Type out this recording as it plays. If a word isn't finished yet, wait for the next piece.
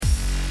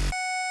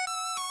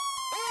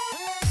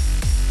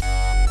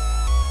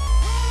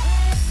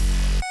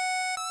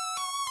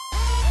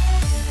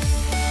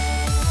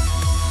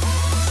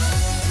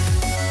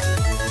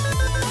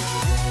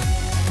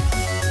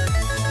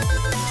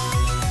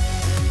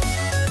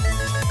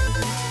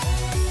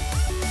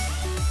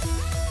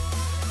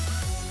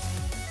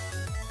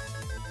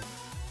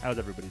How's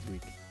everybody's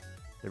week? Did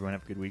everyone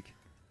have a good week?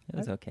 It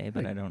was okay,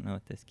 but I don't know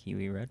what this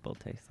kiwi Red Bull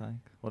tastes like.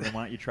 Well, then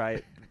why don't you try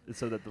it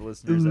so that the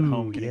listeners at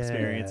home can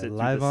experience it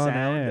live through the on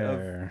sound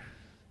air.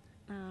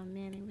 Oh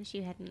man, I wish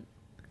you hadn't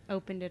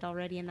opened it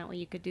already, and that way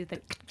you could do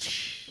the.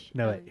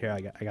 No, wait, here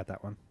I got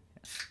that one.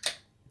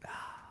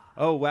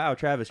 Oh wow,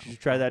 Travis, you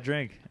should try that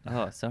drink.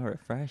 Oh, so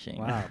refreshing.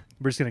 Wow,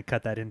 we're just gonna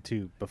cut that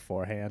into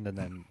beforehand and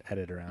then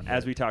edit around.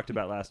 As it. we talked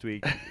about last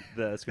week,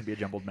 it's going to be a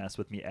jumbled mess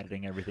with me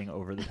editing everything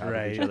over the top of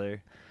Right. each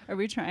other. Are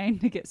we trying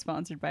to get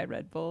sponsored by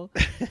Red Bull?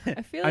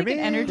 I feel like mean,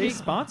 an energy they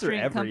sponsor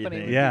drink everything. company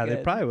would be yeah, they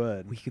good. probably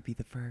would. We could be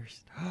the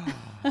first.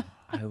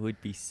 I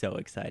would be so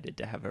excited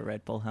to have a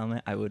Red Bull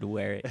helmet. I would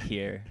wear it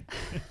here.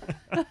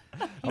 He's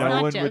no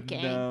not one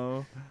joking. would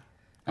know.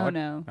 Oh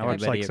no. I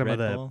watch Anybody like at some of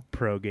Red the Bull?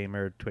 pro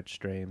gamer Twitch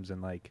streams,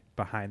 and like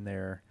behind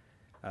their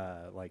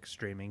like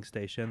streaming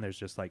station, there's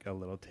just like a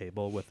little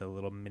table with a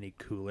little mini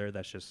cooler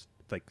that's just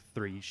like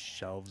 3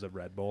 shelves of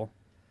Red Bull.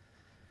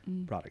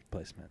 Product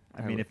placement.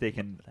 I mean, would if they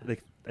can,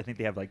 I think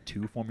they have like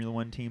 2 Formula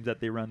One teams that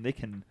they run. They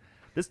can.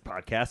 This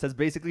podcast has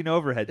basically no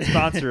overhead.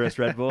 Sponsor us,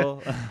 Red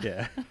Bull.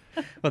 Yeah.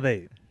 Well,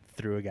 they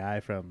threw a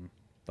guy from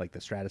like the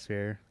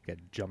stratosphere,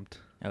 get jumped.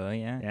 Oh,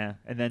 yeah? Yeah,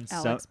 and then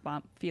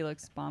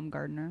Felix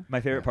Baumgartner. my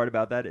favorite Yeah. part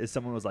about that is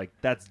someone was like,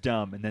 "That's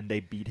dumb," and then they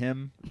beat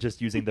him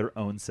just using their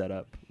own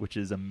setup, which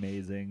is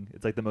amazing.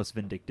 It's like the most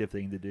vindictive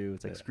thing to do.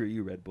 It's like, Yeah. "Screw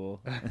you, Red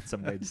Bull," and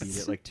some guy beat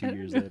it like 2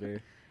 years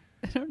later.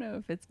 I don't know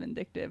if it's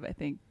vindictive. I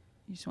think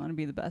you just want to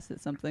be the best at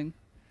something.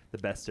 The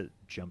best at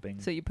jumping,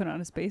 So you put on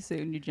a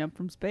spacesuit and you jump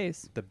from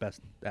space. The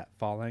best at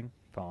falling,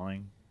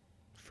 falling,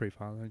 free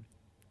falling.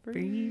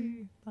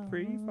 free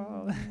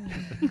falling.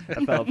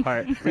 That fell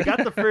apart. We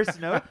got the first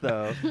note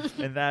though,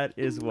 and that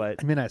is what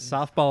I mean, I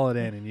softball it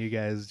in, and you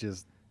guys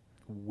just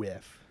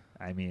whiff.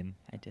 I mean.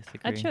 I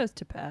disagree. I chose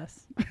to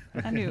pass.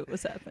 I knew it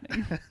was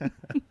happening.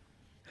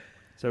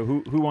 So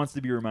who wants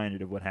to be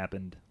reminded of what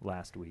happened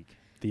last week?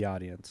 The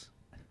audience.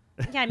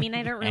 Yeah, I mean,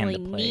 I don't And really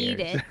the need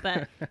players. it,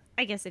 but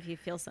I guess if you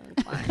feel so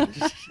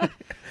inclined.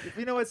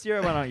 You know what,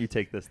 Sierra? Why don't you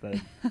take this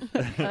then?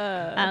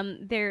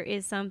 There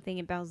is something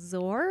about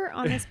Zor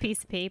on this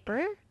piece of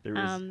paper There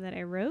is- that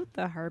I wrote,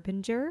 the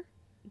Harbinger.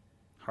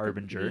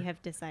 Harbinger. We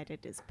have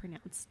decided is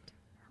pronounced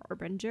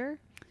Harbinger,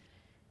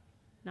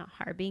 not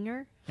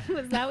Harbinger.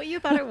 Was that what you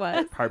thought it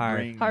was?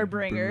 Harbring.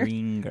 Harbringer.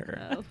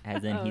 Bringer. Oh.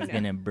 As in Oh, he's no.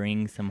 going to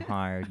bring some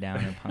har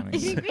down upon I you.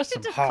 think we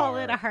should just Some call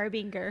it a har.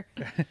 Harbinger.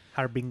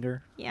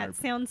 Harbinger. Yeah, it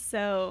sounds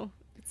so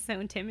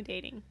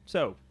intimidating.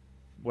 So,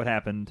 what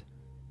happened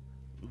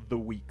the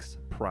weeks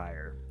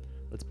prior?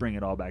 Let's bring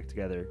it all back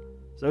together.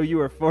 So you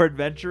are 4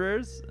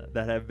 adventurers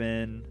that have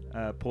been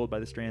pulled by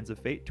the strands of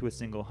fate to a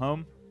single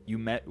home. You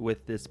met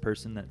with this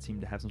person that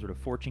seemed to have some sort of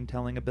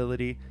fortune-telling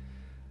ability.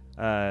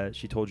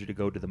 She told you to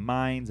go to the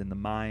mines. In the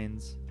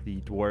mines,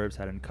 the dwarves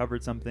had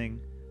uncovered something.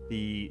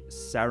 The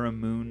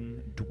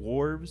Saramoon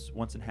dwarves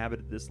once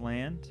inhabited this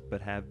land,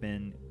 but have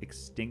been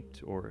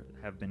extinct or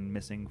have been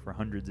missing for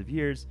hundreds of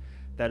years.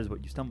 That is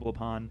what you stumble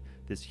upon.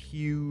 This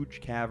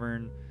huge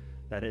cavern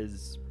that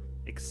is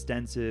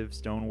extensive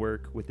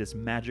stonework with this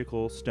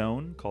magical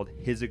stone called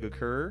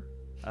Hizigakur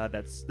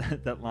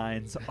that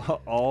lines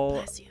all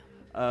Bless you.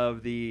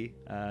 of the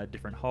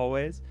different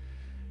hallways.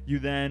 You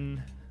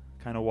then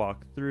kind of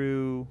walk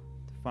through,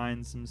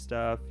 find some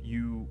stuff.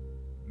 You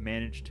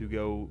manage to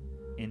go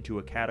into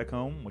a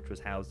catacomb, which was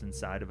housed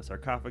inside of a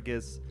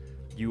sarcophagus.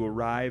 You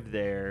arrive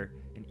there,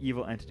 an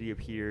evil entity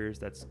appears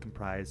that's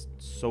comprised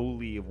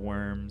solely of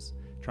worms,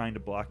 trying to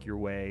block your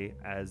way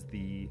as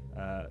the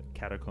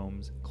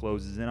catacombs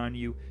closes in on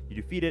you. You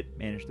defeat it,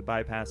 manage to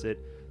bypass it,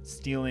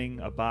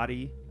 stealing a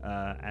body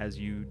as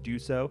you do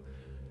so.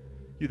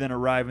 You then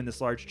arrive in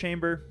this large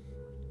chamber.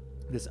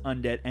 This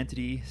undead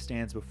entity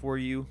stands before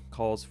you,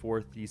 calls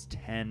forth these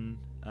 10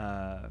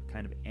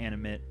 kind of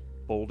animate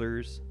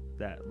boulders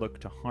that look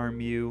to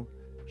harm you.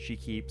 She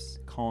keeps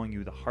calling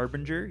you the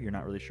Harbinger. You're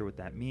not really sure what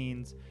that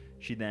means.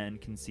 She then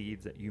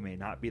concedes that you may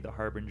not be the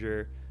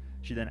Harbinger.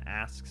 She then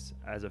asks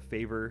as a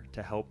favor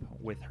to help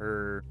with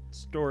her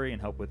story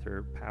and help with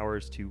her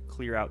powers to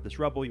clear out this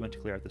rubble. You went to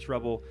clear out this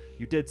rubble.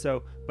 You did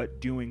so, but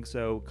doing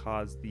so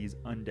caused these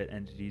undead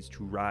entities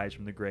to rise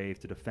from the grave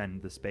to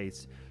defend the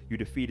space. You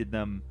defeated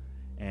them,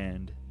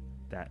 and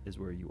that is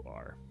where you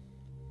are.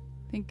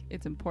 I think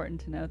it's important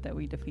to note that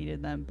we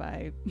defeated them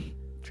by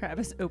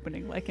Travis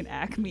opening like an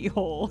Acme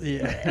hole.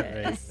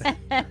 Yeah.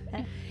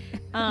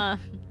 Right.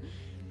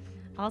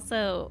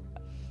 Also,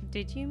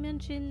 did you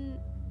mention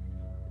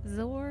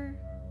Zor?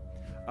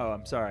 Oh,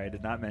 I'm sorry, I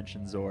did not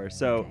mention Zor.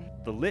 So Okay.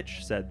 the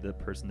Lich said the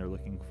person they're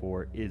looking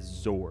for is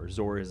Zor.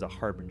 Zor is a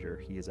Harbinger.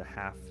 He is a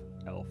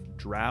half-elf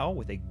drow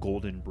with a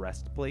golden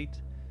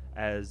breastplate,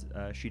 as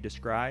she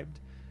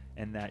described,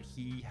 and that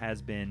he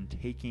has been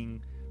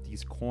taking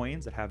these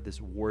coins that have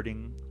this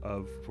wording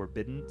of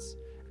forbiddance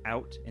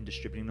out and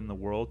distributing them in the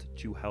world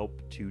to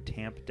help to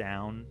tamp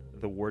down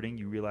the wording.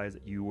 You realize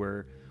that you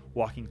were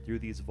walking through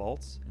these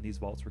vaults, and these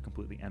vaults were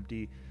completely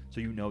empty,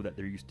 so you know that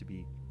there used to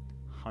be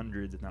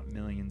hundreds, if not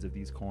millions, of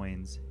these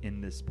coins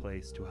in this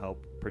place to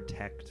help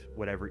protect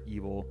whatever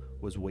evil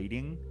was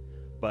waiting.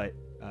 But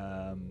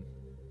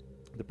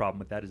the problem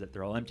with that is that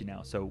they're all empty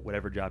now. So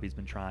whatever job he's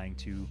been trying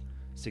to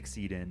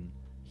succeed in,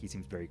 he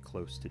seems very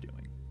close to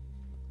doing.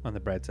 On the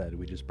bright side,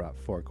 we just brought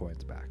 4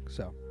 coins back.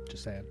 So,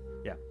 just saying.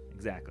 Yeah,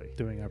 exactly.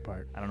 Doing our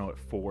part. I don't know what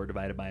 4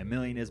 divided by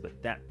 1,000,000 is,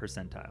 but that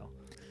percentile.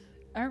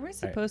 Are we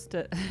supposed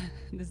to,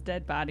 this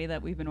dead body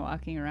that we've been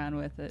walking around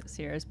with that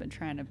Sierra's been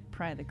trying to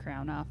pry the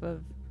crown off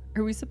of,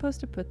 are we supposed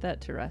to put that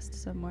to rest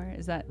somewhere?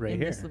 Is that Right in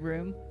this here.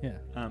 room? Yeah.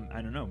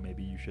 I don't know.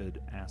 Maybe you should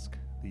ask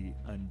the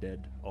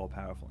undead,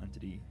 all-powerful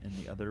entity in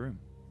the other room.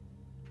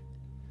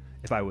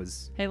 If I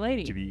was Hey,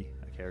 lady. to be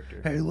a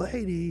character. Hey,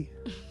 lady.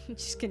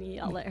 Just gonna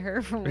yell at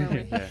her from where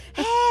we Yeah.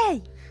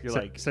 Hey! You're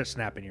Start, like start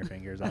snapping your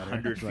fingers at her.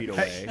 100 feet Like,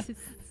 away.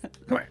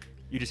 Come here.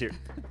 You just hear,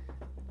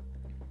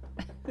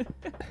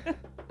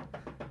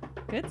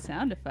 Good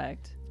sound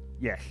effect.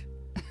 yes.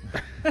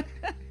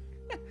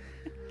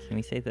 Can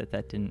we say that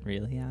that didn't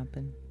really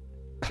happen?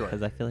 Sure.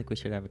 Because I feel like we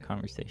should have a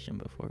conversation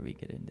before we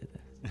get into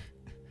this.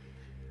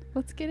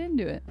 Let's get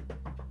into it.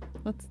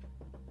 Let's.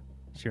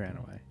 She ran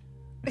away.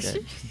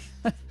 Good.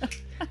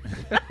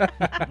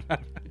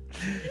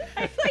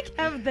 I like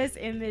have this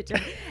image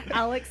of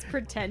Alex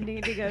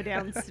pretending to go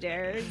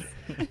downstairs.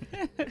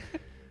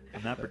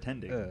 I'm not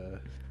pretending.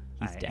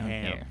 He's I down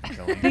am here.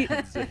 going The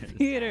downstairs.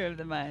 theater of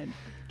the mind.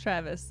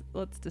 Travis,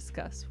 let's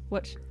discuss.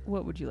 What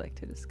would you like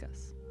to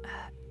discuss?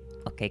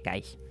 Okay,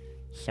 guys.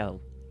 So,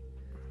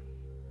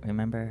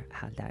 remember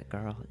how that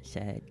girl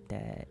said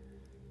that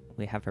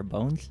we have her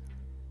bones?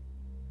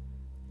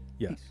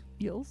 Yes.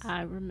 Yils?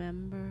 I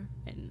remember.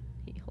 And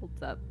he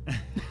holds up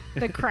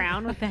the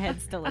crown with the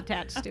head still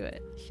attached to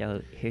it.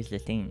 So, here's the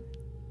thing.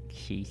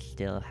 She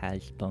still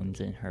has bones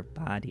in her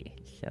body,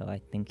 so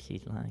I think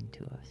she's lying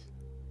to us.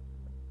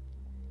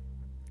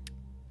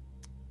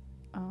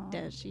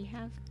 Does she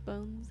have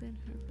bones in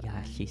her body?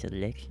 Yeah, she's a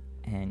lich,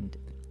 and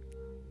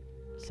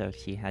so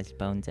she has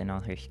bones and all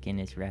her skin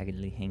is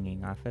raggedly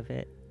hanging off of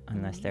it,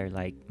 unless they're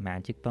like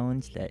magic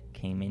bones that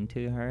came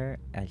into her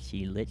as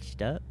she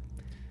liched up.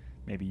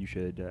 Maybe you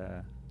should,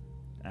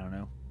 I don't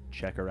know,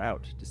 check her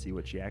out to see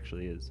what she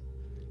actually is.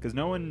 Because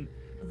no one,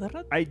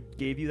 I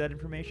gave you that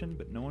information,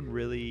 but no one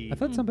really, I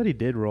thought somebody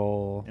did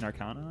roll. an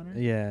Arcana on her?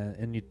 Yeah,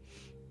 and you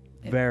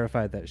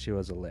verified that she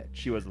was a lich.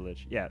 She was a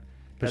Lich, yeah.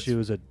 But she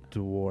was a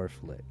dwarf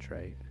lich,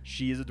 right?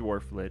 She is a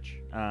dwarf Lich.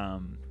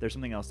 There's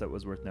something else that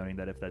was worth noting,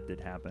 that if that did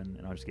happen,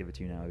 and I'll just give it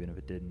to you now even if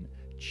it didn't,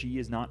 she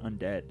is not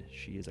undead.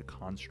 She is a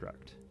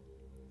construct.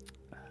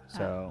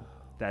 So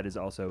that is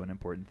also an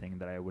important thing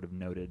that I would have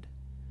noted,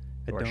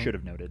 or should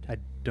have noted. I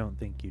don't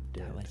think you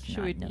did. That was Should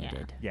not we-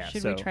 noted. Yeah,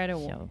 Should so we try to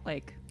so-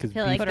 like? I Because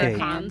feel like Put the her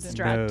hand in-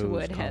 construct knows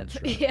would have.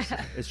 constructs.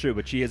 Yeah. It's true,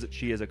 but she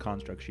is a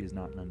construct. She is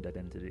not an undead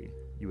entity.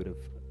 You would have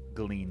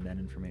gleaned that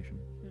information.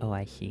 Oh,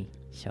 I see.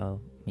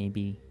 So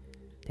maybe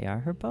they are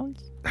her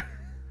bones?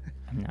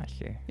 I'm not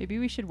sure. Maybe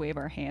we should wave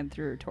our hand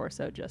through her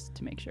torso just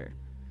to make sure.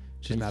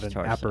 She's not an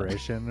torso.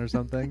 apparition or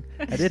something.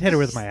 I did hit her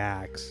with my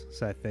axe,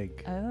 so I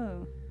think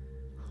Oh,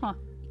 huh.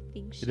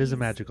 it is a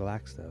magical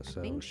axe, though,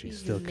 so think she she's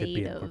still could be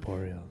made of-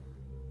 incorporeal.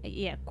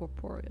 Yeah,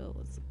 corporeal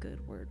is a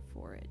good word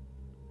for it.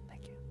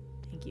 Thank you.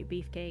 Thank you,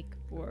 Beefcake,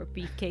 or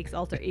Beefcake's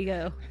alter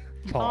ego.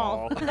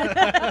 Paul.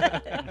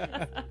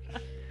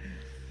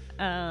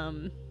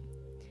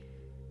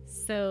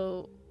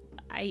 So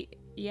I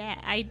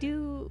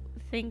do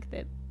think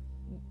that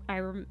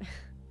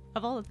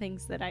of all the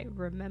things that I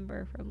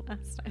remember from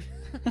last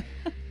time,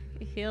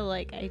 I feel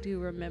like I do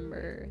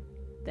remember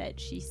that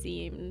she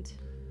seemed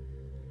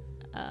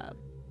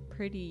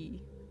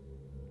pretty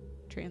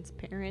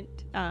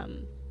transparent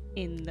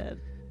in the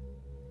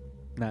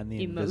Not in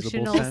the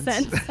emotional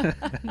invisible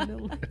sense. No,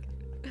 like,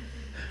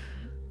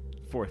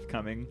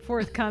 Forthcoming.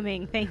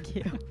 forthcoming. Thank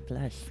you.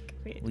 Plus,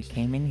 Wait. we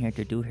came in here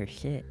to do her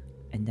shit,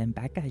 and then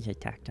bad guys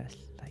attacked us.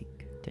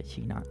 Like, does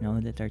she not know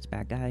that there's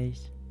bad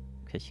guys?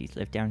 Because she's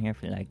lived down here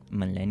for like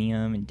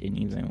millennium and didn't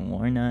even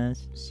warn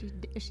us.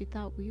 She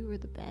thought we were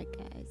the bad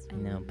guys. I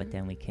know, but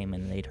then we came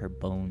and laid her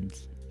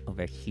bones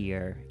over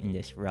here in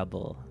this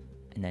rubble,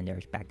 and then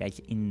there's bad guys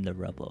in the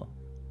rubble.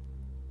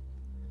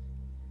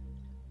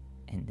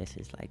 And this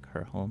is like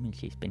her home, and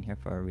she's been here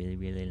for a really,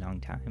 really long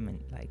time, and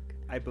like,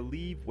 I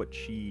believe what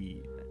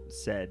she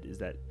said is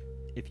that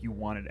if you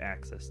wanted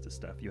access to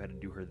stuff, you had to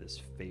do her this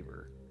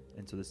favor,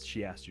 and so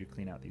she asked you to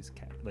clean out these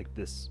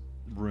this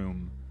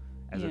room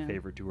as a Yeah.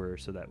 favor to her,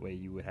 so that way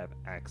you would have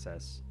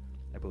access,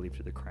 I believe,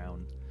 to the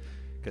crown,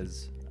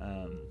 because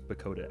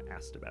Bakota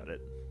asked about it.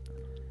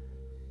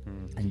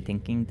 I'm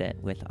thinking that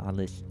with all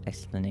this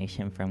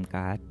explanation from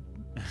God,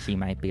 she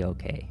might be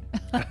okay.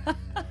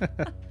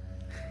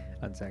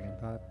 On second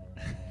thought.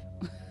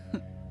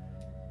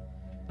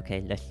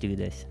 Okay, let's do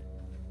this.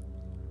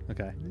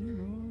 Okay.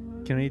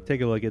 Can we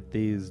take a look at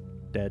these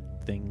dead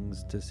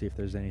things to see if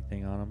there's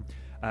anything on them?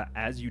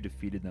 As you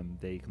defeated them,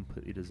 they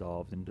completely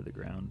dissolved into the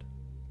ground.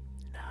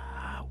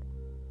 No.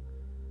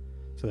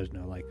 So there's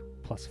no like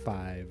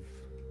 +5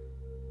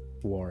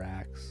 war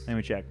axe. Let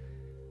me check.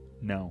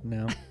 No.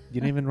 No. You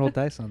didn't even roll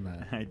dice on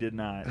that. I did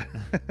not.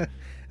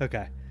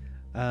 Okay.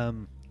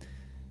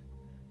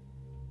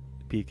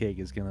 Pea Cake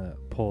is gonna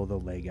pull the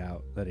leg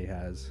out that he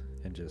has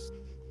and just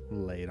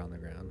lay it on the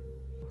ground.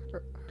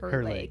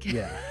 Her leg.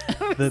 Yeah.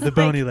 I the was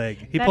bony like,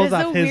 leg. He that pulls is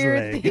off a his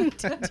weird leg. thing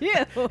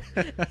to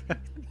do.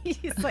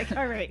 He's like,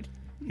 all right.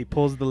 He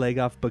pulls the leg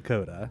off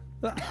Bakota.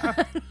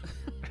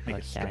 Make Oh,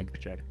 a strength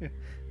check.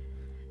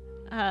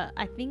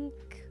 I think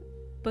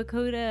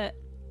Bakota.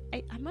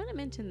 I might have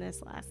mentioned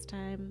this last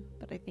time,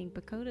 but I think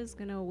Bakota's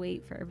gonna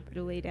wait for everybody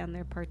to lay down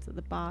their parts of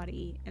the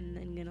body and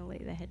then gonna lay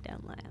the head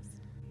down last.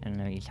 I don't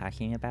know what you're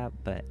talking about,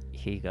 but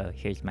here you go.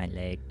 Here's my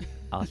leg.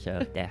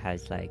 Also, that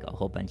has like a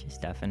whole bunch of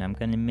stuff, and I'm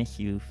gonna miss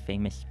you,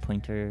 famous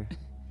pointer.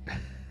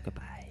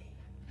 Goodbye.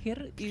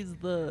 Here is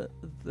the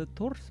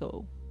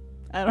torso.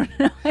 I don't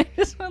know.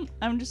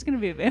 I'm just gonna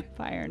be a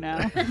vampire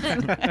now.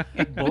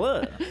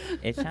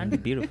 It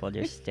sounded beautiful.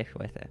 Just stick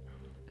with it.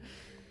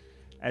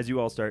 As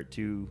you all start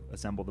to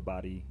assemble the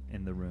body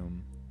in the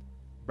room,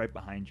 right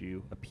behind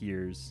you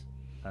appears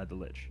the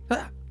Lich.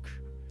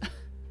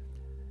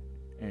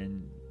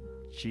 And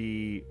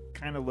she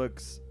kind of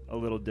looks a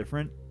little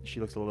different. She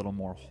looks a little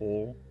more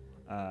whole.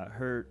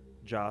 Her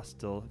jaw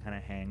still kind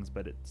of hangs,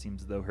 but it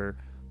seems as though her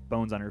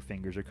bones on her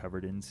fingers are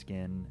covered in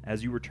skin.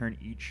 As you return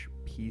each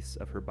piece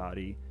of her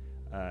body,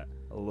 a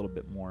little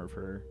bit more of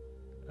her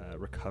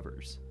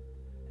recovers.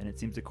 And it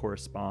seems to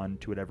correspond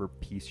to whatever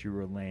piece you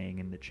were laying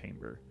in the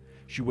chamber.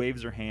 She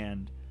waves her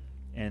hand,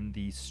 and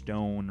the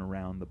stone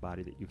around the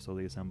body that you've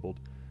slowly assembled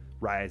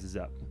rises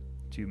up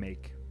to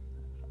make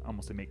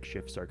almost a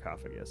makeshift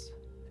sarcophagus.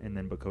 And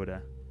then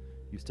Bakota,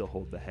 you still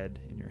hold the head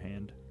in your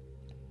hand.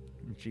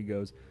 And she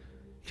goes,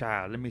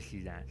 "Child, let me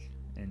see that."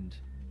 And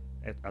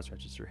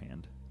outstretches her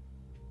hand.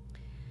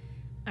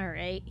 All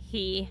right,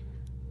 he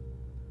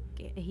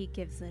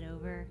gives it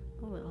over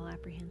a little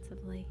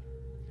apprehensively.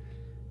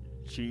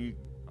 She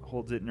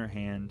holds it in her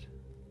hand,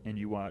 and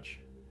you watch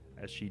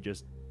as she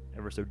just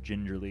ever so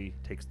gingerly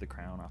takes the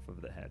crown off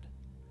of the head.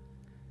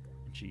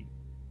 And she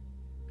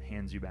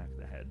hands you back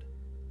the head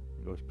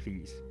and goes,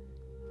 "Please,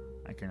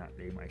 I cannot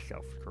lay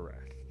myself to rest."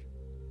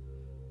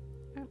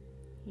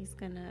 He's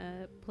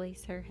gonna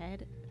place her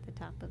head at the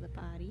top of the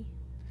body.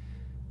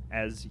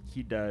 As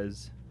he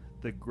does,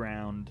 the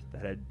ground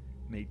that had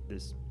made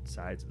this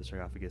sides of the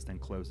sarcophagus then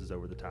closes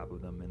over the top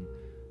of them, and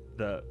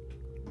the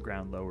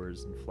ground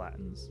lowers and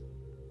flattens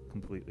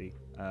completely,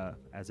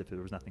 as if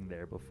there was nothing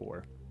there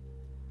before.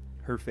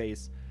 Her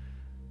face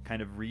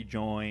kind of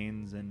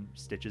rejoins and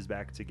stitches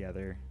back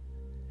together,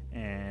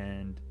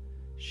 and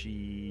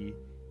she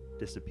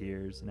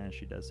disappears. And as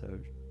she does so,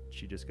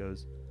 she just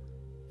goes,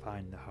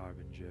 "Find the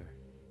Harbinger."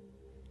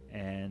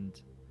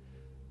 And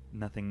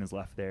nothing is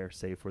left there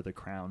save for the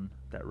crown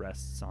that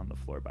rests on the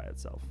floor by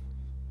itself.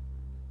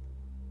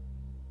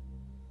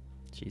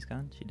 She's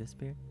gone? She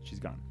disappeared? She's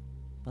gone.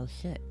 Well,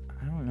 shit.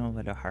 I don't know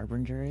what a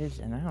harbinger is,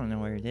 and I don't know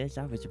where it is.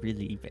 That was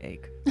really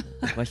vague.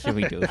 What should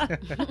we do?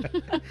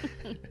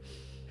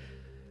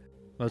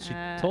 Well, she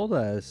told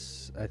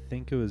us, I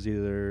think it was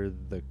either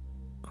the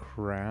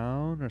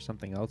crown or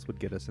something else would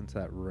get us into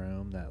that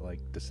room that like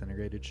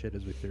disintegrated shit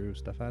as we threw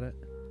stuff at it.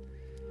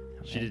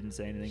 She didn't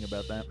say anything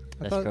about that.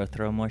 Let's go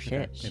throw more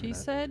shit. Okay. She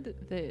said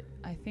that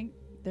I think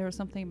there was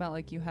something about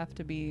like you have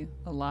to be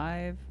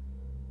alive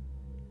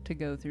to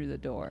go through the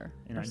door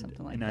or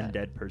something like that. An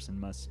undead person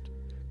must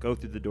go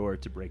through the door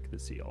to break the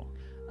seal.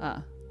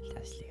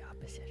 That's the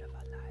opposite of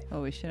alive.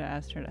 Oh, we should have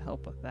asked her to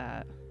help with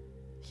that.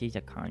 She's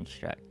a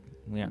construct.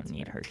 We don't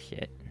need her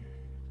shit.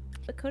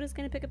 Bakota's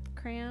gonna pick up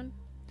the crown,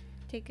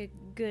 take a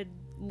good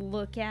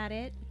look at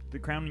it. The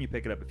crown, when you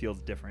pick it up, it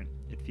feels different.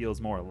 It feels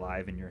more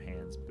alive in your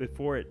hands.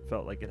 Before, it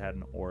felt like it had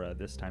an aura.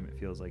 This time it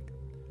feels like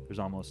there's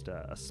almost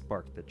a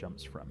spark that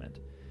jumps from it.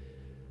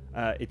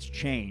 It's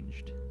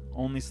changed,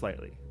 only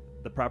slightly.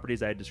 The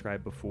properties I had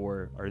described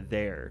before are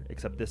there,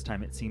 except this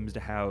time it seems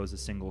to house a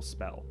single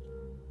spell.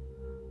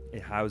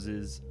 It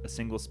houses a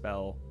single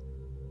spell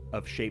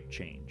of shape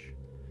change.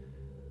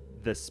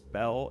 The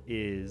spell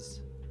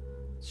is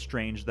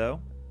strange,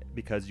 though,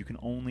 because you can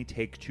only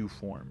take two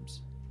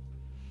forms.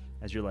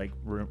 As you're like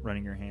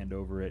running your hand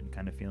over it and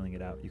kind of feeling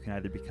it out, you can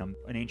either become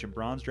an ancient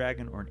bronze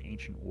dragon or an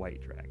ancient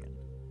white dragon.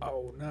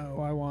 Oh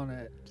no, I want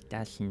it.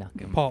 That's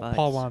knocking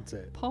Paul wants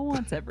it. Paul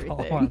wants everything.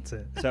 Paul wants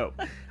it. So,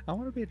 I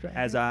want to be a dragon.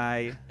 as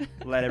I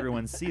let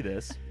everyone see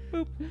this,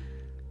 boop,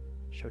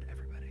 show to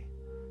everybody.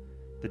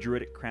 The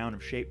druidic crown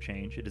of shape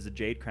change. It is a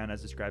jade crown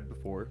as described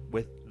before,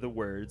 with the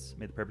words,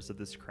 "May the purpose of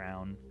this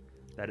crown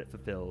that it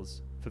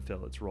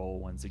fulfill its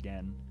role once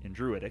again." In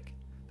druidic,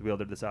 the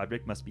wielder of this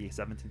object must be a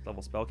 17th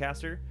level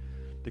spellcaster.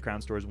 The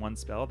crown stores one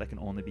spell that can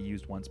only be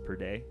used once per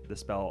day. The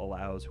spell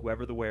allows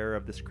whoever the wearer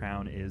of this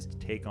crown is to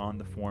take on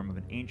the form of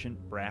an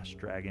ancient brass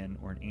dragon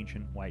or an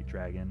ancient white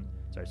dragon.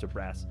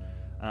 Brass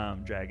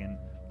dragon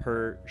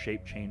per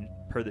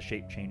the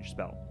shape change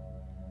spell.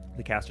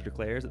 The caster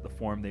declares that the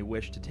form they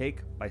wish to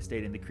take by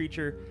stating the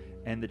creature,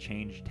 and the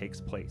change takes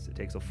place. It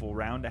takes a full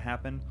round to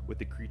happen, with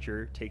the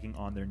creature taking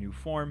on their new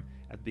form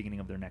at the beginning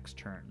of their next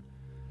turn.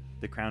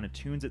 The crown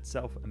attunes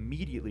itself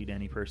immediately to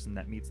any person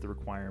that meets the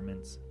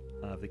requirements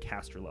of the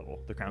caster level.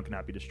 The crown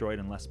cannot be destroyed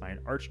unless by an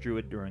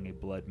archdruid during a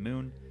blood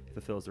moon. It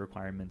fulfills the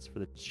requirements for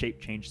the shape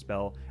change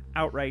spell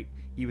outright,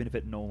 even if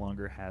it no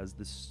longer has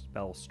the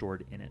spell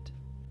stored in it.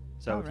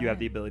 So if you have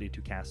the ability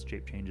to cast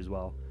shape change as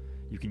well,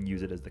 you can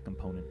use it as the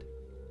component.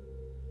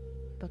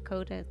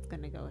 Bakota is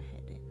going to go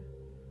ahead and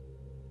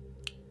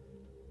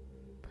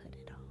put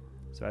it on.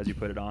 So as you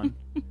put it on,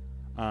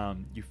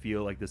 you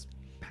feel like this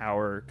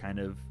power kind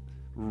of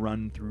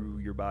run through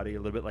your body, a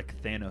little bit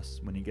like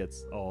Thanos when he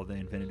gets all the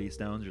Infinity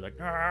Stones. You're like,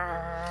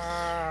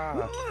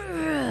 "Ah!"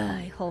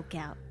 I Hulk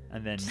out.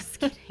 And then Just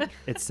kidding.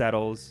 it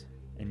settles,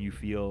 and you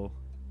feel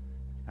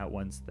at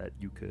once that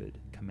you could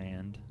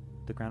command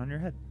the crown on your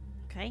head.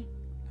 Okay.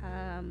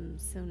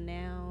 So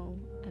now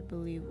I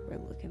believe we're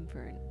looking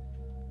for an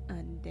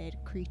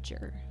undead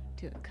creature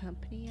to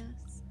accompany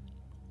us.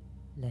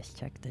 Let's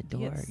check the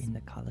door Yes. in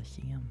the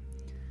Colosseum.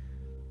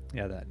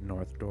 Yeah, that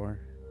north door.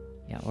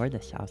 Yeah, or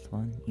the south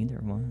one. Either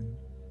one.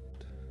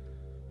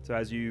 So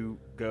as you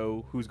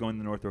go, who's going to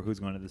the north door, who's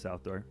going to the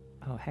south door?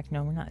 Oh, heck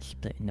no, we're not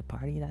splitting the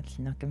party. That's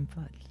knuck and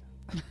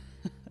fudge.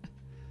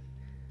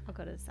 I'll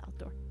go to the south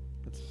door.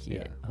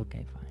 Shit.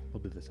 Okay, fine.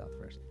 We'll do the south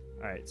first.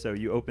 All right, so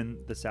you open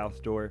the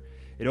south door.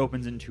 It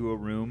opens into a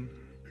room.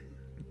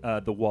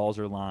 The walls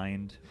are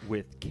lined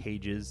with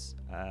cages.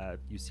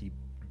 You see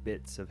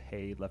bits of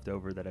hay left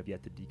over that have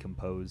yet to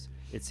decompose.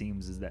 It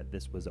seems as that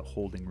this was a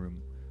holding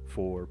room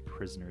for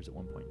prisoners at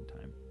one point in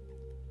time.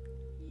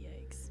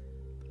 Yikes.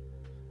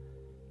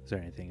 Is there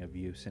anything of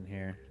use in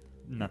here?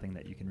 Nothing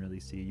that you can really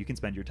see. You can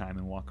spend your time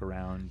and walk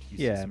around. You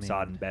Yeah, see I some mean-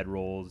 sodden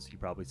bedrolls. You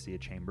probably see a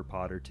chamber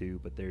pot or two,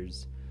 but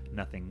there's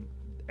nothing.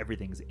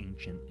 Everything's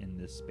ancient in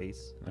this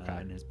space Okay.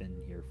 and has been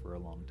here for a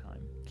long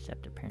time.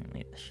 Except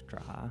apparently the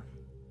straw.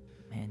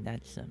 Man,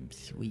 that's some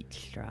sweet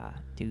straw.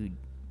 Dude,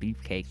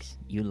 beefcakes.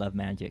 You love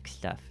magic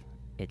stuff.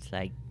 It's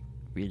like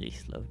really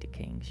slow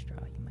decaying straw.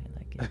 You might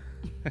like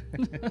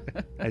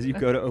it. As you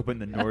go to open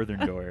the northern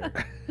door,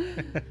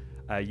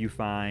 you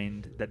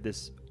find that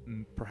this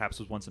perhaps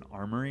was once an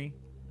armory.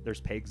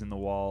 There's pegs in the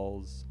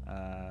walls.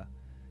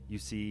 You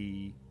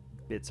see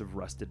bits of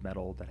rusted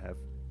metal that have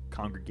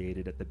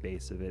congregated at the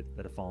base of it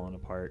that have fallen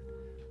apart.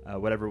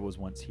 Whatever was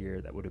once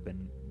here that would have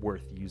been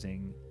worth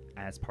using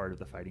as part of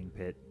the fighting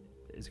pit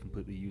is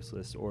completely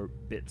useless, or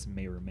bits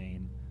may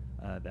remain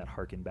that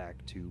harken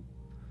back to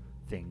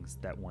things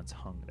that once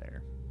hung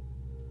there.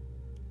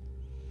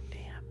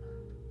 Damn.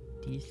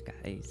 These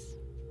guys,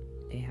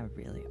 they have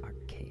really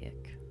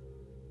archaic,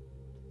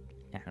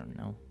 I don't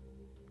know,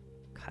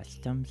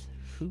 customs.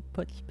 Who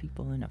puts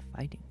people in a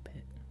fighting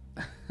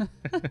pit?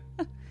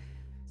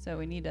 So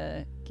we need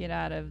to get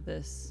out of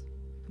this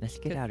Let's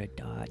get Could- out of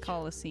Dodge.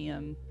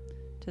 Colosseum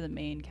to the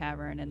main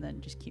cavern and then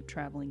just keep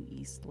traveling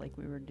east like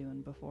we were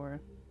doing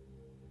before.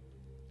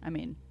 I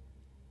mean,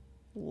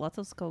 let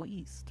us go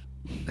east.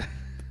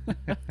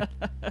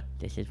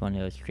 This is one of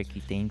those tricky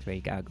things where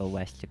you gotta go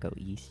west to go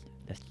east.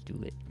 Let's do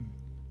it.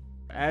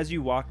 As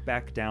you walk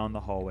back down the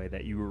hallway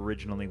that you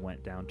originally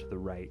went down to the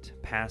right,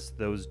 past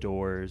those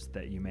doors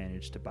that you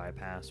managed to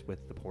bypass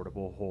with the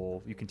portable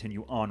hole, you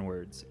continue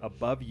onwards.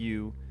 Above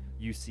you,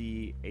 you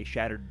see a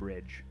shattered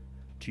bridge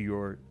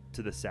to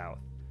the south.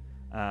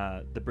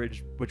 The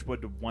bridge, which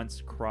would have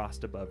once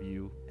crossed above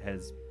you,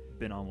 has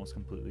been almost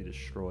completely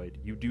destroyed.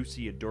 You do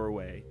see a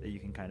doorway that you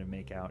can kind of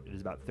make out. It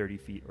is about 30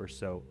 feet or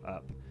so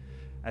up.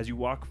 As you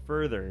walk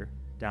further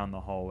down the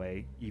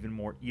hallway, even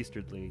more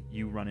easterly,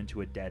 you run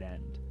into a dead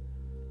end.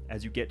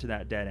 As you get to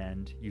that dead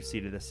end, you see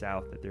to the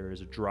south that there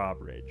is a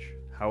drawbridge.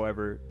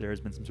 However, there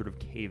has been some sort of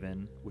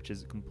cave-in, which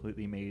has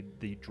completely made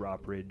the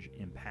drawbridge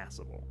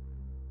impassable.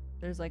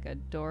 There's like a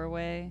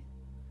doorway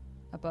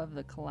above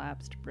the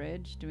collapsed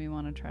bridge. Do we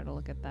want to try to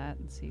look at that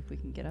and see if we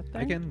can get up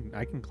there?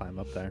 I can climb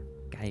up there.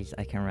 Guys,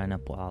 I can run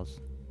up walls.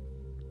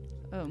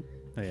 Oh,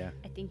 Oh yeah.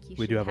 I think you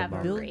We should do have a have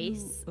a monk.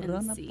 race Run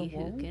and up see the who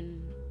wall?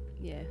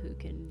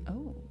 can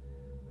oh.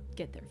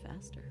 get there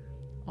faster.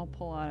 I'll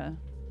pull out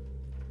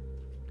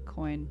a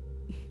coin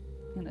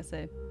and I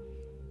say,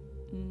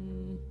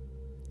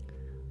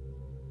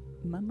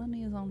 my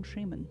money is on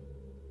Shaman.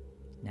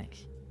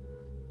 Nice.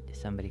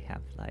 Does somebody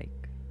have like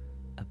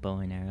a bow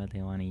and arrow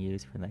they want to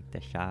use for like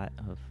the shot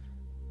of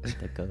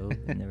the go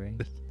in the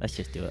race? Let's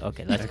just do it.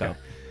 Okay, let's go.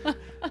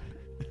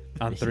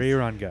 On This 3 is-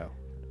 or on go?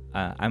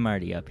 I'm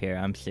already up here.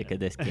 I'm sick of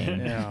this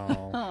game.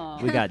 No.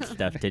 Aw. We got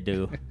stuff to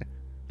do.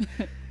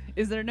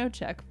 Is there no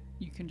check?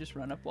 You can just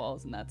run up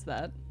walls and that's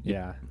that.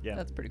 Yeah. Yeah.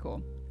 That's pretty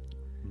cool.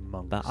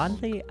 Monks. But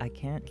oddly, I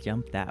can't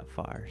jump that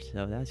far,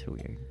 so that's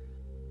weird.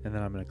 And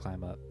then I'm gonna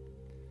climb up.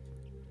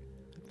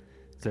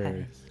 Is there-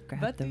 Guys,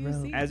 grab But the do you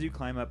rope. see- As you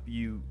climb up,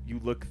 you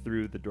look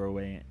through the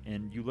doorway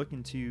and you look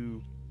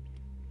into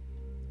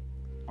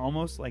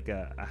almost like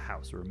a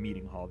house or a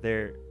meeting hall.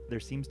 There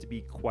seems to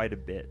be quite a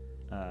bit,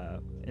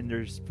 and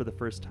there's for the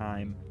first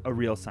time a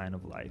real sign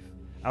of life.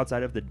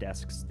 Outside of the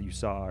desks that you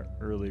saw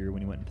earlier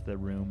when you went into the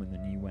room, and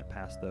then you went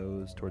past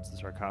those towards the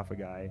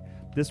sarcophagi,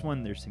 this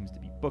one there seems to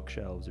be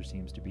bookshelves, there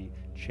seems to be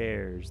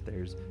chairs,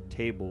 there's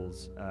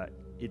tables.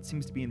 It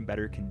seems to be in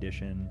better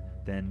condition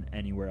than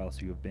anywhere else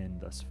you have been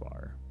thus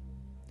far.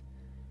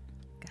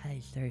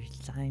 Guys, there's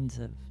signs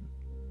of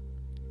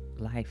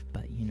life,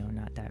 but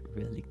not that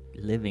really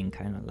living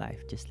kind of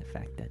life. Just the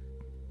fact that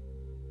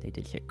they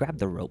did shit. Grab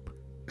the rope.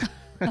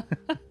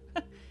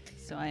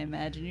 So I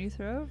imagine you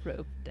throw a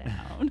rope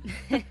down.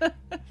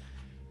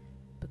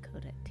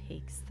 Bakota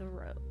takes the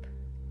rope.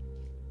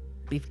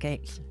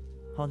 Beefcakes,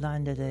 hold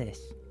on to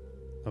this.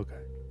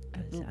 Okay.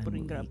 'Cause We'll I'm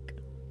bring up weak.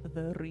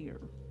 the rear.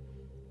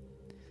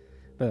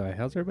 By the way,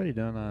 how's everybody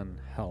doing on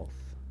health?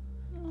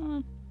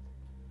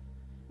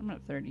 I'm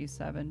at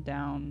 37,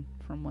 down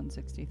from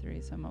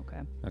 163, so I'm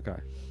okay. Okay.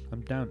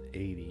 I'm down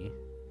 80.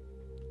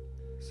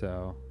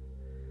 So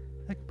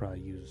I could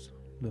probably use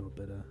a little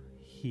bit of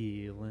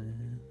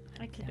healing.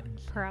 I could Down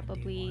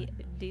probably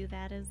 71. do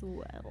that as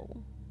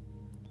well.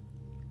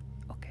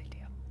 Okay,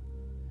 deal.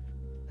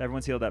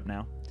 Everyone's healed up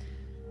now.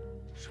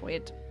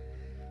 Sweet.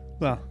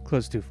 Well,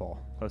 close to full.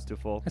 Close to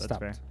full. I That's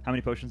stopped. fair. How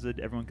many potions did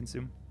everyone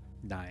consume?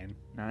 9.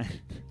 9.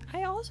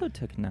 I also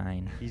took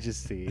 9. You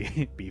just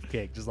see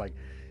Beefcake just like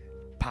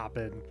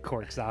popping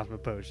corks off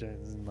of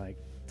potions and like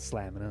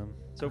slamming them.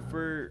 So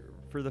for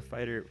the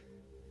fighter,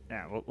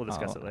 yeah, we'll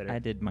discuss it later. I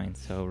did mine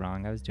so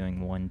wrong. I was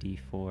doing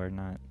 1d4,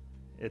 not...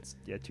 It's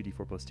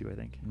 2d4 plus 2, I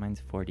think.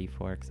 Mine's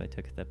 4d4 because I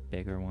took the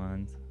bigger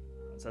ones.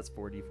 So that's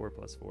 4d4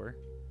 plus 4.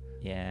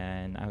 Yeah,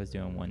 and I was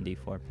doing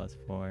 1d4 plus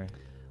 4.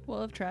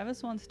 Well, if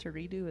Travis wants to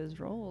redo his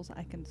rolls,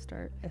 I can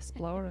start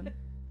exploring.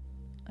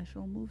 I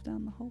shall move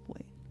down the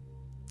hallway.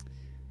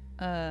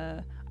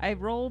 I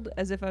rolled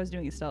as if I was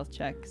doing a stealth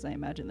check because I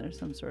imagine there's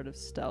some sort of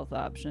stealth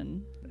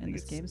option I in think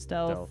this it's game.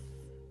 Stealth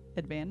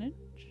advantage?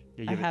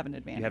 Yeah, I have an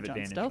advantage, You have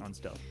advantage on stealth, on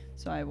stealth.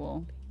 so I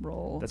will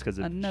roll That's because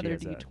another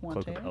she has a cloak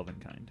of d20. elven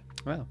kind.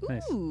 Wow,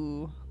 nice.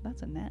 Ooh,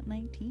 that's a nat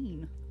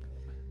 19.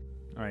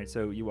 All right,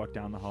 so you walk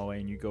down the hallway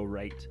and you go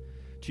right.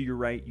 To your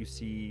right, you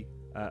see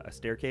a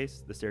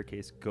staircase. The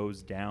staircase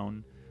goes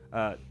down.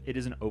 It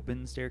is an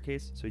open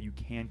staircase, so you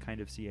can kind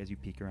of see as you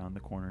peek around the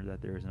corner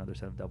that there is another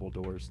set of double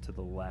doors to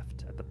the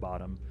left at the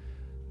bottom.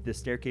 The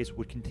staircase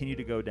would continue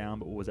to go down,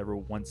 but what was ever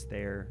once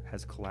there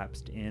has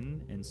collapsed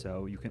in, and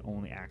so you can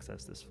only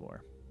access this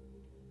floor.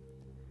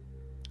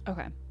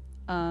 Okay.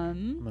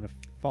 I'm gonna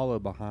follow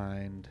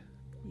behind.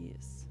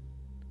 Yes.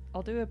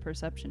 I'll do a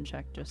perception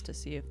check just to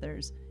see if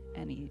there's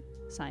any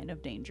sign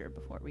of danger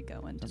before we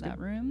go into Sounds that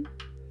good. room.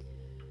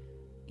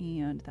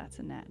 And that's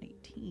a nat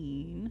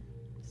 18.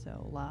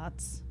 So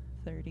lots.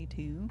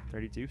 32.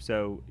 32.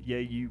 So yeah,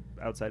 you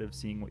outside of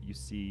seeing what you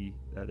see,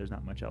 there's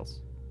not much else.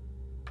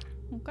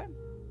 Okay.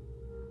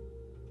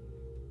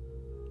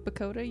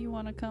 Bakota, you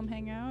want to come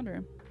hang out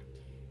or?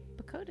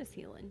 Bakota's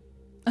healing.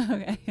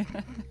 Okay.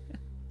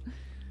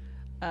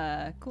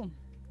 Cool.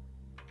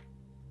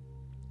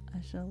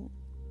 I shall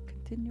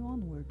continue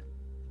onward.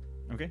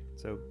 Okay,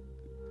 so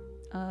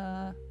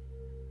Gonna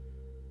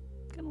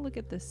look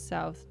at this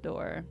south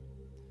door.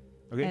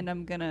 okay, And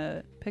I'm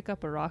gonna pick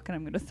up a rock and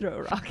I'm gonna throw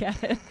a rock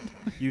at it.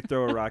 you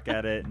throw a rock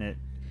at it and it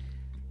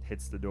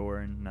hits the door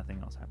and nothing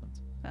else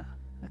happens. Oh,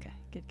 okay.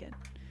 Good.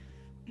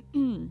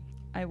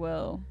 I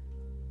will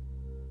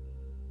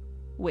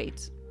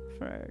wait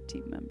for our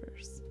team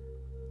members.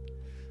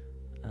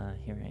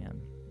 Here I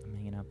am. I'm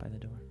hanging out by the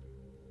door.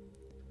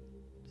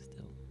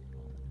 Still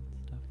rolling and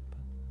stuff, but...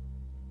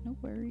 No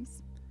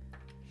worries.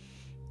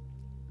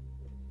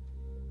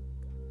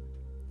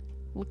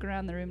 Look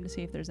around the room to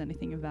see if there's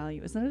anything of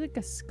value. Is there like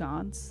a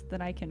sconce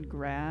that I can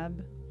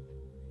grab?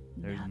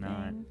 There's not.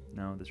 Nothing?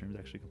 No, this room's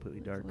actually completely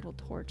Like dark. a little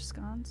torch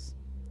sconce?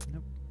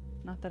 Nope.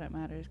 Not that it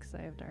matters because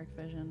I have dark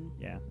vision.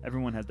 Yeah,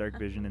 everyone has dark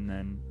vision, and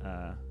then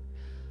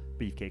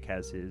Beefcake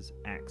has his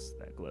axe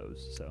that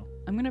glows. So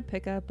I'm gonna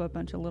pick up a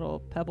bunch of little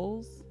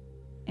pebbles,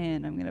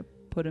 and I'm gonna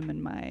put them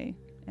in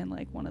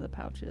like one of the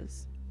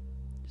pouches,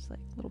 just like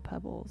little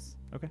pebbles.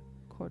 Okay.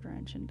 1/4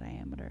 inch in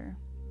diameter,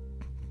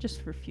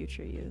 just for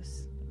future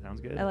use.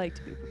 sounds good. I like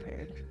to be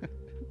prepared.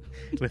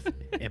 With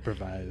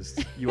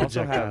improvised You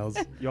also projectiles.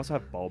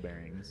 have ball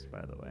bearings,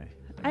 by the way.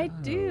 I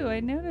do. I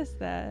noticed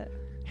that.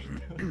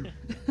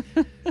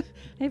 I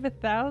have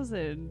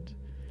 1,000.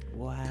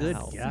 Wow. Good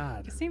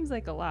God. It seems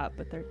like a lot,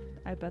 but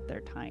I bet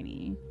they're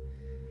tiny.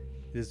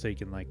 This is so you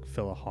can like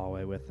fill a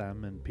hallway with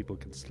them and people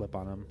can slip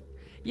on them,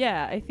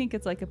 Yeah, I think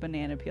it's like a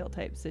banana peel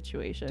type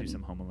situation. Do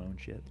some Home Alone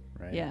shit.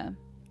 right? Yeah.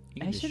 You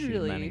can I just should shoot 'em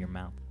out really- of your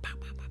mouth.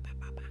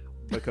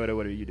 Dakota,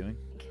 what are you doing?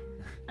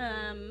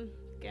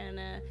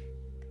 Gonna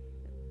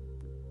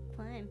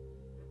climb.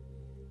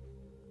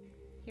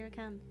 Here it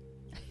comes.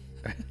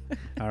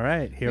 All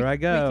right, here I We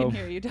go. can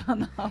hear you down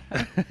the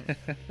hallway.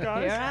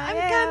 Here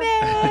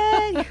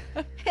I'm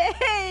coming!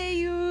 Hey,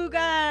 you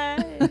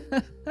guys!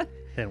 Hit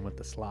him with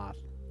the sloth.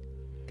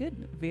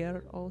 Good. We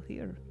are all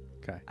here.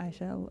 Okay. I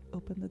shall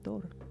open the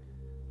door.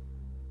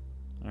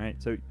 All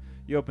right, so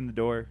you open the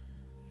door.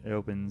 It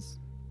opens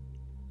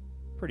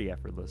pretty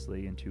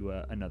effortlessly into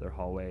another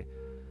hallway.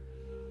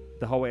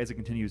 The hallway, as it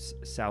continues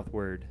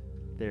southward,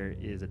 there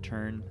is a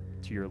turn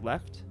to your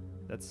left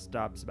that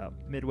stops about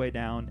midway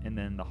down, and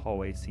then the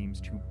hallway seems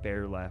to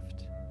bear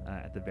left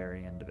at the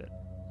very end of it.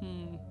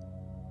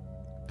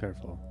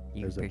 Careful.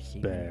 You There's a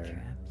perceive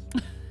bear.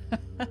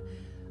 traps.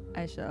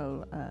 I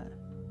shall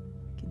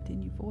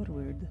continue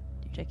forward,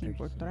 checking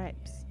for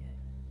traps.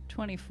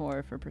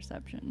 24 for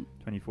perception.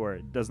 24.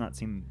 It does not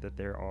seem that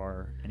there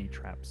are any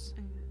traps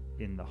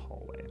in the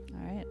hallway.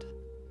 All right.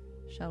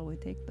 Shall we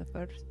take the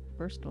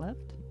first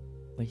left?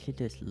 We should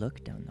just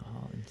look down the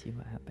hall and see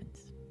what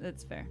happens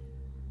That's fair.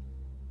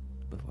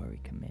 before we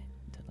commit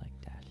to like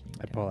dashing.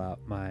 I pull out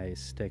my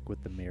stick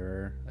with the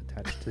mirror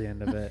attached to the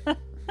end of it,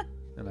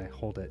 and I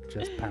hold it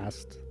just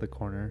past the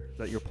corner. Is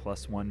that your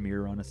 +1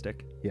 mirror on a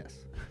stick?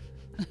 Yes.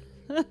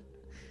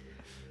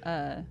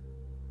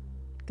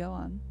 Go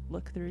on.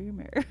 Look through your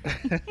mirror.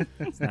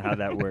 That's not how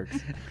that works.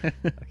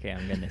 Okay,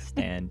 I'm gonna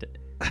stand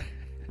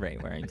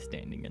right where I'm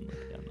standing and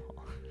look down the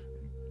hall.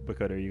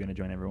 Bakota, are you going to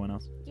join everyone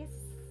else? Yes.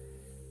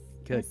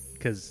 Good,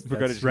 because We're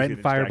gonna that's just right get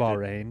in fireball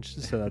distracted. range,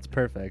 so that's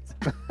perfect.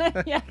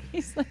 Yeah,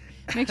 he's like,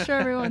 make sure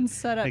everyone's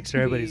set up. Make sure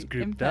to everybody's be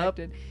grouped up.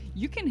 impacted.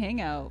 You can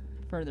hang out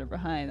further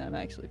behind. I'm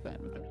actually fine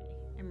with it.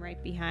 I'm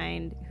right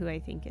behind who I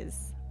think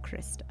is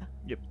Krista.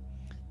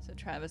 So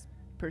Travis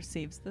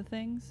perceives the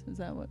things. Is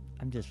that what?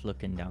 I'm just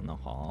looking down the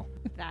hall.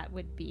 That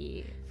would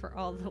be for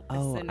all the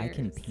Oh, listeners. I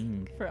can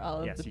ping. For all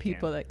of Yes, the you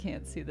people can. that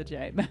can't see the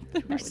giant map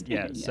that we're would be-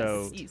 Yeah, seeing.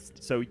 so Yes,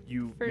 east. so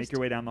you make First your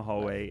way down the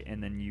hallway,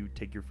 and then you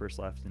take your first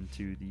left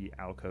into the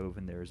alcove,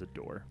 and there's a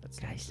door that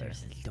stands Guys, there.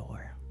 there's a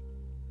door.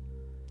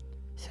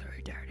 So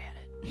we dart at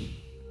it.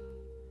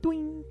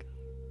 Doink.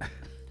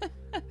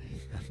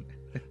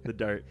 The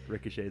dart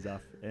ricochets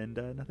off, and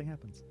nothing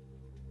happens.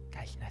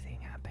 Guys, nothing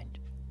happened.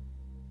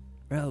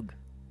 Rogue.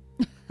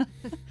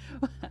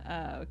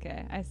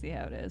 Okay, I see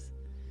how it is.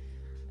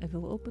 I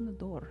will open the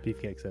door.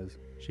 Beefcake says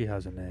she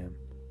has a name.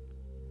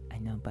 I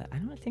know, but I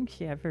don't think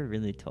she ever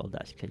really told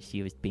us because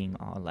she was being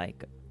all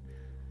like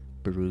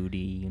broody,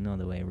 you know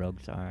the way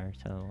rogues are.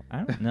 So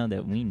I don't know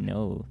that we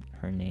know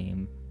her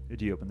name.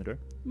 Do you open the door?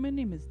 My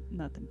name is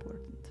not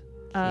important.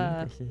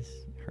 See, this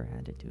is her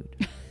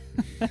attitude.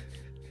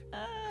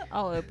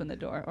 I'll open the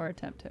door or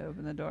attempt to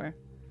open the door.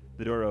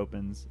 The door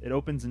opens. It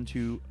opens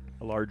into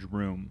a large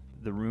room.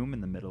 The room in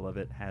the middle of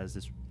it has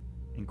this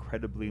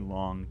incredibly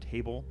long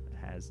table. It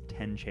has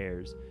 10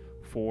 chairs,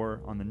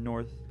 4 on the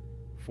north,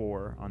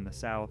 4 on the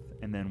south,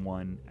 and then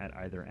 1 at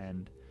either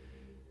end.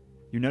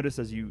 You notice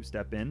as you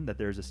step in that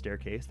there's a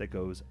staircase that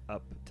goes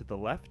up to the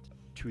left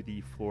to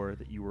the floor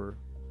that you were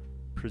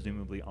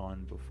presumably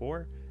on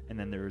before, and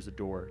then there is a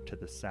door to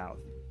the south.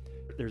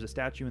 There's a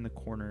statue in the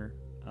corner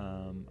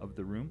of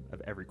the room,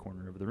 of every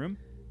corner of the room.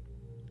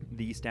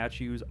 The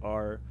statues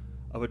are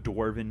of a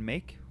dwarven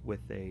make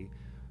with a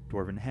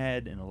dwarven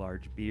head and a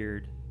large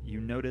beard. You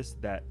notice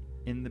that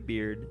in the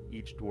beard,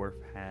 each dwarf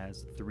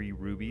has 3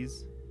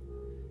 rubies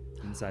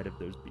inside of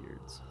those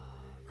beards.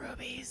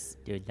 Rubies.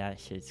 Dude, that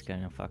shit's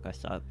gonna fuck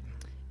us up.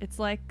 It's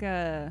like,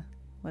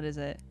 what is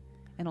it?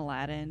 In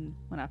Aladdin,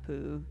 when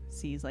Apu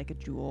sees like a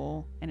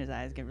jewel and his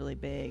eyes get really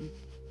big,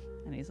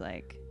 and he's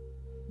like,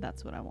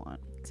 that's what I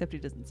want. Except he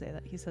doesn't say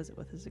that. He says it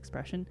with his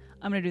expression.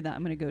 I'm going to do that.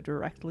 I'm going to go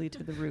directly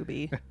to the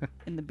ruby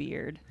in the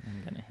beard.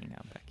 I'm gonna hang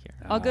out back here.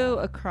 I'll go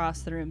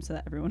across the room so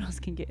that everyone else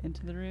can get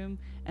into the room,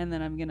 and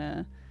then I'm going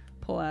to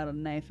pull out a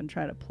knife and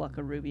try to pluck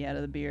a ruby out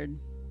of the beard.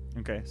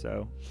 Okay,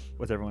 so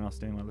what's everyone else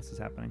doing while this is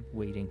happening?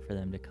 Waiting for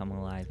them to come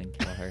alive and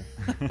kill her.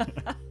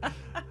 All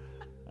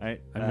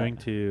right. I'm going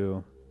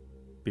to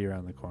be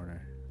around the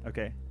corner.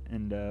 Okay,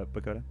 and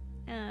Bakota?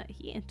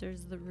 He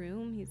enters the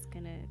room. He's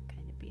gonna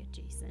kind of be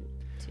adjacent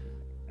to.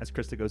 As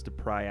Krista goes to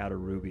pry out a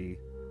ruby,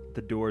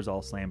 the doors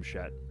all slam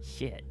shut.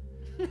 Shit.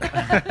 Who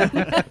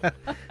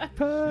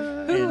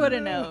would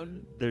have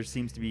known? There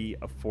seems to be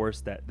a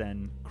force that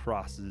then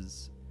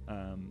crosses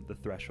the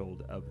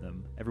threshold of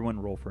them. Everyone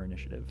roll for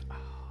initiative.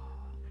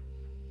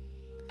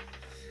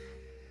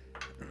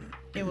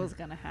 It was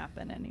going to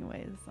happen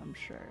anyways, I'm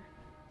sure.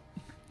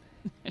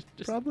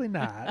 Probably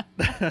not.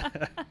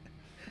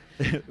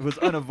 It was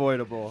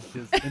unavoidable.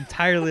 It's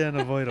entirely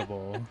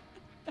unavoidable.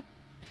 So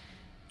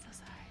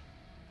sorry.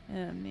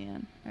 Oh,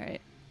 man. All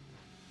right.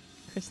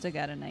 Krista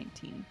got a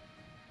 19.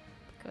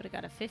 Dakota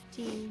got a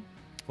 15.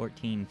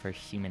 14 for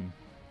Sheeman.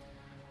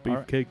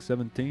 Beefcake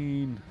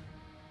 17.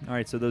 All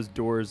right, so those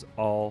doors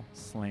all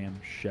slam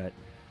shut.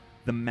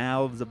 The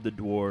mouths of the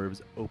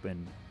dwarves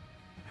open,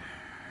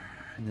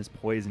 and this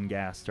poison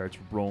gas starts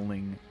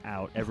rolling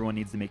out. Everyone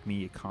needs to make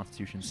me a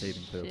Constitution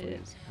saving throw, Shit.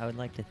 please. I would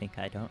like to think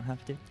I don't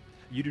have to.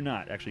 You do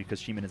not, actually,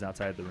 because Sheeman is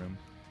outside the room.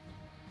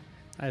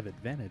 I have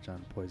advantage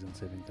on poison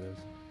saving throws.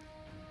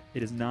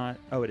 It is not.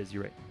 Oh, it is.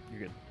 You're right.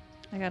 You're good.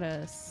 I got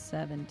a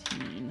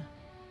 17.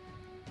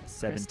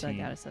 17. Krista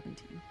got a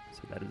 17.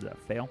 So that is a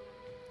fail.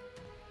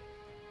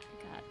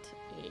 Got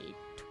a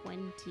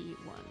 21.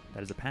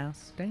 That is a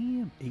pass.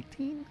 Damn,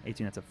 18?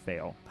 18, that's a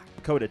fail.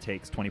 Dakota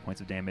takes 20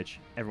 points of damage.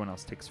 Everyone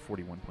else takes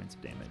 41 points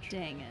of damage.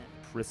 Dang it.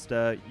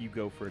 Krista, you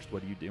go first.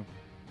 What do you do?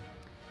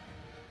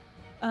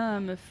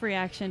 Free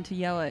action to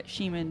yell at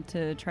Sheeman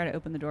to try to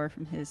open the door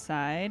from his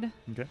side.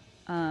 Okay.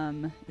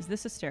 Is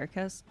this a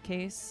staircase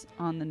case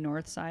on the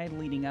north side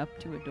leading up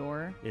to a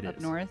door It up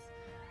is. north?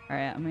 All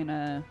right, I'm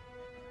gonna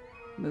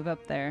move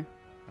up there.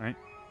 All right.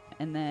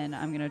 And then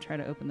I'm gonna try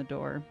to open the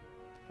door.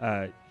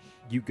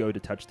 You go to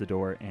touch the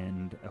door,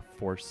 and a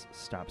force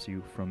stops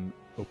you from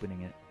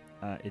opening it.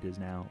 It is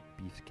now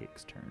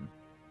Beefcake's turn.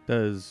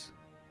 Does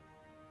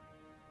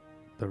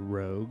the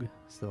rogue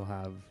still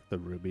have the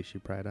ruby she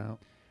pried out?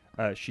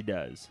 She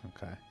does.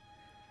 Okay.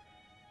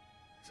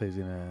 So he's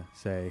gonna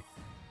say,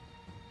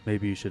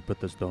 maybe you should put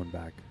the stone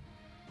back.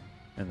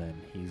 And then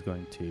he's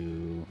going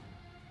to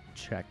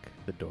check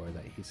the door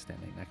that he's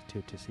standing next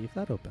to see if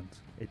that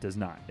opens. It does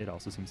not. It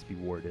also seems to be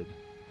warded.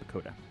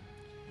 Dakota.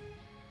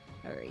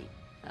 All right.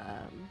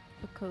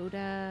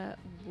 Bakoda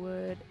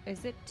would.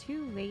 Is it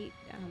too late?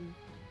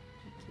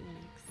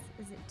 Mechanics.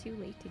 Is it too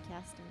late to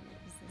cast a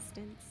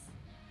resistance?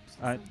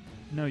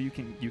 No, you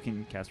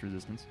can cast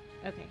resistance.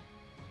 Okay.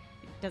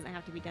 It doesn't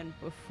have to be done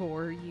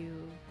before you.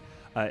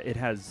 It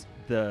has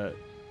the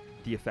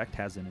effect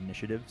has an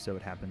initiative, so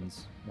it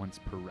happens once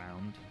per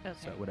round. Okay.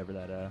 So whatever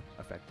that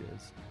effect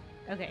is.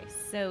 Okay.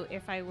 So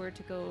if I were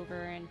to go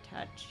over and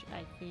touch,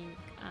 I think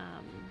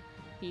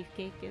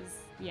Beefcake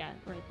is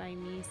right by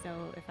me.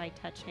 So if I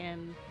touch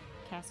him,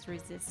 cast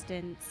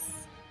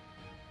resistance.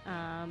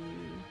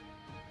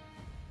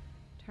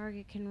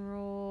 Target can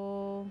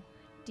roll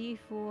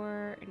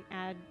D4 and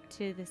add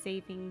to the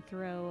saving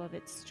throw of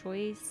its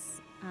choice.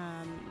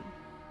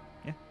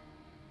 Yeah.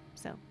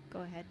 So go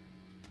ahead.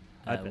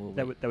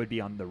 That would be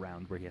on the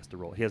round where he has to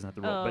roll. He doesn't have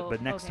to roll,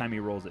 but next okay. time he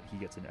rolls it, he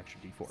gets an extra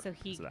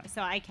D4.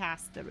 So I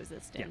cast the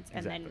resistance, Yeah,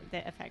 and then exactly.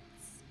 the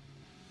effects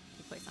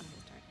take place on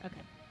his turn.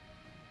 Okay.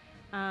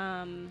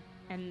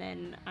 And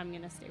then I'm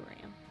gonna stay where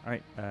I am. All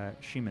right,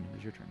 Sheeman, it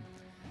is your turn.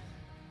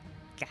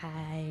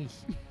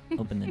 Guys,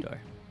 open the door.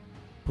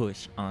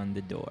 Push on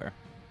the door.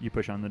 You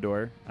push on the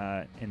door,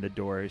 and the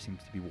door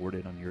seems to be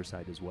warded on your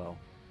side as well.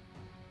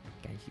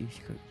 Guys, you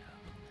screwed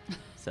up.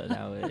 So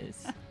that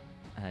was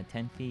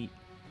 10 feet,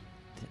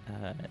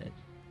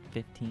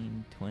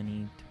 15,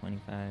 20,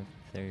 25,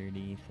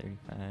 30,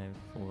 35,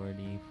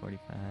 40,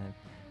 45,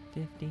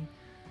 50.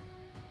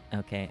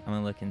 Okay, I'm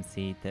gonna look and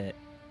see that.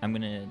 I'm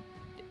gonna.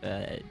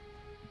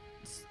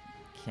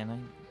 Can I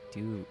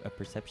do a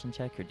perception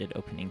check, or did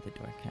opening the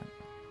door count?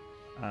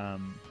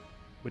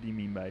 What do you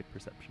mean by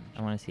perception?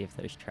 I want to see if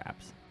there's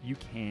traps. You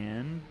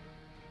can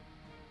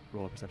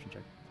roll a perception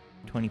check.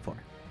 24.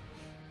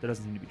 There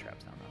doesn't seem to be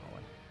traps down that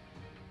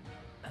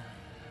hallway.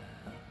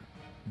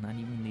 Not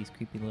even these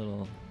creepy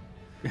little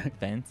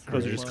vents.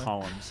 Those are just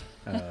columns.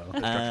 Structural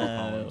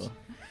columns.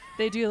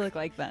 They do look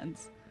like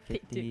vents,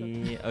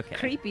 50. Okay.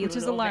 Creepy, which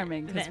is little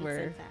alarming because vents, we're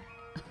in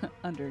fact.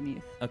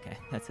 underneath. Okay,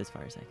 that's as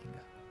far as I can go.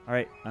 All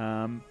right.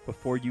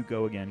 Before you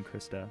go again,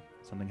 Krista,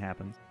 something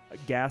happens. A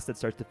gas that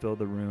starts to fill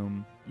the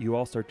room. You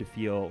all start to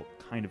feel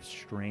kind of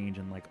strange,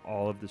 and like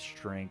all of the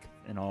strength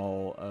and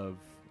all of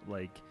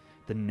like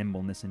the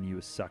nimbleness in you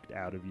is sucked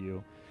out of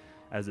you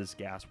as this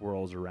gas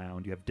whirls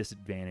around. You have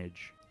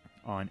disadvantage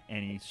on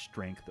any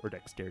strength or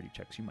dexterity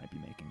checks you might be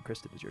making.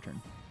 Krista, it is your turn.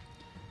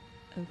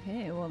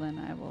 Okay, well then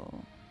I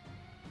will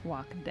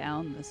walk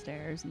down the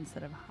stairs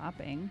instead of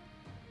hopping.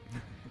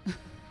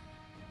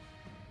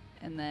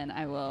 And then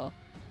I will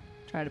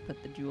try to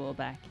put the jewel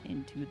back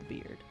into the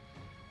beard.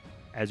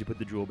 As you put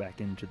the jewel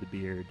back into the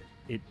beard,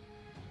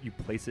 you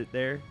place it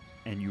there,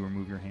 and you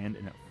remove your hand,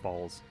 and it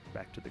falls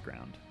back to the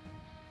ground.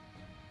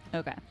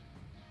 Okay.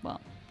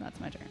 Well, that's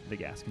my turn. The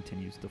gas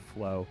continues to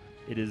flow.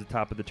 It is the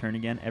top of the turn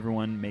again.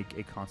 Everyone make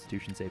a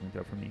Constitution saving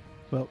throw for me.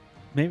 Well,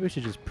 maybe we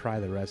should just pry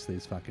the rest of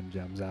these fucking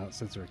gems out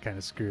since we're kind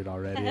of screwed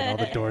already and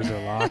all the doors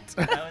are locked.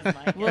 That was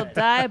my We'll guess.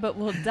 die, but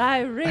we'll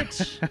die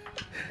rich.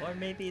 Or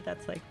maybe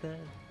that's like the.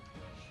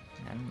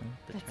 I don't know.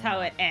 The That's turn how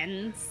off. it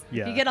ends.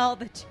 Yeah. You get all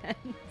the gems.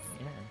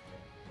 Yeah.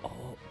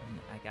 Oh,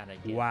 I got an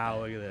idea. Wow,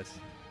 look at this.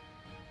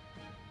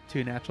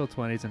 2 natural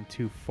 20s and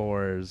 2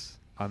 4s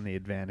on the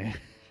advantage.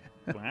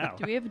 Wow.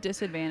 Do we have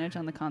disadvantage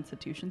on the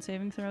Constitution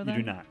saving throw You then?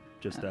 do not.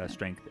 Just Okay.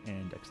 strength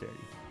and dexterity.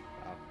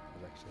 Wow,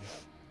 that's actually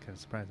kind of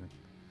surprising.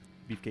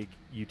 Beefcake,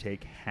 you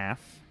take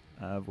half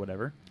of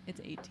whatever.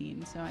 It's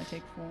 18, so I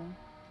take full.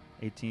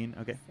 18.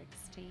 Okay.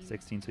 16.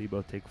 16. So you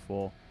both take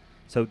full.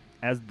 So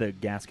as the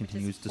gas is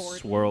continues to 40.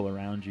 swirl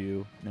around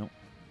you,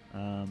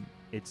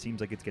 it seems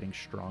like it's getting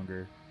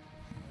stronger.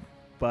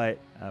 But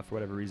for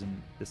whatever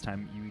reason, this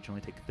time you each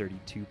only take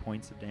 32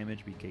 points of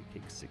damage. Beefcake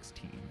takes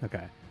 16.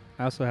 Okay.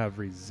 I also have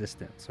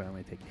resistance, so I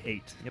only take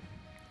 8. Yep.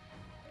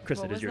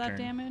 Krista, What it is was your that turn.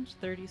 damage?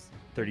 32.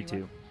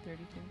 32.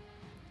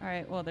 All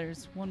right, well,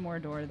 there's one more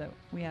door that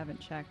we haven't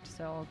checked,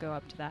 so I'll go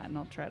up to that and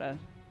I'll try to,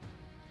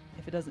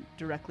 if it doesn't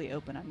directly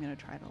open, I'm going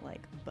to try to,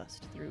 like,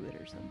 bust through it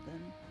or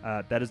something.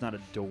 That is not a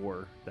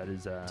door. That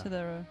is To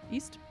the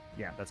east?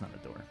 yeah, that's not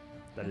a door.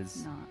 That That's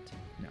is not.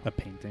 A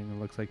painting, it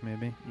looks like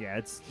maybe. yeah,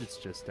 it's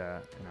just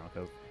an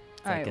alcove.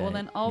 All right, like well, a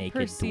then I'll naked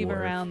perceive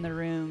dwarf. around the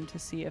room to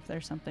see if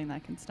there's something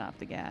that can stop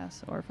the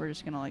gas or if we're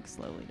just going to, like,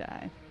 slowly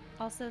die.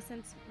 Also,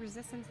 since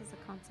resistance is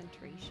a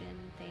concentration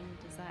thing,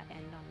 does that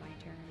end on my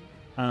turn?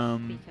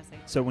 Because I.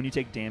 So when you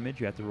take damage,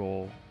 you have to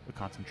roll a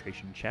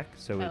concentration check.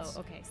 So it's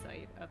okay. So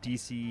okay.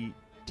 DC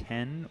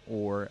 10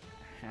 or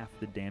half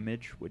the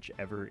damage,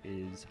 whichever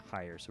is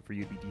higher. So for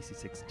you, it'd be DC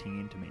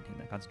 16 to maintain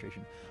that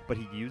concentration. But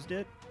he used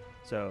it,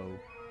 so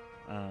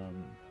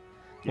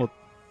Yeah. Well,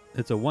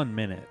 it's a 1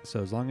 minute,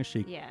 so as long as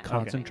she Yeah.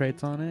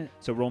 concentrates on it,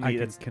 So roll I me.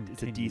 can It's a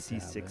continue to DC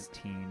have it.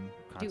 16.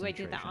 Do I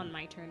do that on concentration.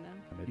 my turn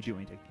then? You do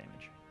when you take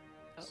damage.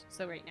 Oh,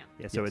 so right now.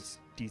 Yeah. So Yes.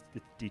 it's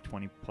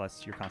D20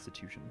 plus your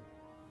Constitution.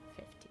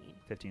 15.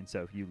 15.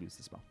 So you lose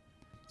the spell.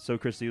 So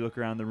Krista, you look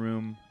around the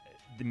room.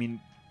 I mean,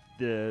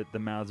 the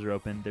mouths are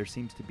open. There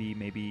seems to be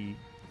maybe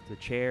the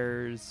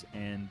chairs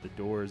and the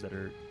doors that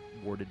are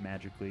warded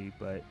magically,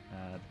 but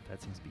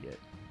that seems to be it.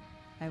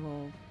 I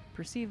will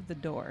perceive the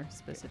door So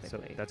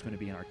specifically. that's going to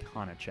be an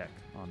Arcana check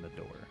on the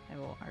door. I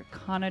will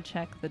Arcana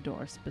check the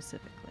door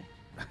specifically.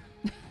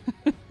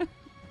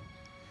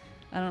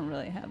 I don't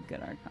really have good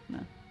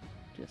Arcana,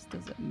 just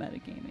as a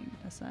metagaming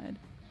aside.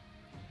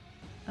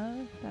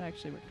 That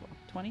actually worked well.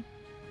 20?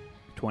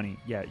 20.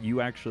 Yeah,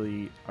 you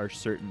actually are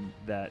certain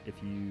that if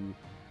you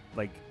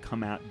like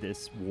come at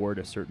this ward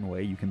a certain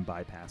way, you can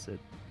bypass it.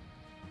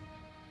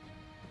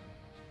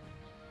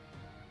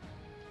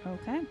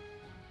 Okay.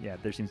 Yeah,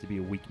 there seems to be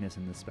a weakness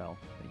in the spell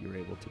that you're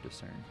able to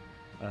discern.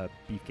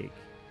 Beefcake,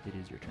 it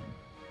is your turn.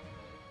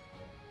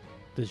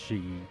 does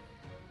she?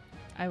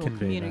 I will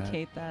Convey that.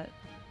 communicate that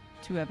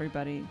to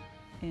everybody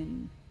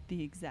in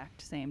the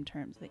exact same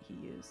terms that he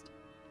used.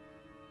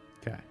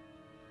 Okay.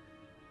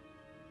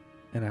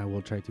 And I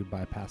will try to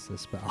bypass the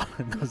spell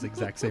in those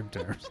exact same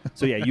terms.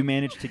 So yeah, you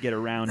manage to get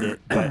around it,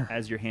 but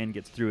as your hand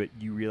gets through it,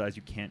 you realize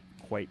you can't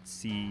quite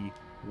see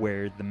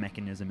where the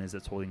mechanism is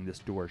that's holding this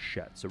door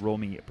shut. So roll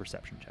me a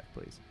perception check,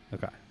 please.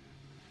 Okay.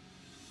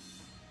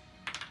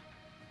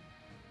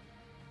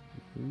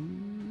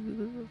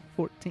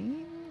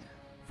 14.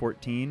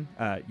 14.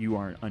 You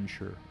are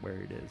unsure where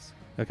it is.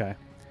 Okay.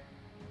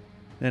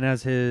 Then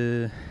as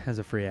a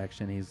free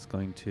action, he's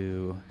going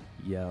to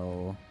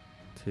yell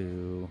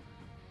to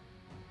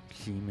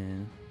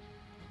Seaman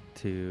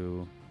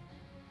to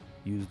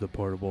use the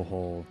portable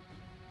hole.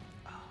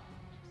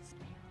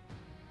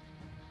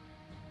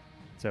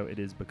 So it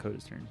is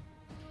Bakoda's turn.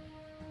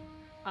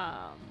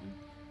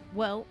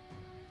 Well,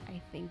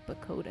 I think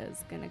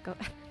Bakoda's gonna go.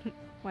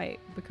 Why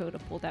Bakoda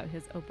pulled out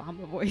his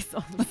Obama voice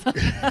all of a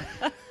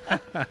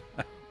sudden.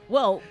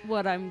 Well,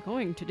 what I'm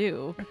going to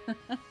do,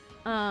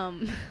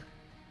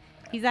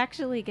 he's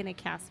actually gonna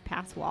cast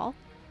Pass Wall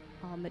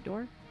on the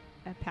door.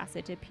 A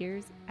passage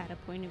appears at a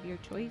point of your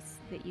choice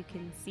that you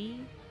can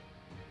see,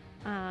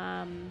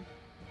 and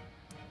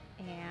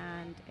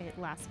it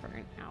lasts for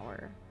an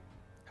hour.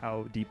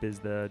 How deep is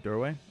the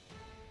doorway?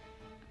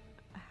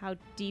 How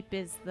deep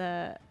is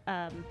the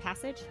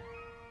passage?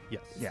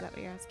 Yes. Is Yeah. that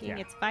what you're asking? Yeah.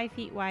 It's 5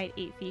 feet wide,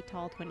 8 feet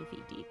tall, 20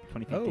 feet deep.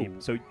 20 feet Oh. deep.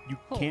 So you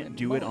Holy can't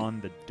do it moly.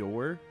 on the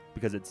door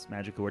because it's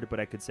magically worded, but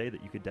I could say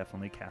that you could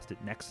definitely cast it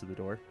next to the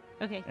door.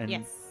 Okay, And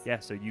yes. yeah,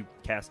 so you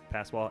cast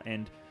Pass Wall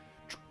and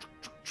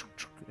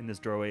and this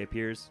doorway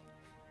appears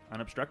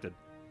unobstructed.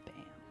 Bam.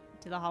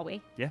 To the hallway.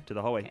 Yeah, to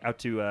the hallway. Okay. Out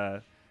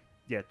to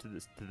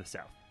to the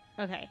south.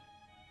 Okay.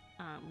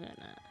 I'm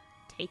gonna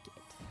take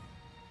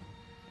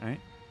All right.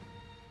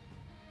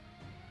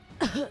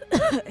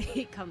 it.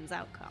 He comes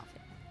out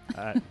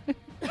coughing.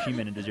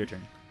 Sheeman, it is your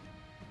turn.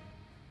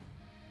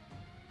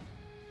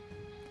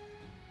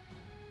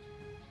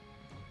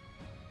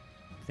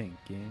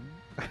 Thinking.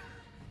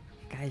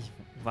 Guys,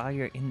 while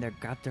you're in there,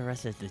 grab the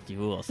rest of the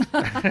jewels.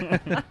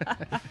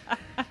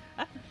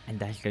 And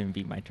that's going to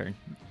be my turn.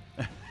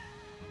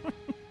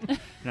 You're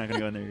not gonna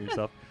go in there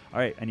yourself. All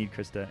right, I need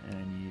Krista, and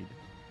I need.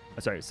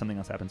 Sorry, something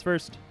else happens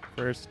first.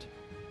 As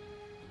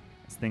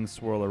things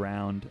swirl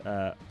around,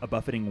 a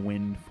buffeting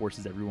wind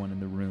forces everyone in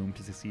the room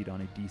to succeed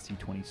on a DC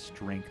 20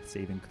 Strength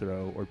saving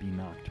throw or be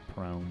knocked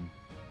prone.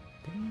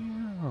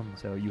 Damn.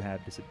 So you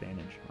have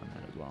disadvantage on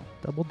that as well.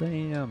 Double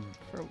damn.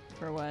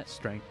 For what?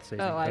 Strength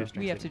saving. Oh, throw.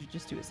 we have to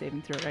just do a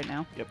saving throw right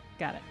now. Yep.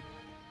 Got it.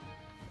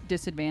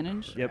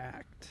 Disadvantage. Yep.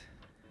 Cracked.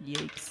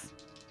 Yikes.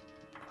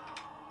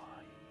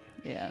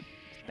 Yeah,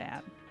 it's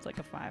bad. It's like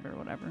a 5 or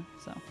whatever,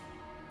 so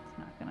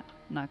it's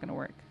not gonna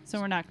work. So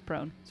we're knocked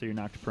prone. So you're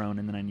knocked prone,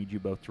 and then I need you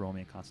both to roll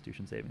me a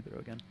Constitution saving throw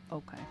again.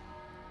 Okay.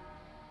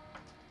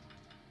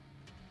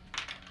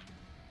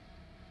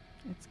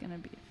 It's gonna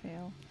be a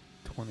fail.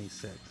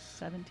 26.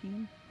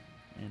 17.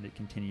 And it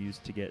continues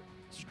to get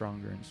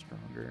stronger and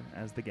stronger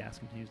as the gas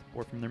continues to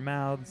pour from their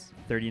mouths.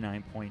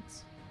 39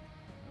 points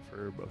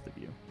for both of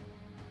you.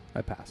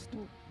 I passed.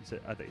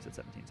 I thought you said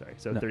 17, sorry.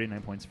 So No.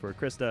 39 points for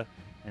Krista,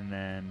 and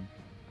then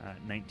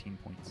 19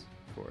 points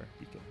for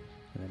Deacon.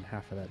 And then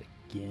half of that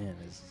again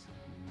is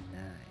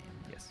 9.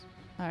 Yes.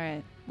 All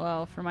right.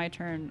 Well, for my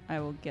turn, I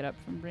will get up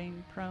from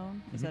being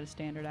prone. Is Mhm. that a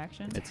standard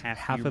action? It's It's half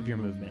half of your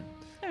movement.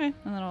 Okay, and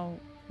then I'll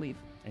leave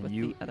And with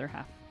you the other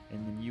half.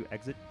 and then you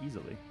exit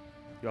easily.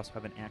 You also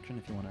have an action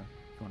if you want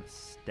to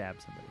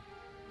stab somebody.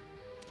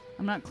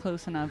 I'm not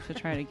close enough to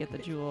try to get the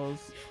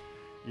jewels.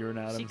 You're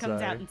not. She I'm comes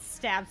sorry. out and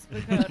stabs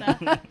Pagoda.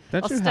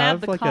 Don't I'll you stab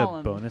have the like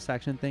column. a bonus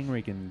action thing where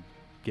you can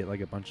get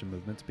like a bunch of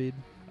movement speed?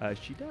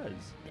 She does.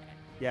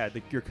 Yeah,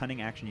 your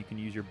cunning action, you can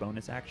use your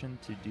bonus action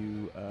to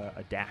do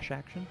a dash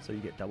action, so you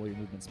get double your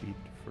movement speed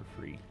for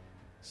free.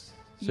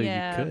 So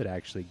Yeah. you could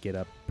actually get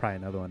up, pry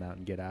another one out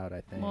and get out,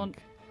 I think. Well,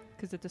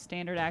 because it's a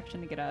standard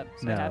action to get up,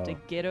 so I'd have to No.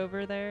 get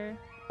over there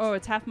Oh,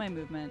 it's half my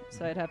movement,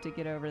 so I'd have to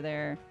get over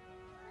there,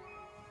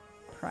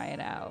 pry it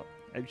out.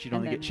 She'd And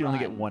only then get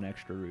run. one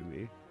extra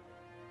ruby,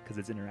 because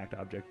its interact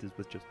object is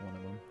with just one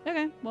of them.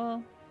 Okay,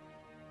 well,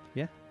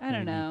 Yeah. I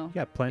don't mean, know. You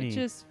got plenty. It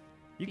just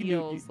You can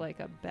feels like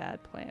a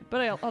bad plan,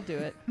 but I'll do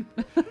it.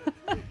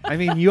 I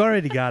mean, you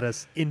already got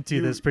us into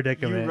You- this you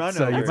predicament, run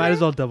so you over. might as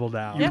well double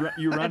down. You, Yeah,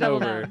 you I run double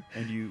over down.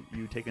 and you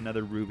take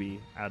another ruby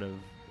out of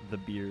the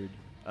beard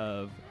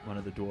of one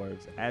of the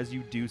dwarves. As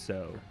you do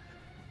so,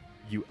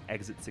 you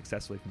exit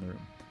successfully from the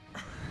room.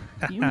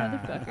 You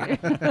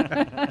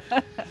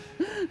motherfucker.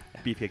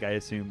 Beefcake, I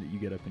assume that you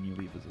get up and you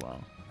leave as well.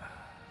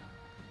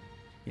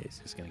 Yeah, he's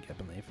just gonna get up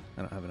and leave.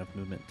 I don't have enough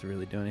movement to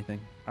really do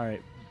anything. All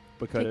right,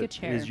 because Take a it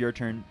chair. is your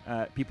turn.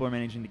 People are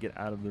managing to get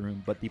out of the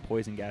room, but the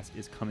poison gas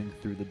is coming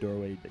through the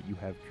doorway that you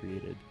have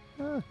created.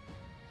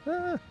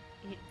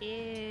 It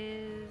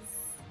is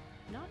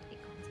not a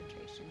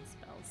concentration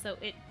spell, so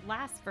it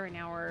lasts for an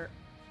hour.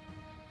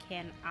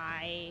 Can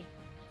I,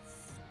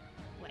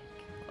 like,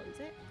 close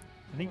it?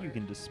 I think you Or-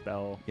 can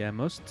dispel. Yeah,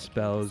 most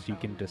spells you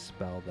can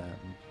dispel them.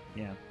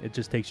 Yeah. It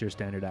just takes your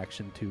standard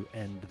action to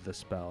end the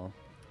spell.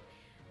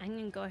 I'm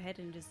gonna go ahead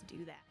and just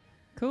do that.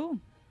 Cool.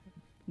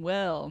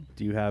 Well,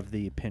 Do you have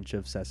the pinch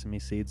of sesame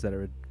seeds that it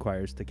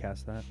requires to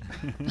cast that?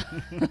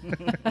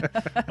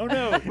 Oh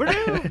no, we're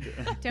doomed.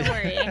 Don't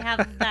worry, I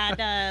have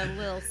that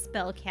little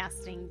spell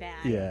casting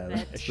bag. Yeah,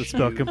 that- the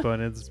spell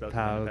components Spell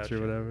component pouch pouch, or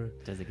yeah. whatever.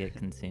 Does it get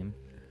consumed?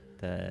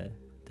 The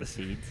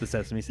seeds? The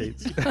sesame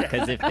seeds.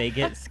 Because if they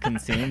get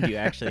consumed, you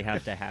actually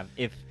have to have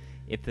if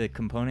the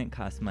component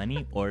costs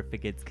money or if it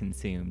gets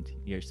consumed,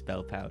 your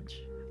spell pouch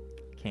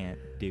can't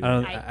do I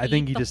don't- it. I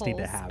think eat you the just need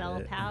to whole have spell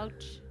it.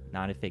 pouch.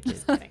 Not if it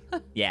gets. Okay.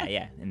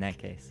 Yeah. In that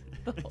case,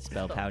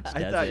 spell pouch does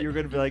I thought it. you were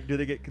going to be like, do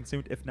they get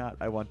consumed? If not,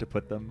 I want to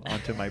put them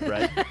onto my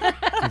bread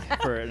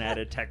for an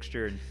added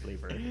texture and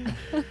flavor.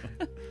 Not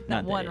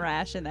that one that-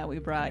 ration that we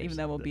brought, even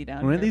though we'll be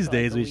down One of here these for,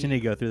 like, days, a we should need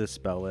week. to go through the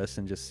spell list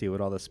and just see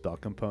what all the spell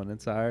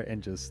components are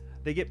and just.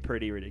 They get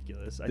pretty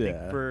ridiculous. I Yeah.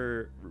 think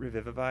for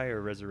Revivify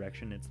or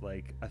Resurrection, it's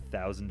like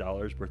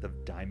 $1,000 worth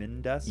of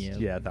diamond dust. Yep.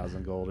 Yeah,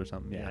 1,000 gold or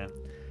something. Yeah. Yeah.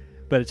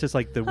 But it's just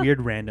like the weird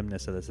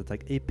randomness of this. It's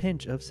like a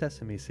pinch of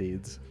sesame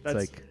seeds.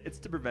 That's It's like, it's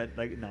to prevent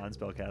like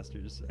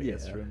non-spellcasters, I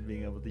guess, Yeah. from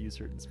being able to use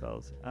certain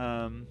spells.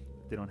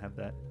 They don't have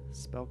that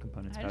spell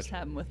components. I just pouch.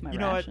 have them with my You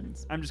know what?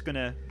 rations. I'm just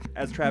gonna,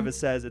 as Travis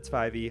says, it's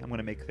 5e. I'm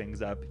gonna make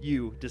things up.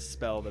 You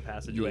dispel the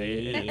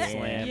passageway and Yeah.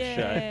 slam shut.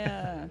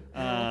 Yeah. Real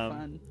Um,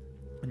 fun.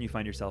 And you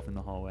find yourself in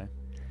the hallway.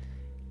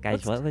 Guys,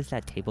 Let's- what was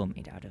that table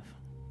made out of?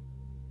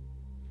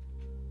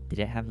 Did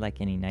it have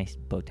like any nice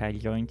bow tie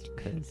joints?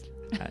 Because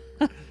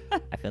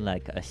I feel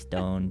like a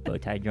stone bow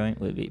tie joint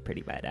would be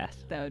pretty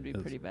badass. That would be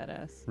Those- pretty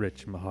badass.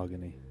 rich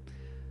mahogany.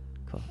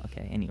 Cool.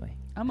 Okay. Anyway,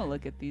 I'm gonna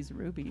look at these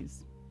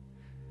rubies.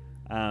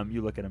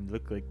 You look at them. They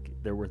look like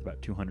they're worth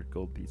about 200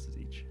 gold pieces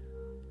each.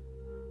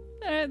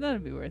 All right,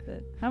 that'd be worth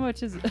it. How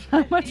much is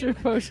how much are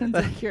potions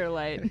of cure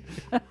light?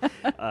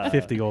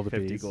 50 gold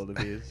 50 apiece. gold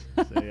apiece.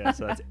 So yeah,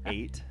 so that's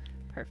 8.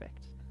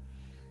 Perfect.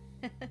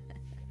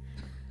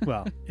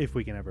 Well, if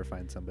we can ever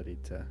find somebody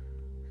to,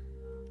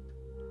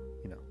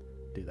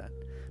 do that.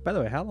 By the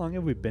way, how long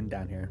have we been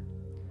down here?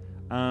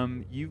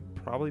 You've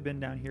probably been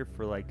down here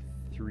for like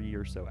 3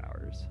 or so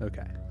hours.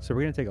 Okay, so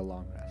we're gonna take a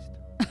long rest.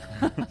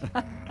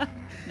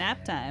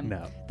 Nap time.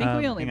 No. I think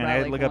we only Hang on, brought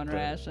I like look one up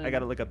ration. I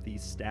gotta look up the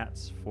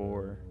stats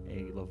for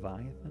a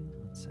Leviathan.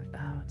 1 second.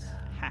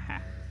 Haha.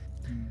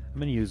 I'm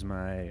gonna use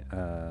my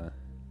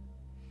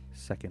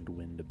second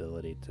wind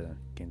ability to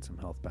gain some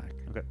health back.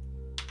 Okay.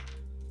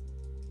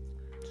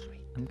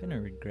 I'm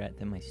gonna regret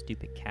that my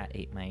stupid cat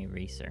ate my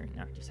eraser.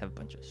 Now I just have a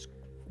bunch of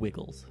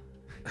squiggles.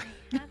 I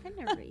have an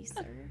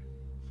eraser.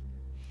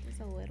 There's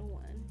a little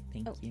one.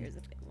 Thank oh, you. here's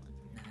a big one.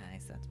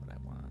 Nice. That's what I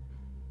want.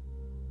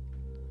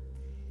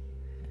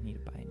 I need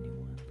to buy a new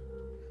one.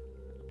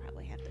 I'll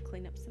probably have to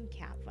clean up some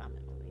cat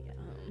vomit when we get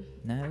home.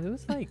 No, it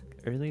was like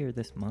earlier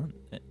this month.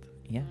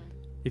 Yeah.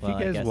 If Well, I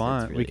you guess guys it's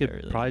want, we really could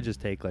early. probably just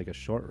take like a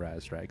short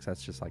rest, right? 'Cause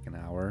that's just like an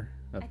hour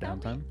of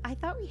downtime. I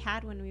thought we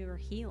had when we were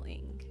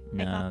healing. I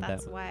No, thought that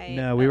that's w- why.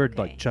 No, we were okay.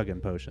 like chugging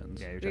potions.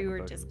 Yeah, you're We checking were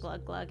potions. just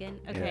glug-glugging.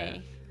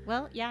 Okay.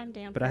 Well, yeah, I'm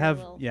down But for I a have,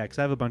 little... yeah, 'cause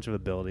I have a bunch of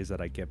abilities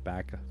that I get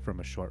back from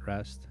a short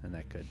rest, and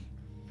that could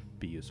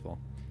be useful.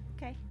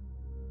 Okay.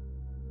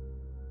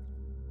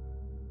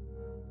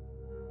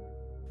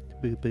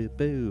 Boo, boo,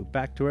 boo.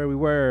 Back to where we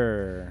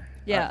were.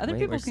 Yeah, other wait,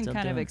 people we're can still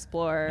kind of doing-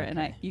 explore, and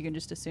Okay. you can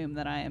just assume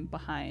that I am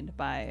behind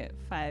by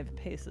 5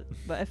 paces,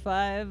 by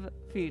 5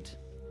 feet.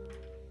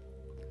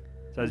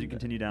 So as you And,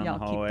 continue down y'all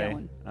the keep hallway,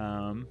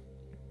 going.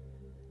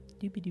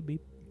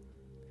 Doobie-doo-beep.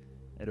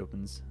 it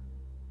opens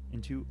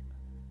into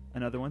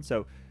another one.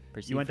 So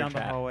Proceed you went for down the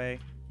trap. hallway,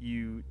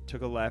 you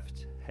took a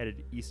left,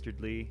 headed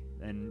easterly,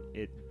 and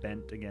it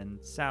bent again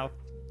south.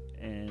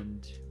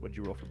 And what did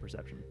you roll for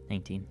perception?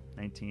 19.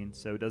 19.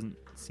 So it doesn't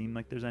seem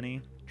like there's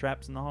any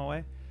traps in the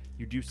hallway.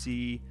 You do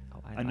see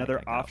Oh, I another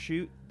lied, I got-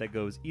 offshoot that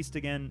goes east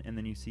again, and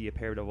then you see a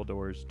pair of double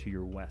doors to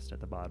your west at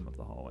the bottom of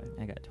the hallway.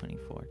 I got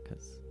 24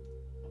 because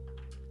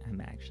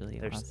I'm actually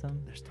There's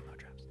awesome. There's still no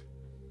traps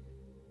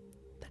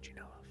that you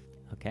know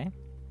of. Okay.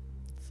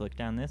 Let's look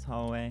down this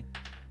hallway.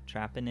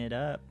 Trapping it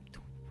up.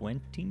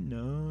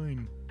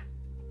 29.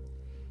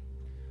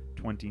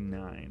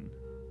 29.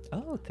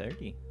 Oh,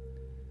 30.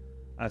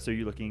 So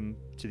you're looking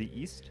to the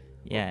east?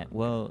 Yeah.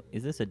 Well,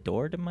 is this a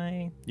door to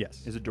my...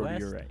 Yes. Is a door to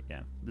your West? right?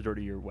 Yeah. The door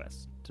to your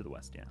west. To the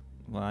west, yeah.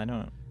 Well, I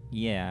don't...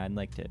 Yeah, I'd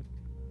like to...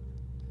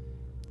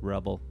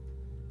 Rubble.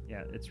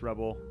 Yeah, it's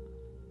rubble.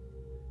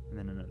 And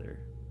then another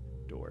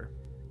door.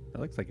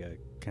 That looks like a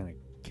kind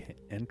of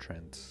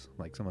entrance,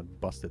 like someone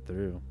busted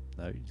through.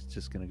 He's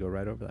just gonna go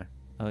right over there.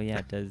 Oh,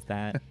 yeah. Does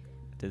that...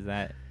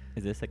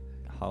 Is this a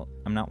hall...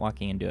 I'm not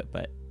walking into it,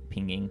 but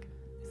pinging.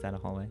 Is that a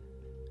hallway?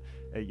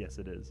 Yes,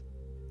 it is.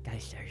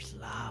 Guys, there's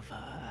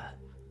lava.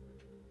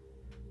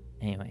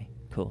 Anyway,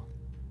 cool.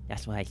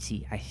 That's what I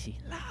see. I see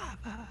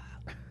lava.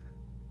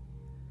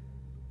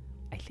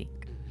 I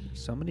think.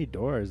 So many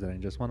doors that I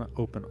just want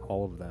to open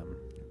all of them.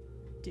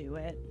 Do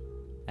it.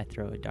 I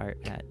throw a dart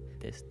at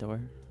this door.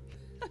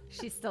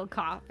 She's still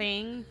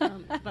coughing.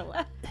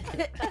 But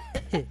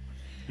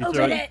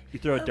You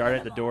throw a dart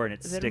at the door and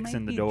it There sticks might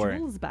in the be door.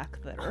 jewels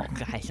back there. Oh,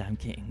 guys, I'm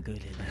getting good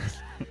at this.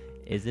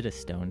 Is it a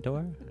stone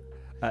door?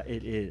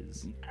 It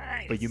is.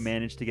 But you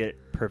managed to get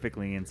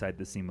perfectly inside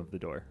the seam of the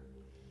door.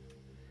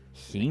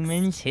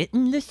 Siemens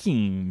hitting the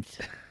seams.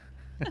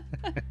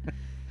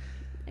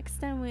 next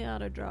time we ought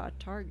to draw a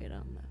target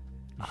on them.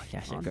 Oh,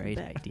 that's a On great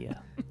deck.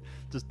 idea.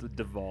 Just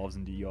devolves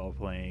into you all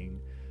playing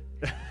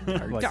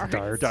Like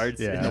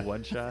darts in Yeah. the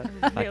one shot.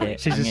 Fuck it,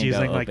 She's I'm just gonna go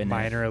using like open it.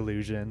 minor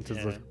illusion to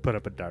Yeah. just put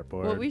up a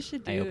dartboard. What we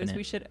should I do open is it.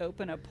 we should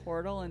open a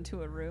portal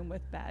into a room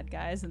with bad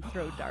guys and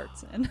throw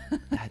darts in.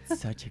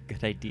 That's such a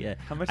good idea.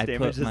 How much I damage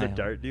put does a my-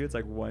 dart do? It's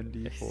like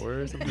 1d4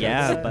 or something.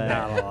 Yeah, like that? but-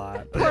 Not a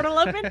lot. Portal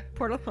open.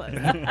 Portal closed.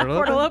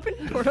 Portal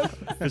open. Portal.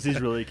 Because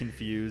he's really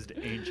confused.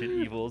 Ancient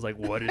evils, like,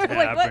 what is Like,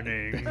 what?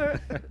 happening?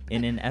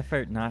 In an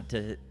effort not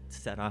to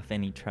set off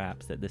any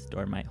traps that this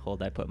door might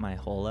hold, I put my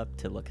hole up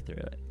to look through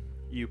it.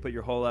 You put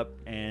your hole up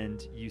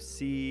and you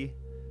see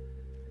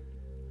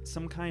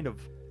some kind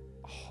of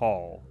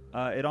hall.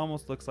 It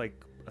almost looks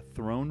like a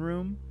throne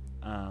room,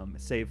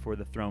 save for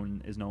the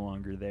throne is no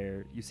longer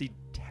there. You see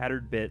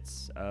tattered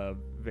bits of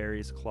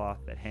various cloth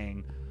that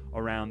hang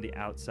around the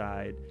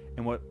outside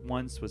and what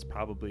once was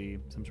probably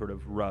some sort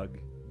of rug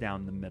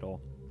down the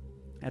middle.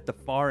 At the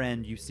far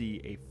end, you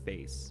see a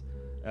face,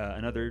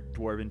 another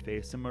dwarven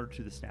face, similar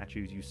to the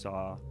statues you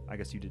saw. I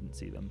guess you didn't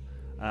see them.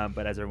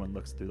 But as everyone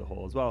looks through the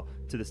hole as well,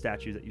 to the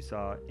statues that you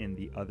saw in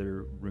the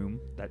other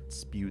room that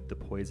spewed the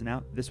poison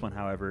out. This one,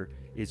 however,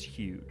 is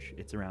huge.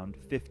 It's around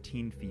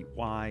 15 feet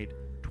wide,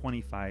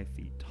 25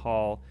 feet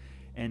tall,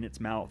 and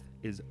its mouth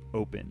is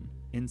open.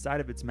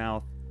 Inside of its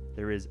mouth,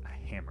 there is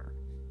a hammer.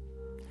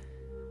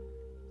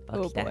 Fuck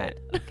Oh, boy. that.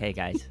 Okay,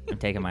 guys, I'm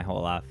taking my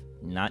hole off.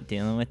 Not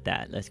dealing with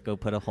that. Let's go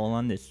put a hole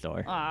on this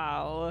door.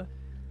 Ow.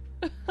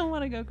 I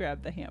want to go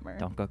grab the hammer.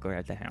 Don't go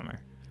grab the hammer.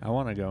 I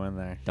want to go in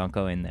there. Don't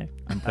go in there.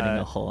 I'm putting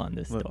a hole on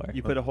this look, door.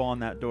 You put a hole on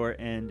that door,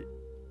 and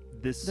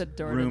this The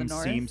door to the room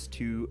north? seems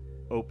to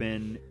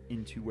open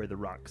into where the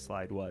rock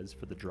slide was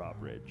for the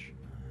drawbridge.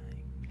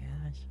 My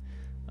gosh.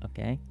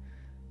 Okay.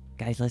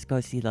 Guys, let's go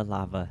see the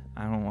lava.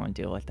 I don't want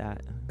to deal with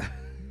that.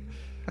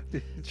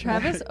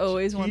 Travis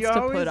always wants He to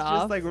always put just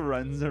off. like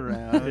runs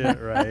around, Yeah,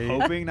 right.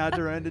 hoping not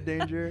to run into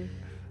danger.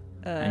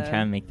 I'm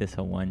trying to make this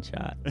a one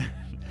shot.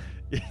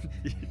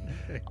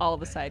 all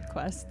the side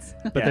quests.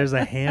 But Yeah. there's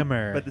a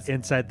hammer But this-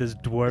 inside this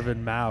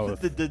dwarven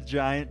mouth. the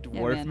giant Yeah,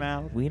 dwarf man.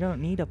 mouth. We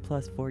don't need a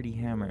plus 40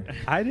 hammer.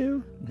 I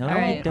do. No,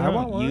 Alright. you don't. I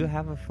want one. You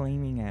have a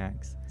flaming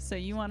axe. So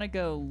you want to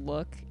go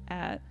look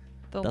at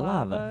the The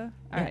lava? lava.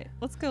 All Yeah. right,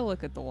 let's go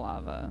look at the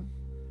lava.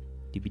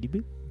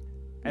 Doobie-doobie.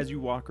 As you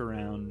walk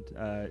around,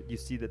 you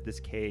see that this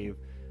cave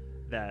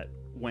that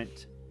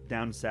went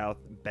down south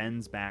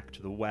bends back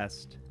to the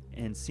west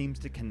and seems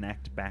to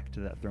connect back to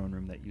that throne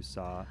room that you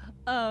saw.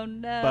 Oh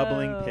no!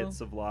 Bubbling pits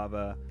of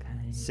lava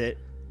Guys. sit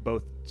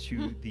both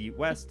to the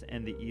west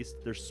and the east.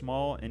 They're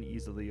small and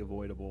easily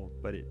avoidable,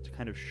 but it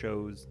kind of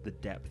shows the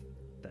depth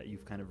that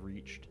you've kind of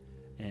reached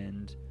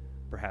and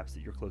perhaps that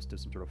you're close to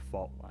some sort of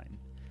fault line.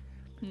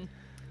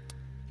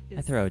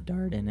 I throw a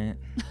dart in it.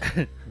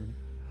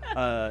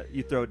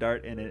 You throw a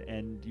dart in it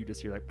and you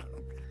just hear like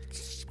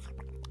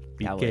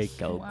That was Beefcake.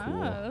 so Wow,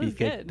 cool. that was Beefcake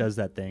good. does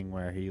that thing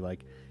where he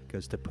like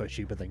goes to push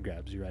you, but then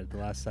grabs you right at the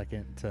last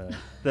second to.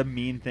 the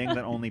mean thing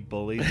that only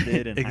bullies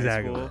did in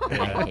Exactly. high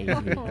school. I hate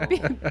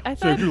you. I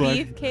So thought do I.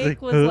 beefcake It's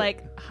like, was huh?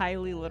 like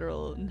highly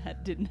literal and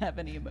didn't have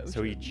any emotion.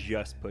 So he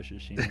just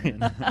pushes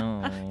Sheena.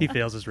 Oh. He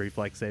fails his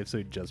reflex save, so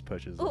he just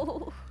pushes. him.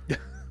 Oh,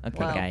 Okay,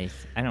 Well. guys,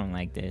 I don't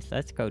like this.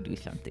 Let's go do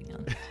something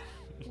else.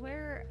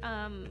 where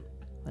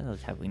What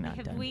else have we not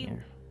have done we?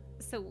 here?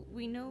 So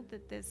we know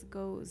that this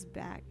goes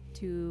back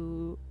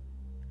to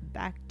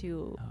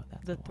Oh,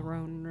 that's the a wall.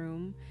 throne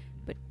room,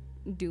 but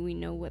do we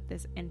know what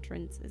this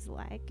entrance is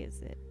like?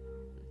 Is it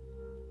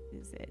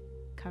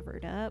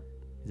covered up?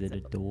 Is it a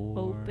door?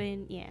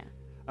 Open? Yeah.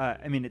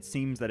 I mean, it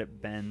seems that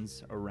it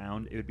bends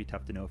around. It would be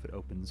tough to know if it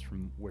opens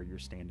from where you're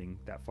standing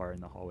that far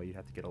in the hallway. You'd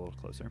have to get a little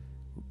closer.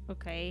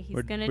 Okay, he's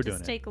We're gonna doing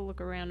just it. take a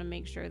look around and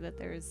make sure that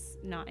there's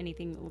not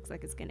anything that looks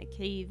like it's gonna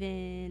cave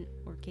in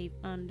or cave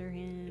under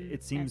him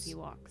It seems- as he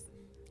walks.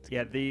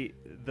 Yeah, the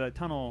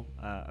tunnel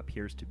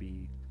appears to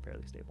be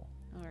fairly stable.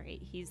 All right,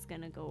 he's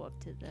gonna go up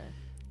to the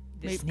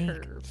Maybe- this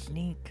curve.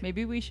 Sneak.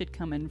 Maybe we should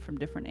come in from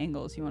different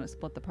angles. You want to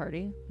split the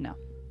party? No.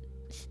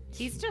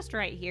 He's just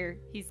right here.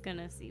 He's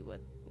gonna see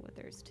what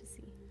there's to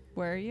see.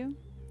 Where are you?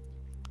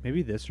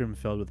 Maybe this room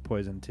filled with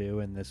poison too,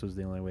 and this was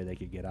the only way they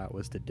could get out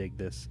was to dig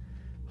this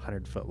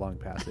 100-foot long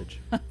passage.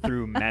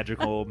 Through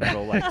magical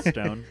metal like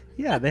stone.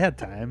 Yeah, they had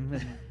time.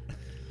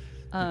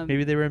 And maybe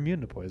Maybe they were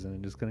immune to poison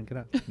and just couldn't get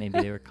out. Maybe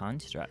they were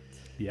constructs.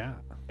 Yeah.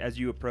 As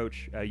you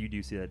approach, you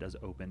do see that it does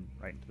open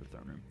right into the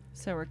throne room.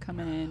 So we're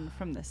coming in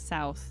from the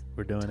south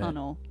We're doing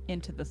tunnel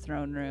into the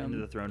throne room. Into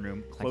the throne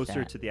room, closer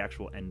that. to the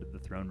actual end of the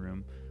throne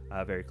room,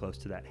 very close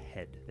to that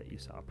head that you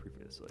saw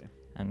previously.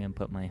 I'm gonna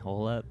put my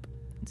hole up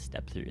and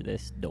step through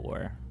this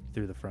door, it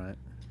through the front.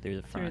 through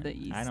the Through front. the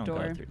east I don't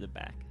door. go through the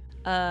back.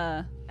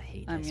 I I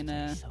hate I'm this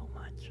gonna- place so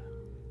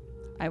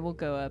much. will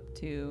go up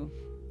to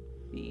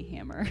the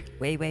hammer.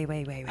 Wait.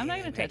 I'm not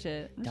gonna touch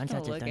it. I'm Don't just gonna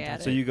touch it, look don't at touch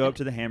it. So you go up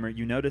to the hammer.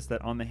 You notice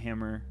that on the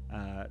hammer,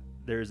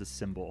 there is a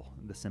symbol.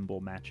 The symbol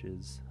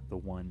matches the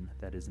one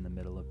that is in the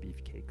middle of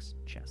Beefcake's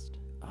chest.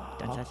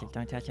 Don't touch it.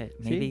 Don't touch it.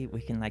 See? Maybe we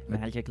can like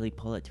magically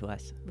pull it to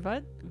us.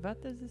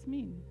 What does this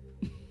mean?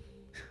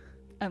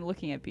 I'm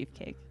looking at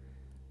Beefcake.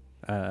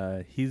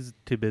 He's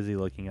too busy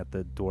looking at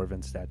the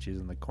dwarven statues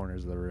in the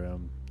corners of the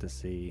room to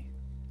see.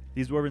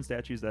 These dwarven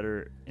statues that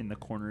are in the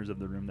corners of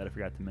the room that I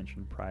forgot to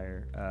mention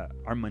prior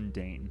are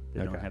mundane. They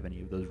don't Okay. have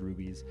any of those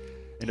rubies.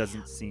 It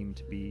doesn't seem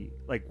to be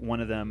like one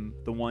of them.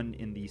 The one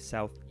in the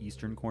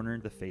southeastern corner,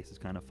 the face is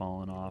kind of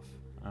fallen off,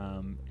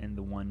 and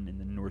the one in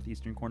the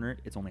northeastern corner,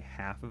 it's only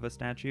half of a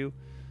statue.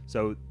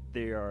 So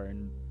they are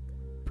in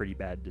pretty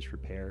bad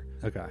disrepair.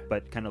 Okay.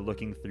 But kind of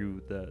looking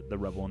through the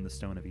rubble and the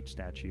stone of each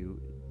statue,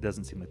 it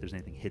doesn't seem like there's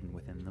anything hidden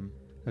within them.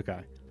 Okay.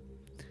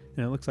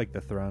 And it looks like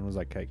the throne was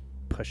like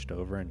pushed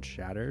over and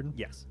shattered.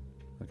 Yes.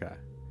 Okay.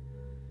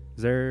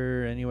 Is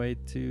there any way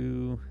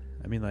to?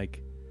 I mean,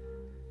 like,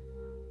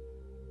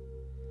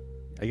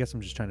 I guess I'm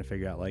just trying to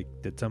figure out, like,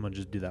 did someone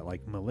just do that,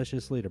 like,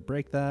 maliciously to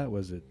break that?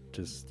 Was it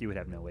just? You would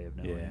have no way of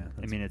knowing. Yeah,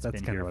 I mean, it's that's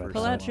been kinda here what I for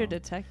Pull so out your long.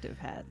 detective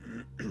hat.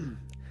 I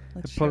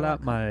Let's pull show out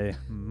our- my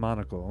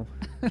monocle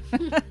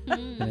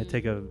and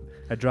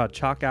I draw a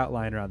chalk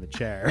outline around the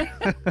chair.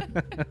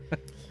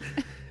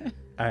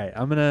 All right,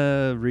 I'm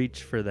gonna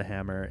reach for the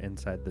hammer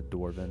inside the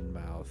dwarven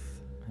mouth.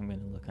 I'm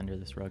gonna look under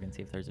this rug and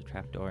see if there's a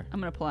trapdoor. I'm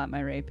gonna pull out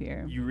my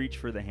rapier. You reach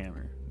for the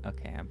hammer.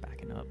 Okay, I'm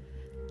backing up.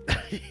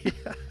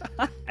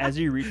 As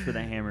you reach for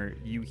the hammer,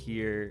 you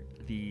hear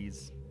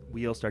these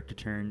wheels start to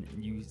turn,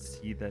 and you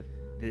see that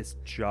this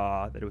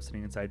jaw that it was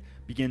sitting inside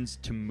begins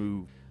to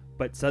move.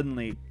 But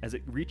suddenly, as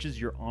it reaches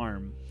your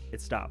arm,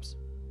 it stops.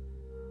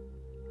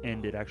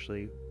 And it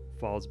actually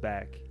falls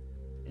back.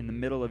 In the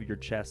middle of your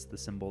chest, the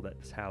symbol that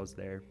is housed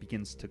there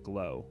begins to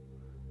glow.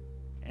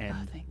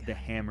 And thank the God.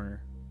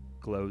 hammer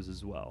glows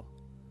as well.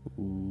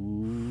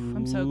 Ooh.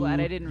 I'm so glad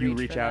I didn't You reach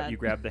reach for out, that. you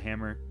grab the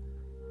hammer,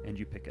 and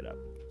you pick it up.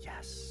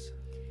 Yes.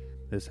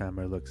 This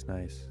hammer looks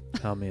nice.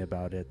 Tell me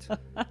about it.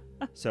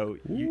 So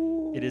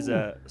it is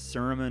a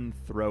Cerumen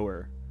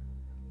Thrower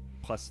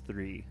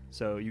 +3.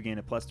 So you gain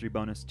a +3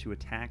 bonus to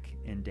attack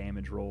and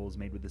damage rolls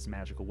made with this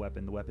magical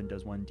weapon. The weapon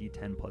does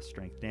 1d10 plus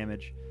strength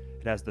damage.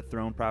 It has the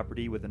thrown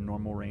property with a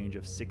normal range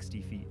of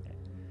 60 feet.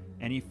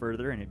 Any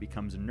further and it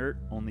becomes inert,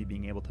 only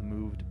being able to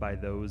moved by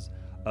those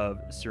of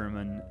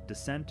Cerumen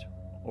descent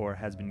or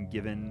has been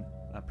given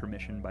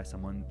permission by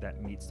someone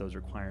that meets those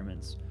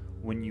requirements.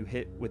 When you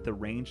hit with the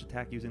ranged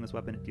attack using this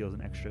weapon, it deals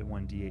an extra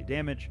 1d8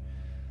 damage.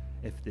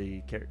 If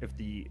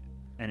the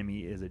enemy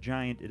is a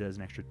giant, it does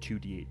an extra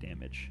 2d8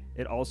 damage.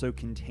 It also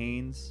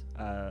contains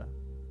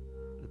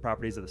the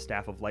properties of the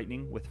Staff of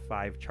Lightning with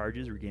 5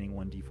 charges, regaining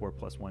 1d4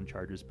 plus 1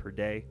 charges per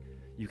day.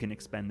 You can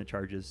expend the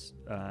charges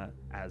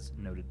as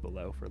noted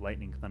below for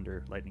Lightning,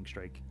 Thunder, Lightning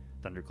Strike,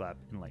 Thunderclap,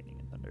 and Lightning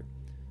and Thunder.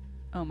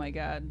 Oh my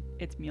god,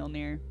 it's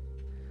Mjolnir.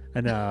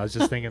 I know. I was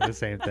just thinking the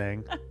same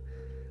thing.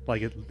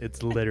 Like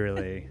it's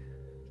literally.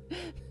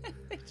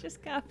 I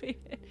just copied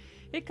it.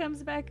 It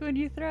comes back when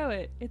you throw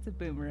it. It's a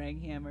boomerang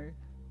hammer.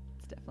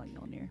 It's definitely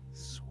Mjolnir.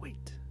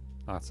 Sweet.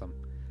 Awesome.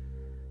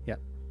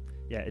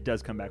 Yeah, it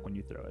does come back when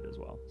you throw it as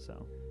well.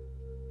 So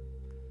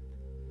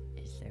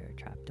Is there a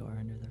trapdoor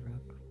under the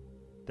rug?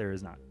 there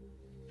is not.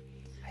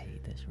 I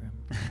hate this room.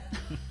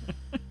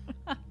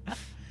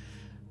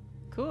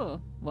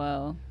 Cool.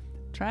 Well,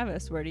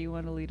 Travis, where do you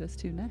want to lead us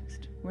to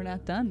next? We're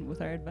not done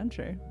with our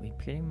adventure. We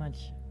pretty much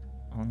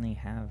only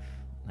have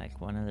like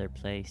one other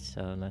place,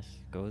 so let's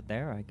go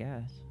there, I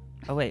guess.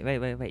 Oh wait.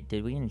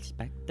 Did we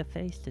inspect the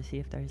face to see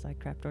if there's like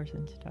trapdoors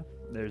and stuff?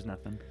 There's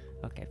nothing.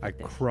 Okay. I fuck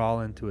this.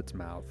 crawl into its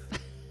mouth.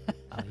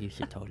 Oh, you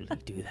should totally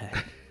do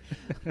that.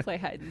 Play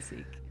hide and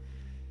seek.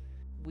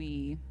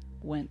 We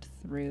went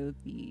through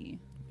the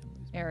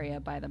area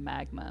by the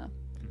magma,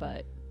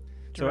 but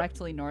So-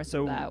 directly north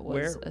so of that was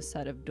where- a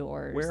set of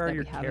doors where are that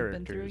your we haven't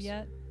been through characters?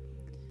 yet.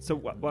 So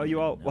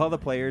while the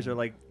players are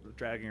like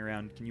dragging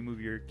around. Can you move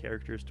your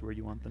characters to where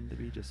you want them to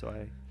be, just so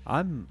I?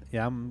 I'm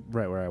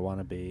right where I want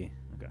to be.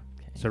 Okay.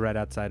 So right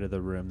outside of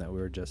the room that we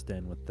were just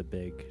in with the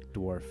big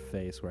dwarf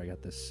face, where I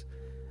got this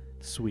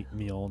sweet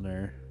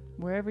Mjolnir.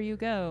 Wherever you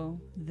go,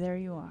 there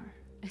you are.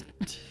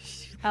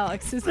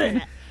 Alex is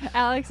gonna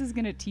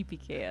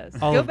TPK us.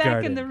 Go Olive back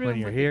Garden. in the room. When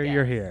you're with here, the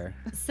you're guests. here.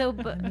 So,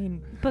 but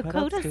what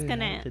else Coda's do we have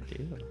gonna to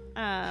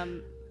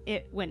do?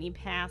 it when he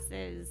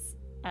passes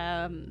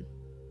Beefcake.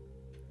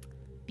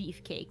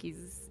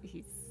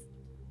 He's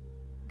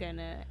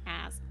gonna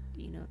ask,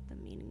 do you know what the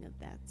meaning of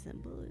that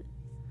symbol is?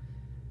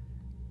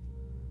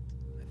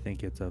 I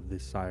think it's of the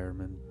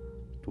Sireman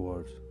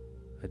dwarves.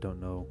 I don't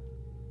know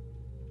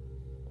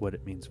what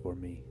it means for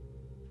me.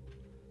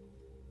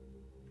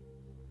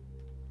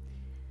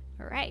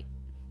 All right.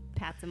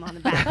 Pats him on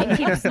the back and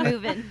keeps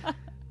moving.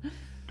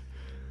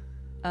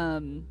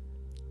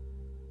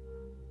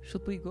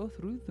 Should we go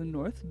through the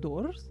north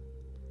doors?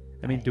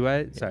 I mean, do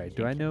I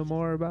know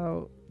more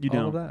about You all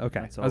don't. of that? Okay.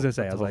 That's I was all- gonna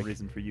say, that's I was the whole like,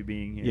 reason for you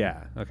being here.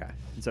 yeah, okay.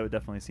 And so it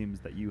definitely seems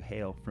that you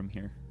hail from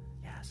here.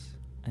 Yes.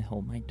 I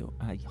hold my door.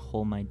 I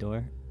hold my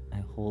door. I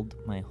hold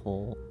my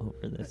hole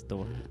over this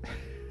door.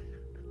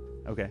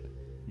 Okay.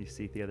 You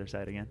see the other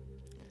side again.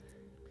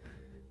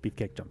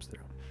 Beefcake jumps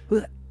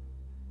through.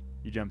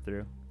 You jump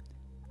through.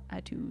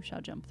 I too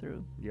shall jump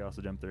through. You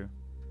also jump through.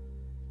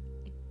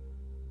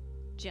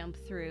 Jump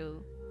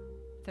through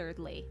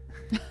thirdly.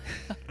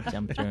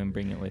 Jump through and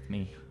bring it with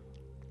me.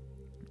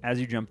 As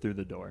you jump through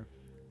the door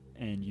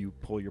and you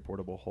pull your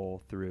portable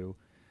hole through,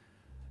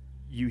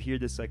 you hear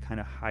this like kind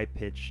of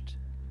high-pitched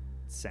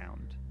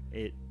sound.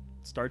 It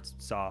starts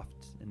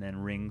soft and then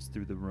rings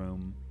through the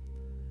room.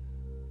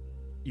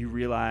 You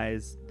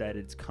realize that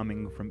it's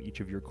coming from each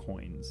of your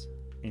coins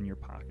in your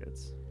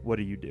pockets. What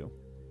do you do?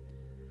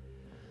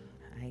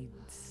 I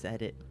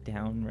set it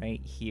down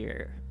right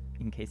here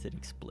in case it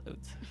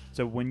explodes.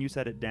 So when you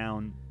set it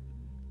down,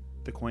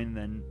 the coin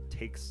then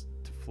takes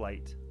to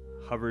flight,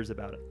 hovers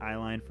about eye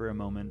line for a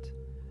moment,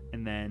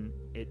 and then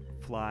it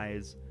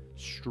flies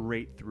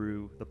straight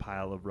through the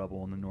pile of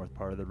rubble in the north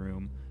part of the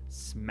room,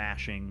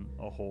 smashing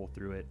a hole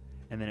through it,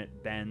 and then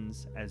it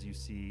bends, as you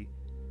see,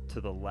 to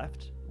the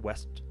left,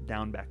 west,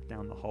 back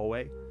down the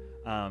hallway,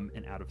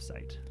 and out of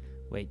sight.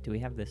 Wait, do we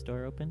have this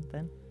door open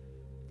then?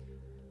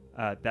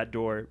 That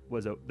door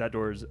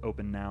is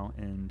open now,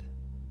 and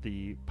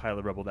the pile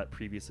of rubble that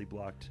previously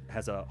blocked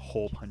has a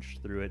hole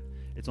punched through it.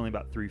 It's only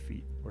about 3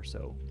 feet or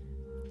so.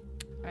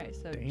 All right,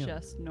 so Damn.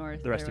 just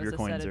north. The rest there of was your a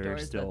coins set of are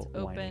doors still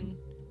that's open, lining.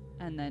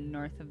 and then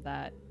north of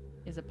that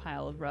is a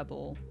pile of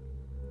rubble,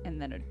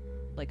 and then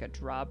a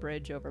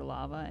drawbridge over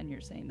lava. And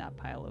you're saying that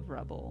pile of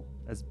rubble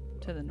As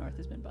to the north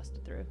has been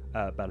busted through.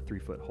 about a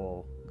 3-foot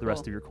hole. The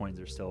rest Cool. of your coins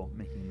are still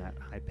making that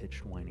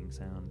high-pitched whining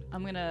sound.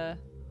 I'm gonna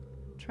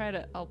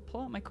I'll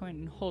pull out my coin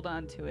and hold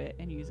on to it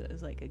and use it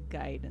as like a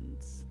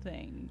guidance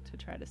thing to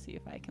try to see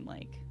if I can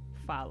like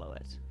follow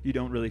it. You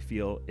don't really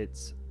feel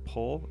its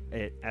pull.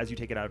 As you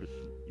take it out of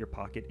your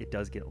pocket, it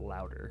does get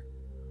louder.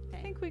 I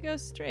think we go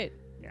straight.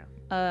 Yeah.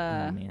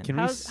 Oh, man. Can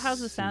we How's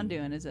the sound see-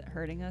 doing? Is it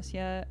hurting us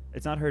yet?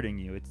 It's not hurting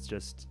you. It's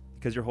just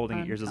because you're holding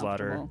it, yours is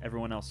louder. Uncomfortable.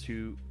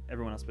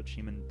 Everyone else but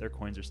Sheeman, their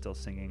coins are still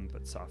singing,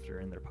 but softer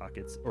in their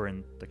pockets or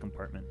in the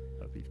compartment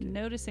of Beefcake.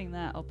 Noticing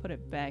that, I'll put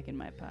it back in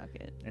my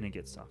pocket. And it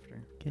gets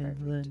softer.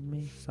 Killing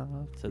me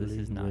softly So this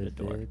is not a with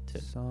door,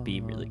 its to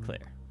be really song.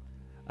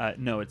 clear.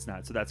 No, it's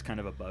not. So that's kind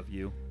of above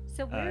you,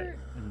 So and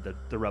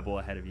the rubble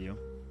ahead of you.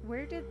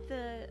 where did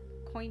the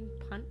coin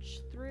punch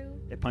through?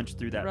 It punched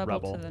through that Rubble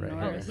rubble to the right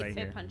north. Oh, here. it Right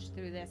here. punched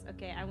through this.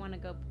 Okay, I want to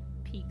go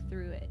peek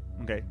through it,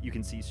 Okay, you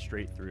can see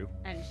straight through.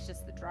 and it's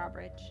just the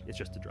drawbridge. It's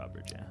just a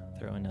drawbridge, yeah.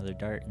 Throw another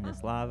dart in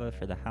this lava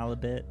for the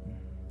halibut.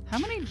 How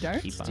many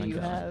darts Keep do on you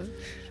going. have?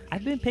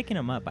 I've been picking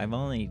them up. I've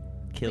only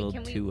killed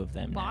can we 2 of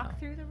them Walk now.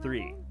 through the rubble?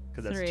 3,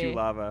 because that's 2 3.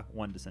 lava,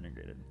 1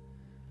 disintegrated.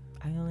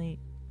 I only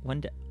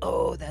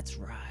oh, that's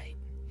right.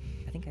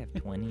 I think I have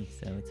 20,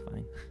 so it's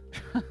fine.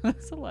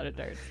 That's a lot of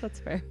darts. That's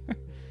fair.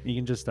 You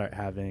can just start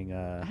having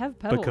I have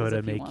pebbles Bakota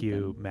if you make want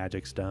you them.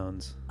 magic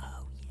stones.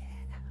 Oh yeah,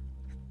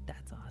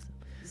 that's awesome.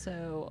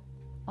 So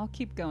I'll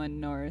keep going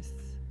north,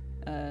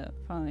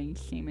 following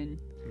Seaman.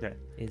 Okay.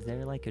 Is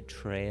there like a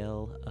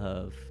trail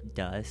of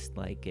dust,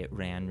 like it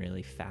ran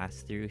really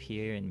fast through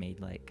here and made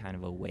like kind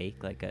of a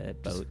wake, like a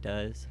boat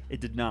does?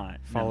 It did not.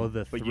 Follow no,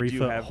 the but you 3 do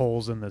foot have,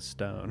 holes in the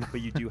stone.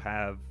 But you do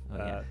have Oh,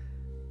 yeah.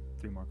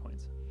 3 more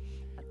coins.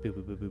 Boop,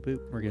 boop, boop, boop,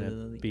 boop. We're gonna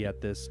Literally. be at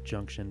this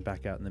junction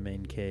back out in the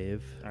main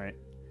cave. All right.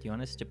 Do you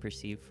want us to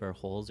perceive for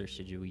holes, or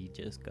should we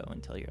just go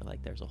until you're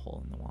like, there's a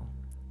hole in the wall?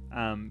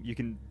 You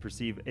can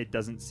perceive. It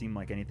doesn't seem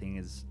like anything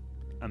is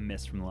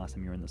amiss from the last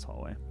time you were in this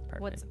hallway.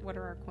 Perfect. What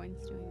are our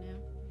coins doing now?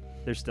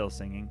 They're still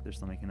singing. They're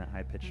still making that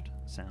high pitched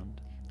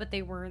sound. But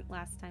they weren't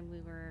last time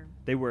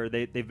we were.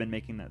 They've been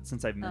making that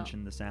since I've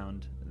mentioned the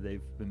sound.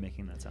 They've been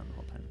making that sound the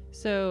whole time.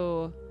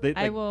 So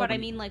I will. But I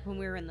mean, like when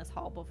we were in this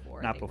hall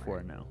before. Not they before,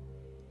 weren't. no.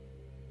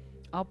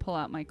 I'll pull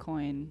out my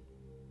coin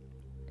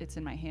it's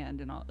in my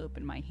hand, and I'll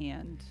open my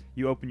hand.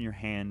 You open your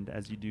hand.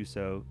 As you do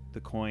so, the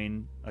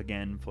coin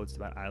again floats to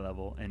about eye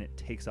level, and it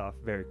takes off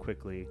very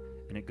quickly,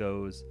 and it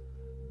goes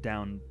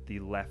down the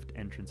left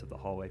entrance of the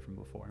hallway from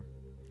before.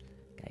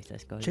 Guys,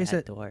 let's go to Chase that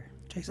it. door.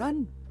 Chase it.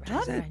 Run!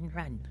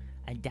 Run.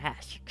 I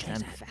dash,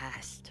 'cause I'm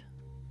fast.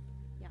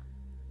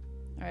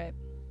 All right.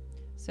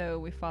 So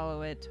we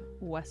follow it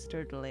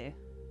westwardly.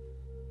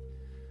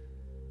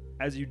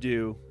 As you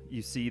do,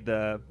 you see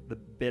the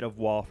bit of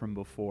wall from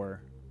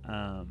before.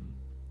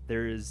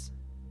 There is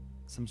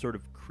some sort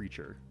of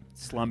creature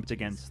slumped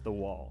against the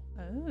wall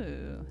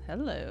Oh,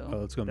 hello. Oh,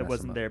 let's go. that mess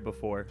wasn't them there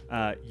before.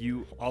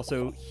 You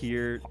also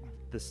hear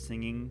the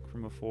singing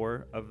from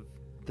before of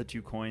the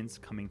 2 coins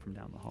coming from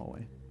down the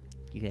hallway.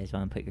 You guys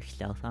want to put your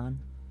stealth on?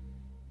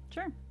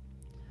 Sure.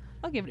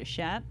 I'll give it a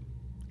shot.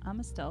 I'm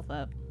a stealth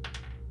up.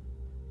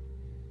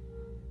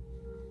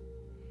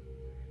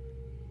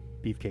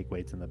 Beefcake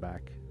waits in the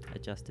back.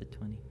 Adjusted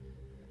 20.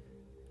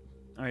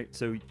 All right,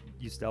 so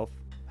you stealth.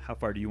 How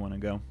far do you want to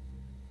go?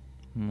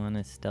 I want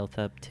to stealth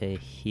up to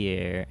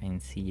here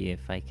and see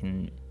if I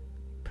can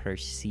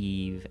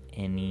perceive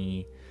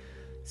any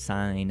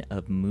sign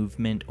of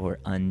movement or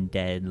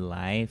undead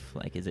life.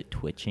 Like, is it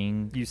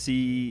twitching? You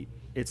see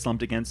it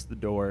slumped against the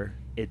door,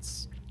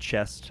 its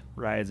chest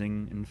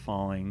rising and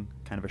falling,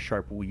 kind of a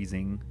sharp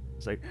wheezing.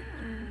 It's like,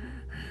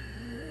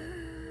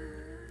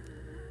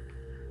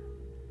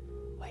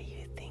 What do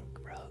you think,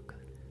 Rogue?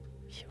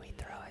 Should we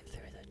throw it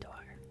through the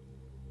door?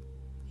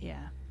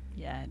 Yeah.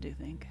 Yeah, I do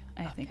think.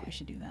 I think we Okay.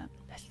 should do that.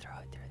 Let's throw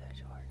it through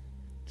the door.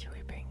 Should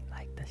we bring,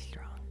 like, the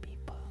strong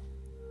people?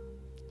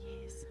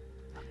 Yes.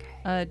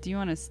 Okay. Do you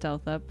want to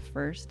stealth up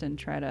first and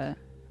try to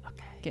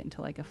Okay. get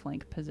into like a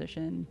flank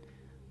position?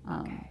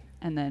 Okay.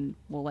 And then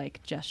we'll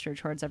like gesture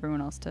towards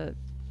everyone else to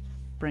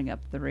bring up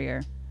the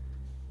rear.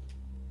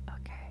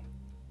 Okay.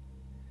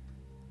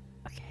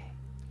 Okay.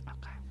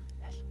 Okay.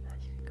 Let's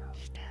go.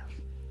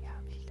 Stealth. Yeah,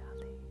 I'm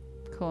stealthy.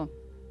 Cool.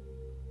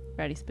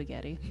 Ready,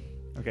 spaghetti.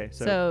 okay,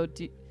 So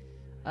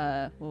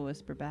we'll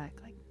whisper back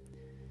like,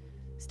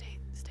 stay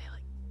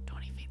like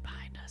 20 feet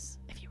behind us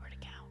if you were to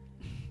count.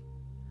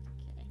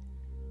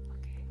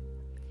 Okay.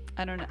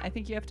 I don't know. I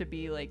think you have to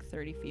be like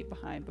 30 feet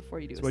behind before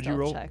you do a what'd you stealth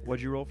roll? check.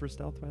 What'd you roll for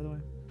stealth, by the way?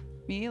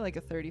 Me, like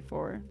a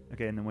 34.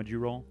 Okay, and then what'd you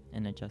roll?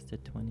 An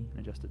adjusted 20.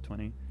 Adjusted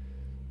 20.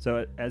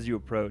 So as you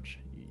approach,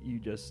 you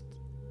just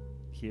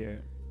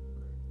hear,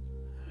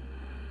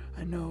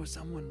 I know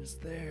someone's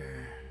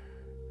there.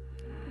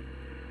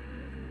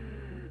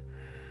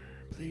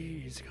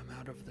 Please come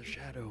out of the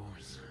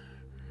shadows.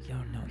 You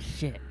don't know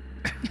shit.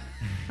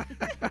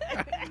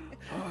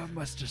 Oh, it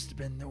must just have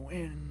been the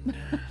wind.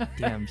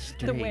 Damn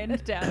straight. The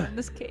wind down in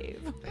this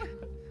cave.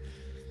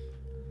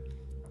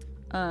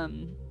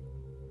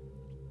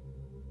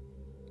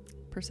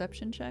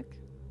 Perception check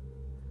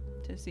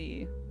to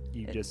see.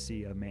 You It- just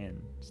see a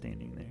man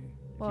standing there. If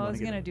you Well, I wanna was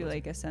get gonna in do closer.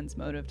 like a sense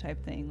motive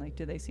type thing. Like,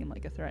 do they seem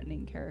like a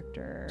threatening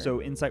character?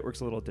 So insight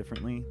works a little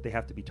differently. They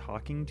have to be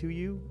talking to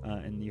you,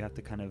 and you have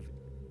to kind of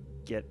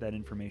get that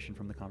information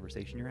from the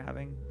conversation you're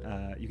having.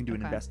 You can do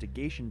an Okay.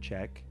 investigation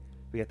check,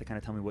 but you have to kind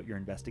of tell me what you're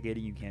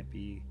investigating. You can't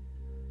be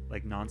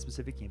like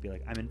non-specific. You can't be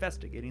like, I'm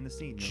investigating the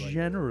scene. You're like,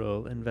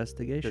 General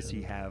investigation. does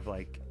he have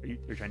like?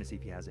 You're trying to see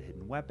if he has a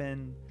hidden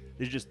weapon.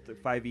 There's just the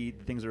 5e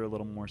things are a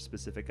little more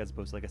specific as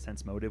opposed to like a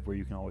sense motive where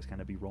you can always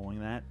kind of be rolling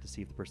that to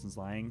see if the person's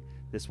lying.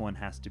 This one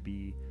has to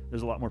be.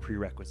 There's a lot more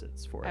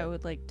prerequisites for I it.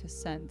 would like to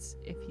sense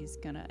if he's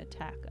gonna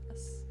attack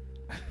us.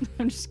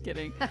 I'm just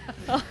kidding.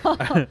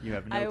 You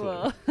have no I clue.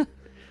 will.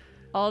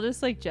 I'll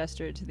just like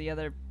gesture to the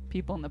other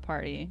people in the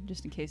party,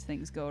 just in case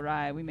things go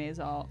awry. We may as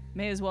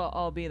well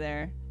all be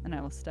there, and I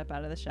will step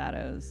out of the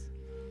shadows.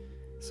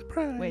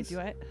 Surprise. Wait, do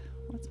I?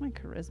 What's my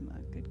charisma?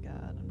 Good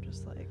God, I'm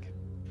just like.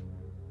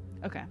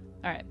 Okay,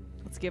 all right,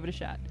 let's give it a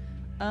shot.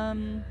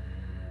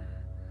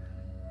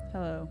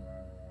 Hello,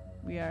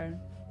 we are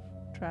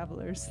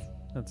travelers.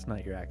 That's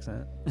not your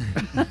accent.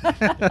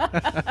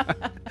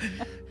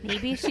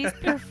 Maybe she's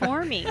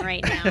performing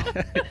right now.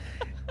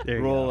 There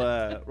you roll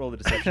go. roll the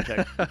deception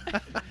check.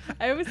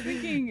 I was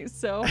thinking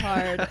so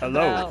hard.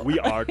 Hello, about, we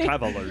are like,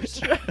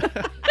 travelers.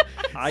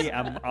 I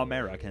am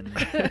American.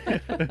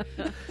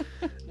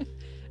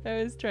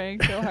 I was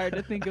trying so hard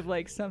to think of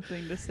like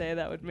something to say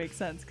that would make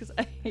sense because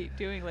I hate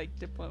doing like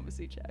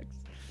diplomacy checks.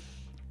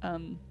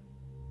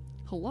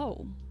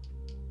 Hello,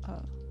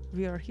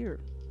 we are here.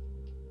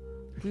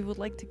 We would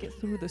like to get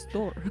through this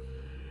door.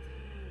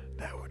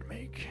 That would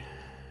make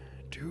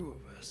 2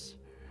 of us.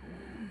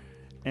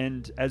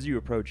 And as you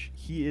approach,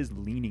 he is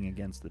leaning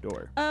against the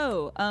door.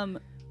 Oh,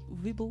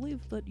 we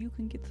believe that you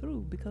can get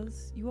through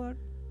because you are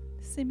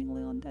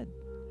seemingly undead.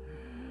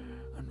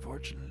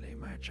 Unfortunately,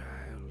 my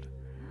child,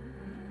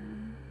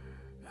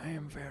 I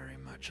am very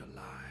much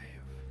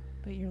alive.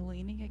 But you're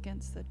leaning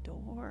against the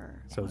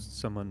door. So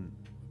someone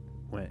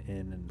went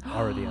in and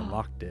already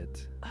unlocked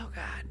it. Oh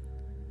God.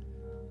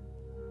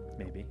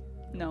 Maybe.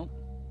 No.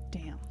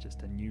 Damn.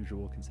 Just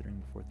unusual considering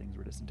before things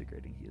were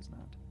disintegrating, he is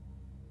not.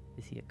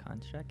 Is he a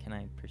construct? Can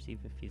I perceive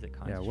if he's a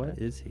construct? Yeah, what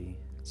is he?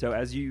 So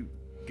as you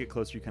get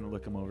closer, you kind of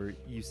look him over.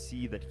 You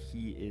see that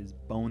he is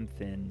bone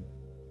thin.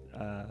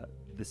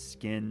 The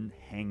skin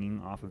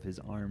hanging off of his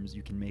arms,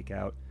 you can make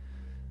out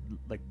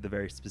like the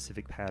very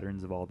specific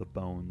patterns of all the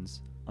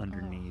bones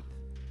underneath.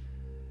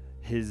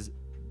 His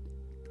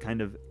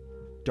kind of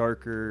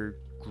darker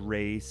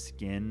gray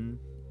skin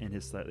and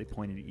his slightly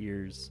pointed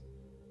ears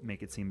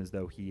make it seem as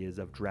though he is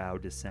of drow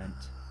descent.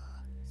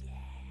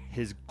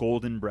 His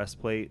golden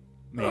breastplate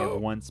may have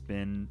once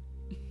been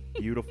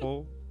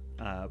beautiful,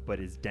 but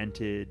is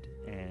dented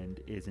and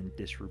is in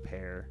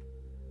disrepair.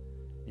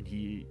 And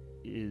he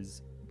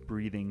is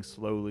breathing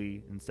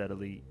slowly and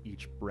steadily,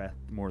 each breath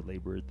more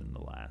labored than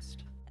the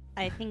last.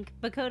 I think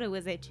Bakota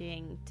was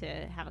itching to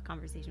have a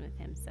conversation with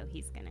him, so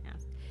he's going to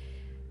ask,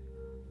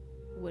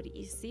 what do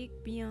you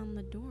seek beyond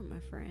the door, my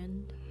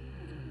friend?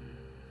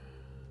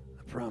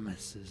 The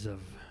promises of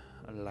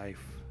a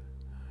life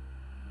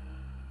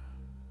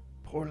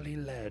poorly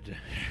led.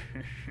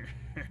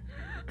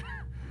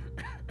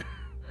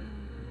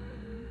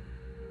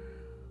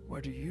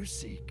 What do you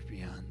seek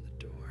beyond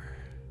the door,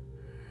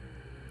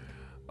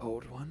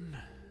 old one?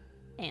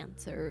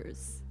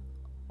 Answers.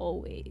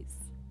 Always.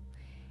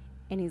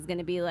 And he's going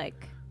to be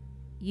like,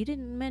 you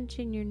didn't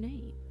mention your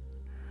name.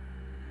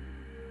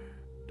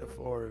 The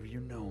four of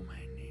you know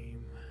my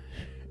name,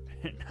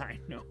 and I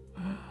know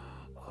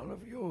all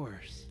of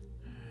yours.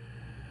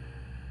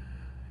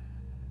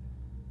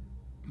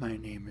 My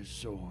name is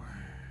Zor,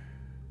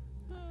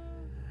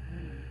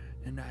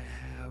 and I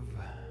have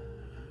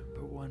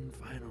but one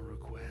final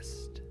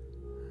request.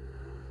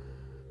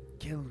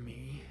 Kill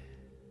me,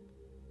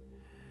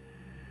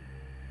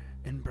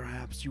 and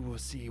perhaps you will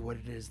see what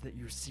it is that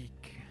you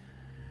seek.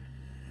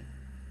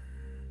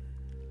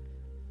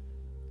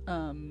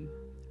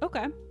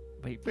 Okay.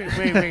 Wait.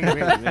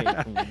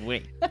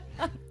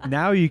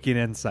 Now you can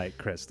insight,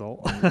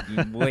 Crystal.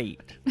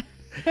 Wait.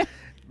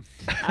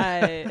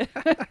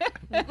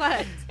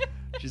 What?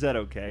 She said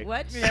okay.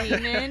 What,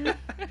 Shaman?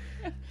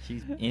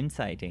 She's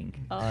inciting.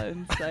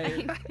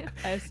 Insight,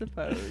 I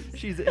suppose.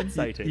 She's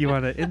inciting. You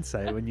want to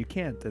insight when you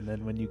can't, and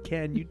then when you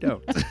can, you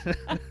don't.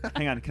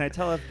 Hang on, can I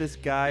tell if this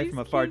guy He's from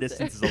a far cute.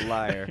 distance is a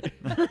liar?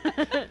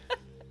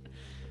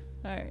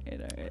 All right.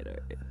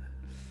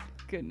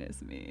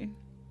 Goodness me.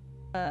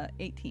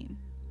 18.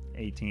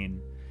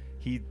 18.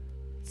 He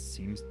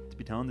seems to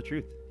be telling the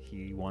truth.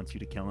 He wants you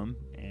to kill him,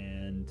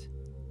 and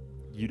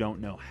you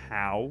don't know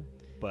how,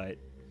 but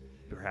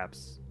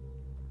perhaps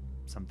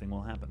something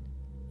will happen.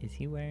 Is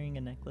he wearing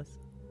a necklace?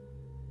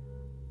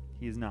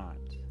 He is not.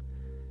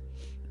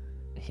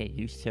 Hey,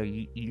 you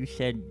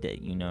said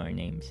that you know our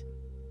names.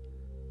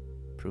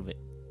 Prove it.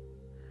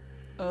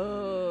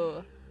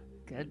 Oh,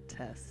 good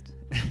test.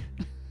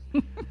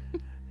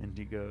 And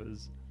he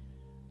goes,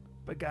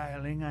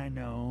 beguiling, I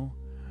know.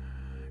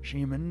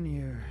 Shaman,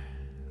 you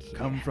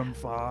come from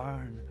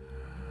far, and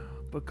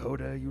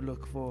Bakota you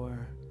look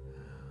for.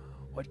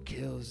 What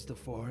kills the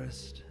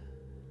forest?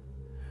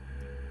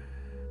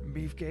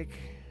 Beefcake,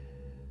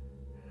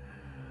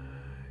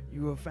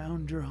 you have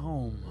found your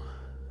home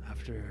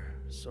after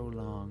so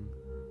long.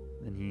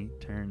 Then he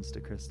turns to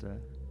Krista.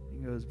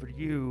 He goes, but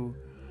you,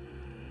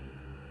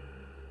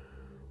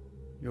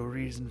 your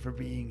reason for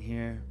being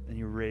here. And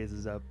he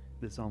raises up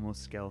this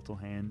almost skeletal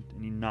hand,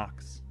 and he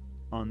knocks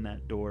on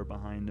that door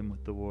behind him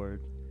with the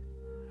ward.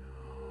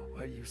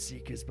 What you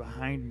seek is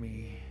behind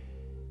me.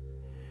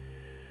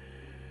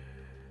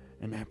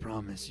 And I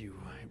promise you,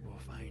 I will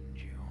find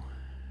you.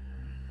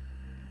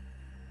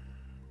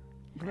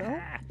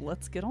 Well,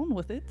 let's get on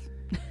with it.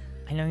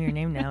 I know your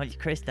name now. It's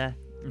Krista.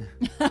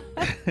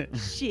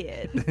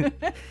 Shit.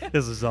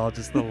 This is all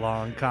just the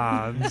long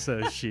con,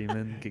 so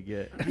Shaman could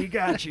get. He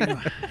got you.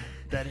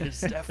 That is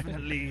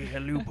definitely a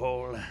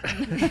loophole.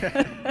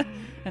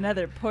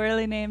 Another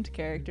poorly named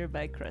character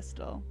by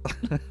Crystal.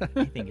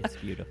 I think it's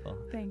beautiful.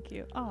 Thank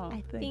you. Oh, I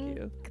thank think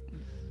you.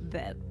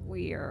 that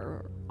we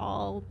are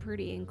all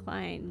pretty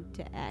inclined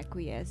to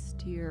acquiesce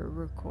to your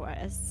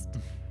request.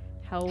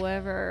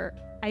 However,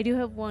 I do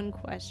have one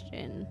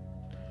question.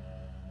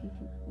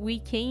 We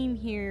came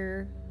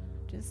here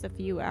just a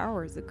few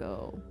hours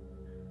ago,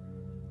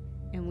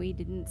 and we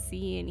didn't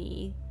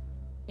see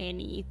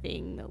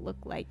anything that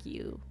looked like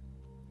you.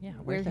 Yeah,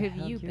 Where the have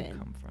hell you did been?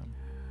 come from?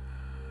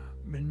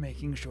 Been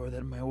making sure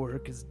that my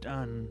work is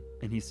done.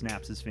 And he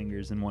snaps his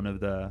fingers, and one of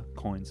the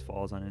coins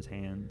falls on his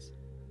hands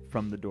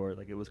from the door,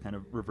 like it was kind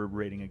of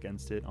reverberating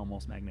against it,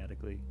 almost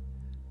magnetically.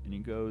 And he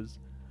goes,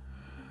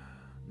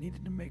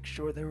 Needed to make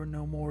sure there were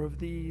no more of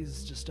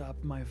these to stop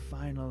my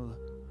final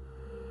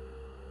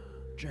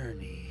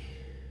journey.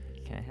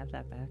 Can I have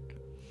that back?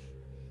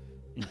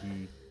 and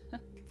he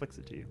flicks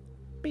it to you.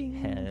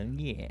 Hell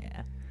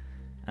yeah.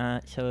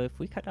 So if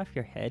we cut off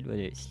your head, would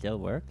it still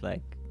work?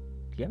 Like,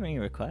 do you have any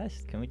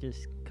requests? Can we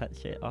just cut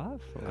shit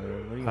off? Or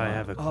what do you I want?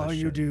 have a All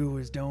you question. do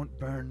is don't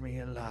burn me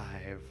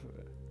alive.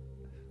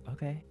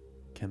 Okay.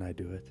 Can I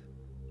do it?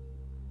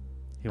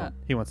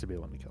 He wants to be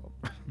the one to kill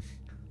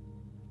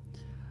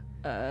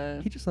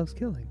him. He just loves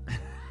killing.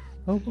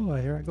 Oh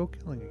boy, here I go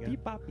killing again.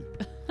 Beep bop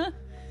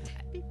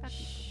beep.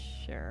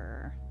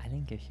 Sure. I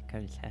think you should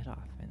cut his head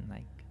off and,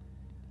 like,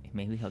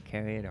 Maybe he'll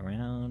carry it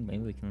around.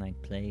 Maybe we can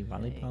like play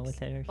volleyball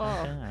with it or Oh,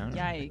 something. I don't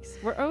know.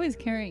 yikes. We're always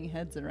carrying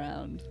heads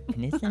around.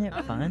 And isn't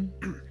it fun?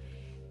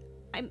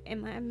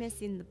 Am I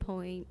missing the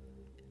point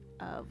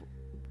of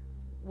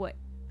what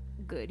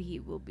good he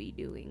will be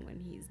doing when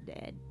he's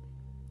dead?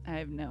 I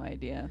have no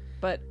idea.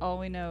 But all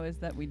we know is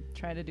that we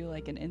try to do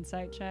like an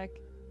insight check,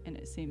 and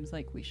it seems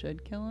like we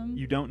should kill him.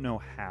 You don't know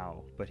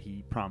how, but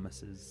he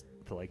promises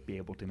to like be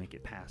able to make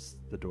it past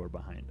the door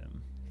behind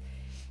him.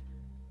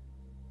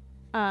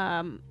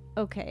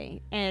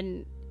 Okay.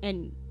 And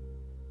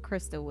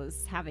Krista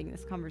was having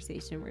this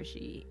conversation where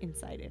she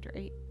incited,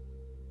 right?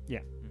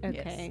 Yeah.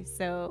 Okay.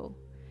 So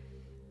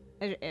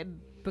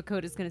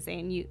Bakoda's going to say,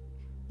 and you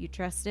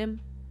trust him?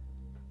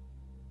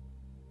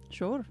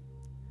 Sure.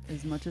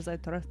 As much as I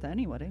trust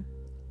anybody.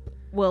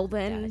 Well,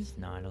 then That's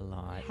not a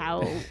lot.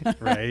 how?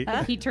 Right?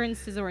 He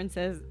turns to Zor and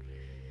says,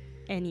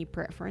 any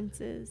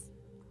preferences?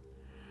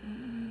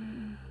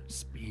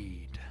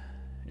 Speed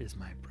is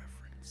my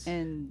preference.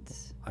 And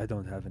I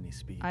don't have any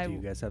speed. I Do you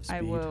guys have speed?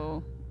 I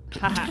will.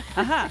 Haha.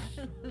 Haha.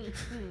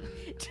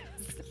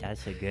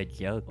 That's a good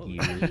joke.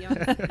 You. Speed.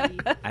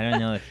 I don't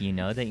know if you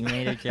know that you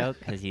made a joke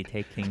because you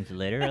take things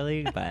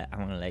literally, but I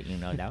want to let you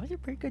know that was a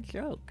pretty good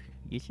joke.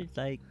 You should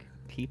like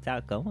keep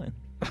that going.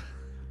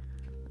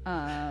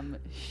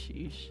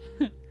 Sheesh.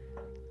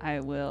 I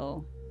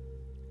will.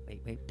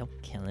 Wait,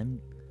 don't kill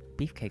him.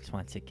 Beefcakes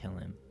wants to kill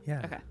him.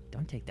 Yeah. Okay.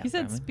 Don't take that He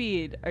said from him.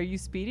 speed. Are you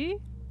speedy?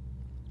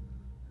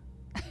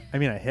 I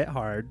mean, I hit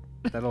hard.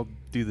 That'll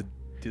do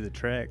the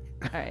trick.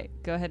 All right.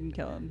 Go ahead and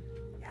kill him.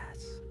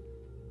 Yes.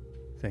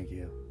 Thank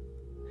you.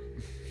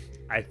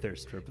 I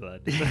thirst for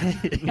blood.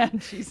 Yeah,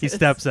 Jesus. He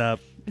steps up,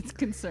 It's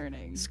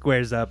concerning.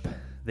 squares up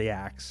the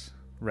axe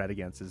right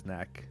against his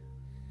neck,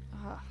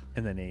 Ah.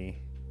 and then he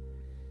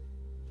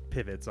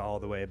pivots all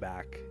the way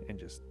back and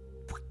just.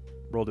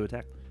 Roll to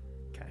attack.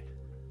 Okay.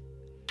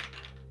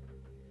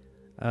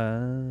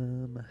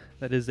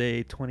 That is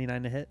a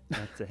 29 to hit.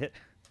 That's a hit.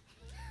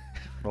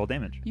 Roll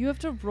damage. You have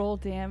to roll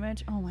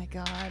damage. Oh my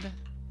god.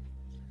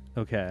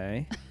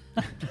 Okay.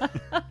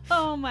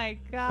 Oh my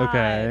god.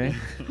 Okay.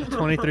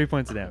 23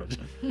 points of damage.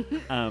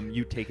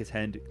 You take his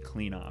head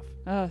clean off.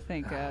 Oh,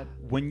 thank God.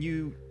 When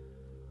you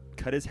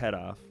cut his head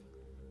off,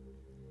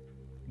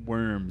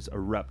 worms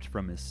erupt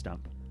from his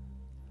stump.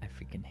 I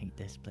freaking hate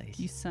this place.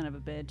 You son of a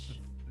bitch.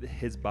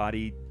 His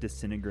body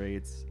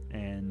disintegrates,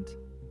 and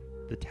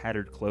the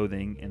tattered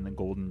clothing and the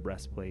golden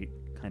breastplate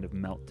kind of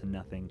melt to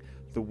nothing.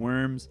 The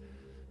worms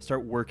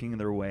start working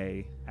their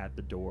way at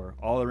the door,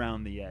 all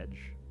around the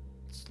edge,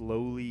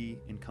 slowly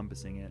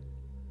encompassing it.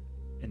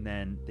 And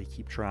then they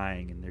keep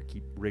trying, and they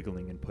keep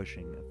wriggling and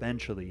pushing.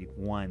 Eventually,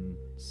 one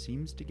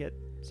seems to get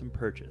some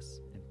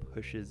purchase and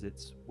pushes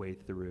its way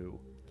through.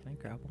 Can I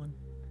grab one?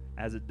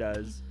 As it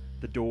does,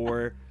 the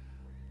door,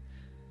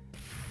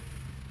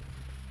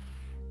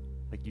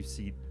 like you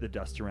see the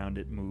dust around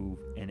it move,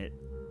 and it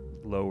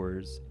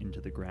lowers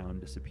into the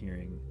ground,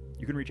 disappearing.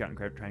 You can reach out and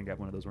try and grab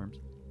one of those worms.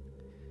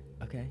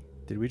 Okay.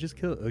 Did we just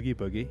kill Oogie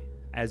Boogie?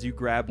 As you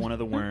grab one of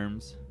the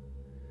worms,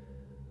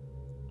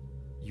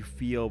 you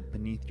feel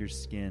beneath your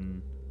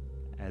skin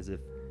as if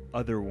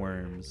other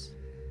worms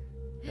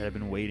that have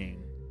been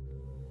waiting.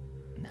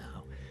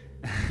 No.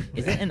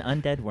 Is it an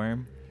undead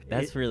worm?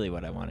 That's really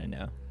what I want to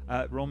know.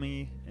 Roll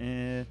me,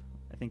 I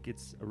think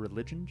it's a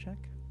religion check.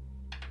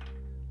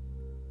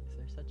 Is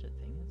there such a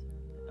thing as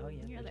a... Oh,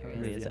 yeah. Yeah, there there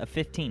totally is. is. A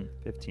 15.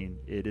 15.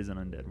 It is an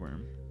undead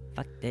worm.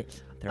 Fuck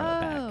this. Throw it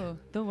back. Oh,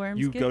 the worms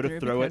You get go to through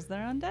throw because it.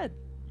 they're undead.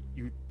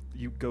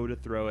 You go to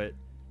throw it,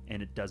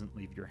 and it doesn't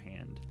leave your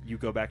hand. You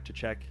go back to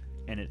check,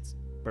 and it's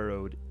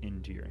burrowed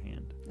into your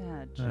hand.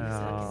 Ah, I Jesus.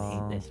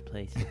 Oh. hate this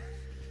place.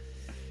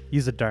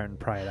 Use a dart and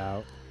pry it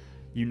out.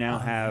 You now Oh,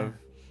 have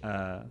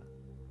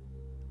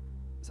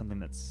something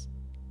that's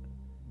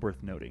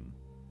worth noting.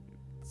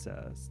 It's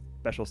a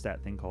special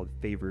stat thing called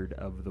Favored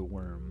of the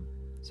Worm.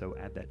 So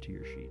add that to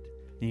your sheet.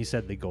 And you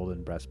said the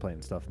golden breastplate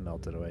and stuff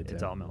melted away too.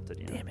 It's all melted,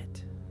 yeah. Damn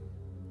it.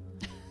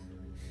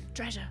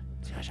 Treasure.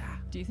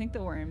 Do you think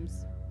the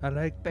worms I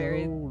like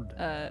buried, gold.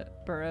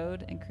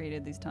 burrowed and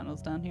created these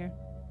tunnels down here?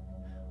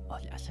 Oh,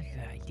 that's a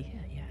good idea.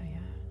 Yeah.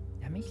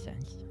 That makes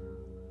sense.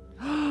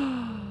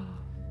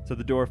 So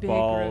the door Big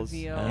falls,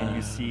 reveal. and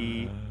you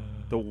see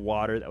the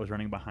water that was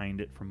running behind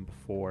it from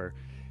before.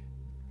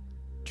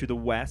 To the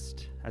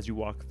west, as you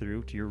walk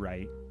through, to your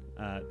right,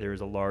 there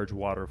is a large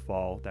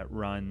waterfall that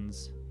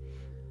runs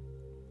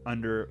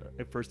under.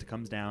 At first, it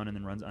comes down and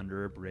then runs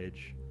under a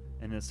bridge,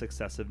 and a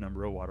successive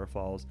number of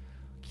waterfalls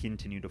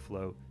continue to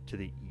flow to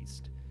the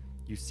east.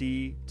 You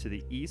see to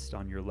the east,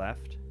 on your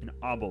left, an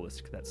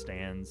obelisk that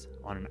stands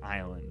on an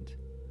island,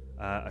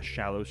 a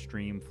shallow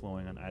stream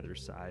flowing on either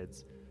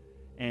sides,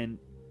 and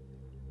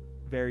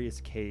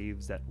various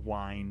caves that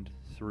wind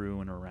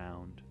through and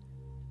around.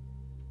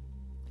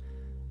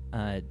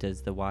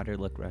 Does the water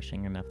look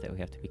rushing enough that we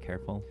have to be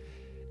careful?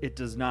 It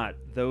does not,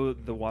 though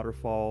the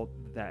waterfall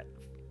that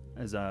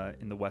is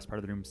in the west part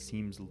of the room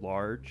seems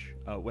large.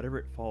 Whatever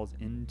it falls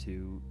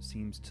into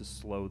seems to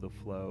slow the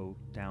flow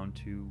down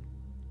to...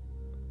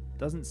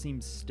 Doesn't seem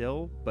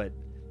still, but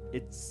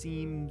it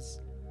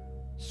seems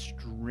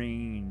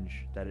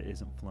strange that it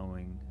isn't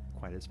flowing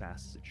quite as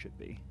fast as it should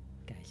be.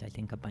 Guys, I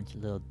think a bunch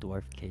of little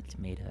dwarf kids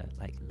made a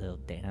like little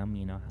dam.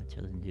 You know how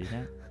children do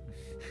that?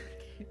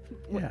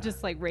 Yeah.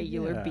 Just like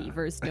regular Yeah.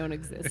 beavers don't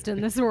exist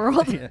in this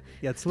world. Yeah,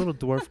 it's little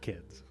dwarf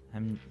kids.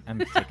 I'm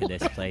sick of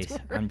this place.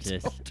 I'm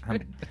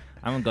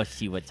gonna go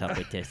see what's up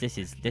with this. This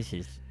is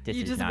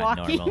You just not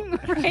walking normal.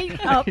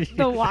 right up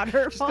the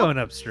waterfall. Just going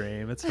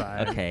upstream. It's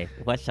fine. Okay,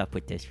 what's up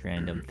with this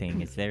random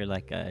thing? Is there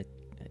like a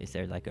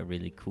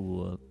really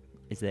cool?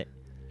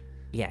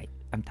 Yeah,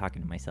 I'm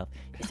talking to myself.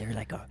 Is there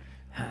like a?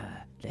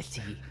 Let's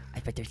see. I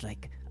bet there's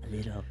like a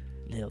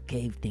little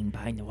cave thing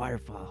behind the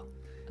waterfall.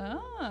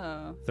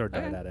 Oh. Throw a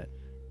dart okay. at it.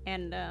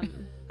 And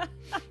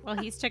while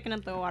he's checking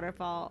out the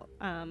waterfall,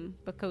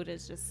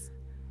 Bakoda's just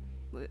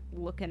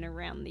looking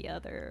around the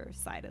other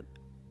side of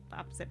the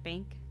opposite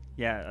bank.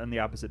 Yeah, on the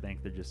opposite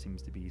bank, there just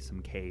seems to be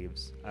some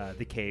caves.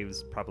 The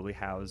caves probably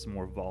house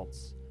more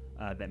vaults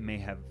that may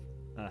have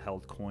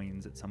held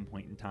coins at some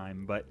point in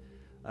time, but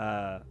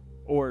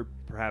or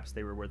perhaps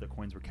they were where the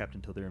coins were kept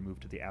until they were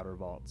moved to the outer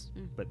vaults.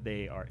 Mm. But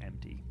they are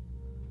empty.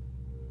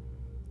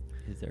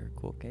 Is there a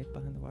cool cave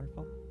behind the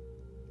waterfall?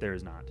 There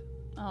is not.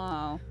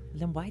 Oh.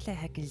 Then why the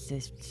heck is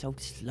this so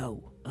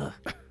slow? Ugh,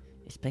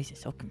 this place is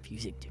so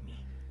confusing to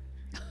me.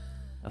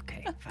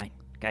 Okay, fine,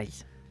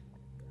 guys.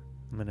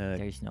 I'm gonna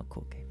There's no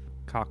cool cave.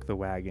 cock the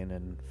wagon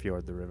and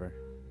fjord the river.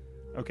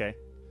 Okay.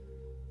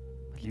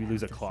 What You the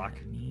lose a heck does clock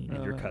that mean?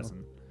 and your Oh.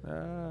 cousin.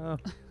 Oh.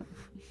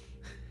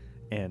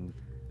 And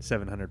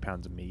 700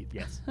 pounds of meat.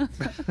 Yes.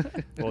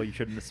 Well, you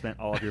shouldn't have spent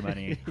all of your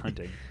money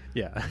hunting.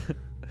 Yeah.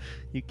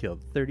 You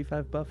killed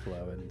 35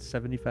 buffalo and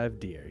 75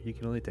 deer. You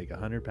can only take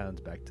 100 pounds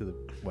back to the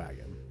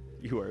wagon.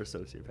 You are a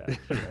sociopath.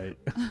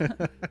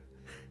 Right.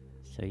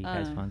 So you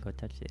guys Uh. want to go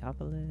touch the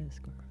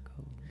obelisk or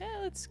go? Yeah,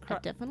 let's I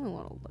cross. definitely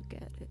want to look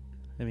at it.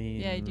 I mean,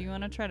 Yeah, do you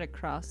want to try to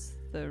cross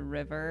the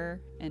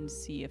river and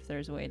see if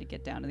there's a way to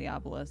get down to the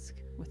obelisk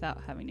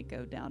without having to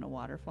go down a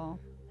waterfall?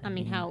 I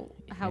mean, how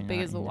if how you're big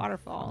not is the in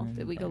waterfall? fun,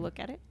 Did we go then- look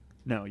at it?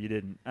 No, you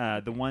didn't.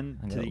 The one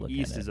I'm to gonna the look at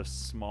east it. is a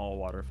small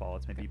waterfall.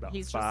 It's maybe about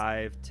He's just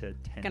 5 to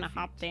 10 Gonna feet.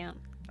 hop down.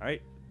 All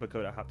right,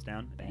 Bakoda hops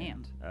down.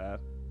 Bam. And,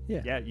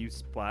 Yeah. yeah, you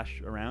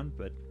splash around,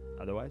 but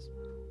otherwise,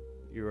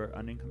 you are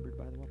unencumbered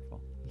by the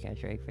waterfall. You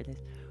guys ready for this?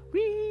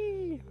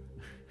 Whee!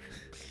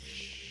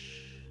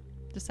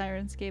 Does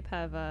Sirenscape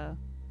have a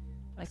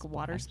like a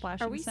water Splash.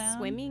 splashing Are we sound?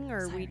 swimming or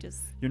are we Siren.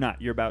 just? You're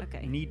not. You're about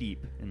Okay. knee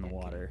deep in the Okay.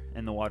 water,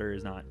 and the water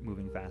is not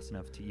moving fast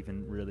enough to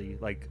even really,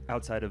 like,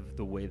 outside of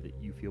the way that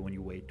you feel when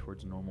you wade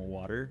towards normal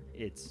water,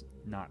 it's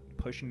not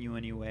pushing you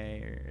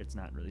anyway, or it's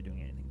not really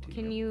doing anything to you.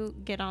 Can you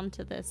get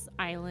onto this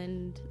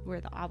island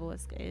where the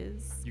obelisk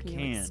is? You like,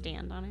 can.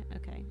 stand on it.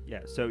 Okay.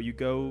 Yeah, so you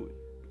go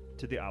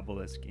to the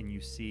obelisk and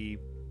you see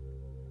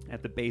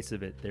at the base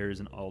of it there is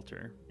an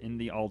altar. In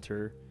the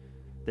altar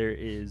there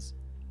is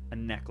a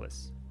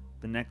necklace.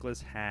 The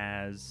necklace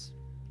has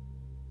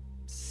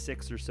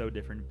 6 or so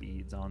different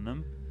beads on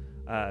them.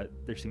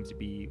 There seems to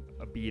be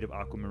a bead of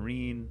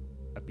aquamarine,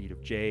 a bead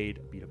of jade,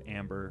 a bead of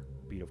amber,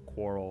 a bead of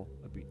coral,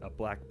 a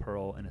black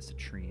pearl, and a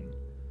citrine.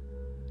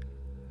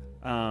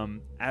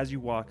 As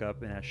you walk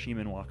up and as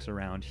Sheeman walks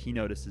around, he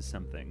notices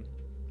something.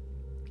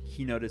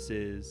 He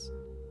notices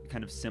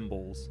kind of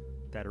symbols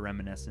that are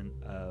reminiscent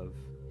of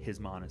his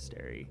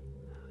monastery.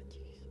 Oh,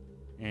 jeez.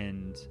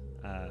 And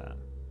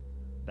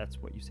that's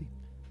what you see.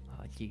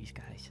 Oh, jeez,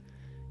 guys.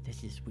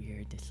 This is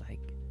weird. It's like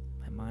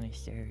my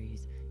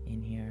monastery's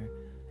in here.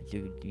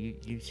 Dude,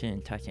 you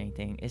shouldn't touch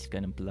anything. It's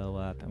gonna blow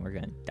up and we're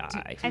gonna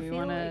die. Do I we feel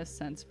want to like-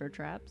 sense for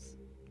traps?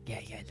 Yeah,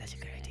 that's a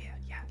good idea.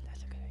 Yeah,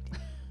 that's a good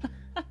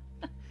idea.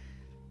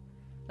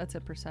 That's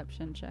a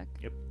perception check.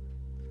 Yep.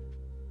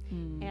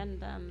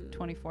 And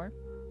 24.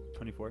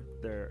 24.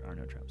 There are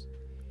no traps.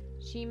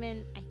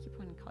 Sheeman, I keep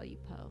wanting to call you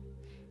Poe.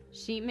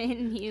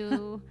 Sheeman,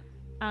 you,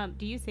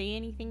 do you say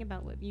anything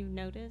about what you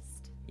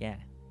noticed? Yeah,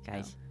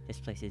 guys, this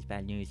place is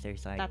bad news.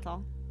 There's like, That's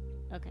all.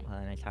 Okay. well,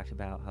 and I talked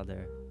about how there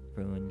are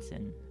ruins,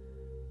 and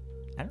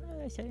I don't know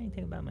if I said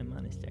anything about my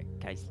monastery.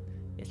 Guys,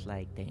 it's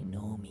like they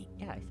know me.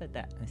 Yeah, I said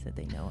that. I said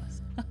they know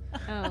us.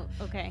 Oh,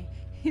 okay.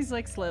 He's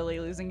like slowly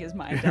losing his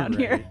mind down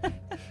here.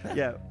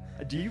 Yeah.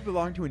 Do you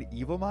belong to an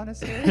evil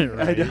monastery?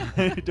 I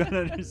don't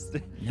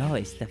understand. No,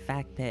 it's the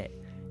fact that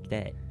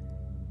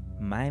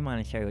my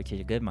monastery, which is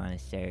a good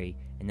monastery,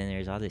 and then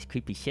there's all this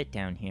creepy shit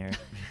down here.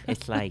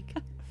 It's like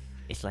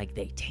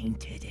they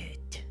tainted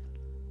it.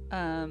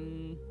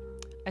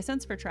 I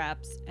sense for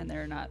traps, and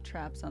there are not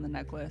traps on the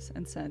necklace.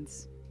 And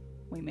since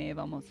we may have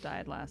almost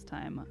died last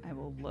time, I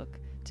will look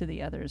to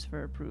the others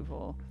for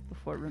approval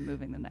before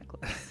removing the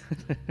necklace.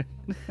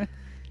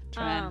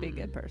 Try and be a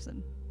good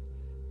person.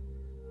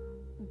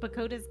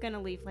 Bakoda's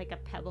gonna leave like a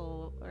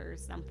pebble or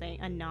something,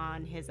 a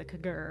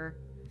non-Hizakur.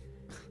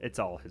 It's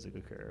all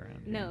Hizakur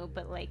around here. No,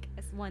 but like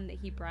it's one that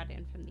he brought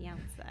in from the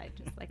outside.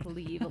 Just like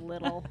leave a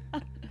little.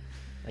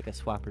 Like a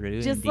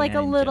swapperoo. just Indiana like a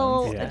Jones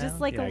little, style? just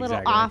like Yeah, a little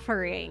exactly.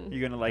 offering.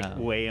 You're gonna like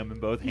Oh. weigh them in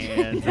both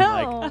hands No.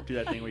 and like do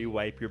that thing where you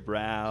wipe your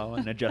brow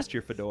and adjust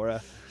your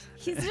fedora.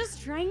 He's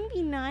just trying to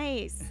be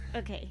nice.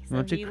 Okay. So Why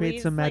don't you he create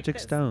leaves, some like, magic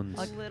this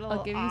stones? little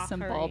I'll give you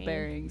some ball offering.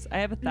 bearings. I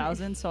have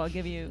 1,000, so I'll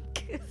give you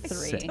 3.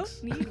 Six.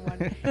 Don't need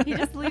one. He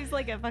just leaves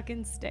like a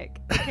fucking stick.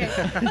 Okay.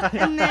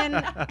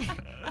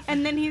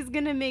 and then he's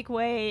gonna make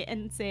way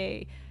and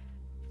say,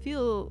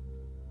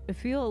 I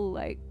feel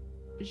like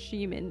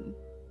Sheeman,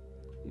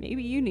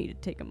 maybe you need to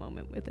take a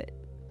moment with it.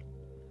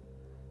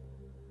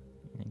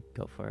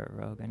 Go for it,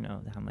 Rogue. I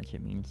know how much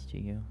it means to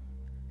you.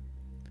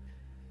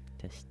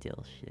 To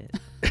steal shit.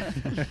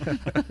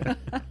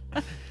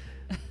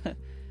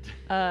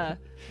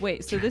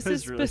 Wait, so this This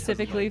is really has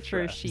specifically no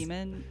for traps.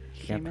 Sheeman?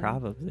 Yeah, Sheeman?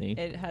 probably.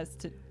 It has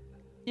to.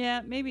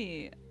 Yeah,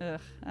 maybe. I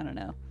don't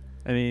know.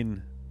 I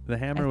mean, the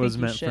hammer think was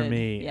you meant for should,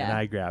 me, and yeah.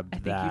 I grabbed I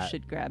think that you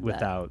should grab that.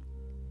 without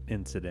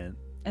incident.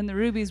 And the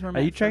rubies were Are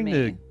meant you for trying me.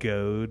 to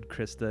goad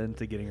Krista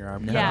into getting her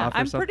arm cut Yeah, off or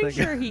I'm something? pretty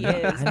sure he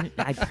is.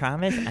 I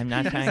promise I'm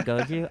not trying to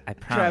goad you. I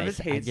promise. Travis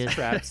hates I just,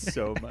 traps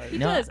so much. He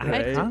No, does. I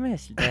Right?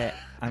 promise that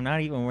I'm not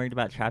even worried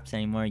about traps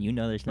anymore. You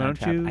know there's Why no don't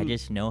trap. I you-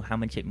 just know how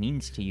much it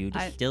means to you to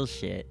I- steal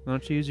shit. Why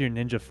don't you use your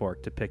ninja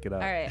fork to pick it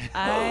up? All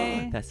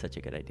right, That's such a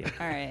good idea.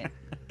 All right.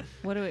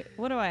 What do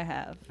I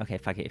have? Okay,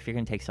 fuck it. If you're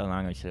gonna take so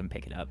long, I'm just gonna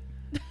pick it up.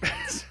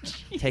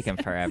 Take him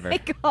forever. My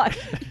God.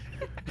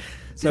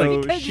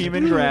 So Because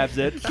Sheeman you grabs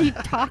it. Keep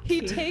talking.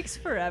 He takes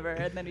forever,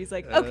 and then he's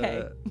like,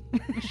 okay.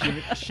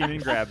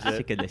 Sheeman grabs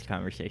Sick it. of this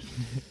conversation.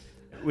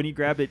 When you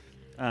grab it,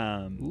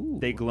 Ooh.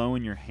 they glow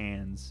in your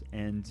hands,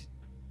 and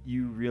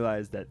you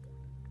realize that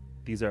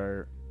these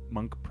are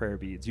monk prayer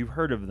beads. You've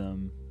heard of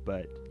them,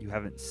 but you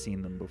haven't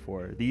seen them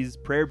before. These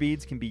prayer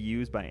beads can be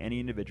used by any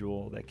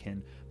individual that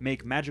can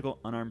make magical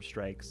unarmed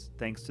strikes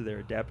thanks to their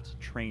adept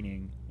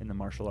training in the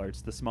martial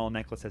arts. The small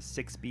necklace has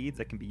 6 beads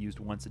that can be used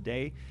once a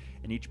day,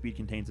 and each bead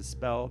contains a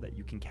spell that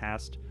you can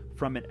cast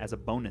from it as a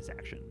bonus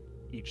action.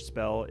 Each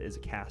spell is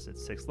cast at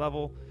 6th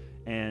level,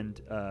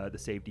 and the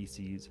save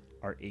DCs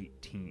are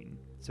 18.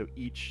 So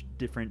each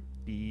different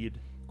bead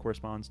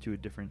corresponds to a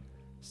different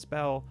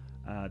spell.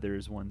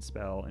 There's one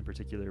spell in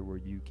particular where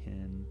you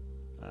can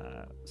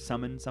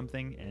summon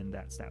something, and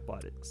that stat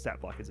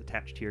block is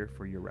attached here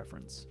for your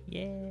reference.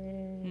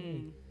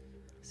 Yay.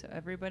 So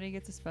everybody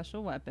gets a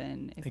special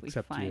weapon if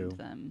Except we find you.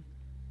 them.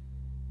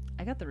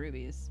 I got the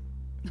rubies.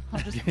 I'll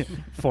just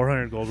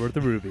 400 gold worth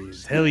of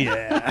rubies. Hell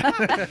yeah.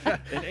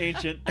 An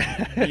ancient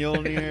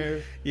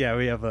Mjolnir, Yeah,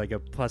 we have like a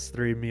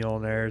 +3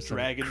 Mjolnir, some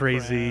Dragon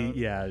crazy, crown.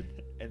 yeah,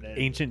 and then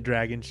ancient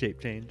dragon shape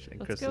change. And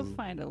let's go Crystal's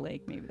find a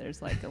lake. Maybe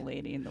there's like a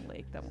lady in the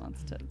lake that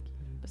wants to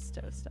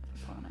bestow stuff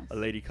upon us. a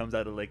lady comes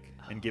out of the lake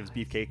and gives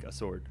Beefcake a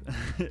sword.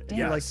 And Damn.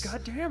 you're like, Yes.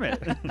 God damn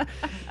it.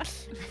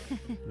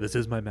 This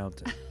is my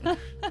mountain.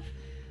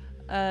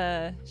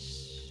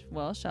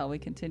 Well, shall we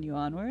continue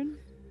onward?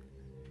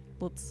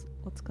 Let's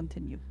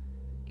continue.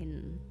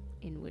 In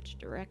which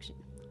direction?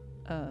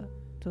 To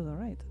the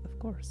right, of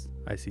course.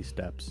 I see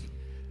steps.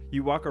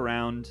 You walk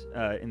around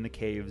in the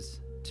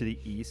caves to the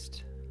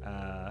east.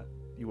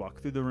 You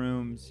walk through the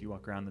rooms. You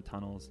walk around the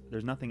tunnels.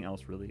 There's nothing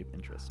else really of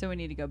interest. So we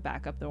need to go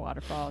back up the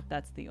waterfall.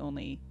 That's the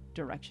only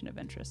direction of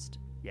interest.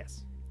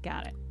 Yes.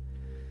 Got it.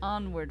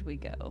 Onward we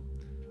go.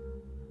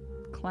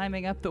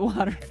 Climbing up the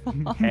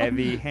waterfall.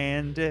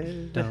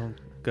 Heavy-handed. Don't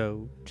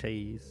go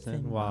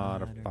chasing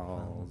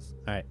waterfalls.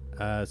 All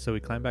right, so we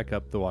climb back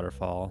up the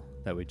waterfall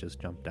that we just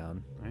jumped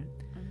down. Right.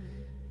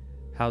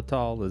 How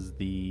tall is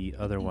the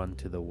other one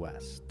to the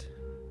west?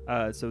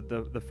 So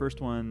the first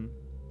one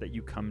that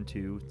you come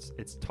to,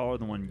 it's taller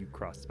than one you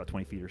crossed. It's about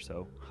 20 feet or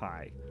so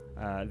high.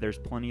 There's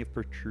plenty of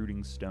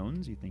protruding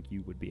stones. You think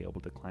you would be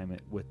able to climb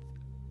it with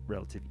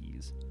relative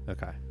ease.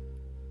 Okay.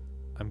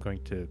 I'm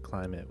going to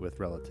climb it with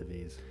relative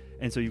ease.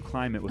 And so you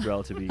climb it with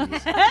relative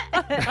ease.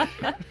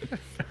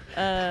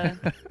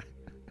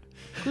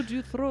 Could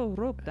you throw a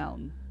rope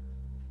down?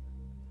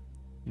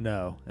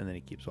 No, and then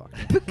he keeps walking.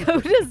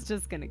 Pagoda's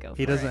just gonna go.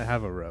 He for doesn't it.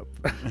 have a rope.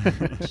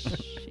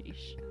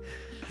 Sheesh.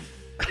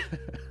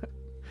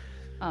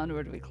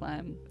 Onward we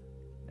climb.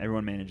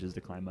 Everyone manages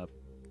to climb up.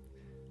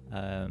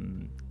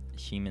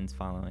 Sheeman's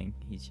following.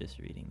 He's just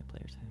reading the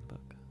player's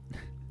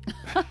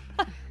handbook.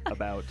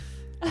 About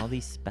All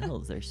these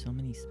spells. There's so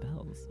many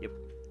spells.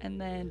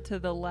 And then to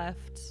the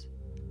left,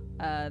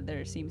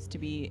 there seems to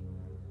be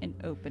an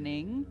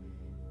opening,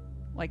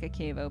 like a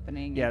cave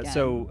opening. yeah. again.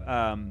 So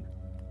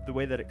the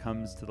way that it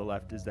comes to the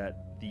left is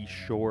that the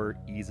shore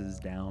eases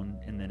down,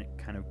 and then it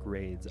kind of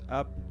grades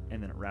up,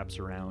 and then it wraps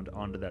around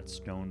onto that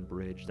stone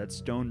bridge. That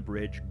stone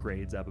bridge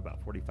grades up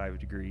about 45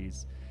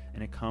 degrees,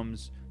 and it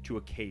comes to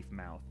a cave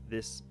mouth.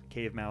 This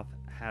cave mouth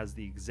has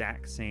the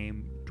exact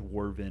same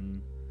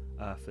dwarven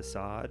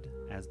facade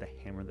as the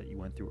hammer that you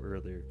went through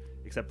earlier,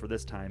 except for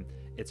this time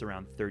it's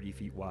around 30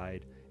 feet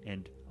wide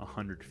and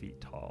 100 feet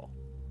tall.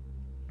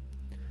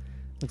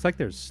 Looks like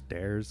there's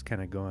stairs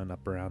kind of going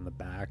up around the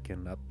back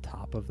and up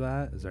top of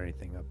that. Is there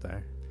anything up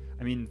there?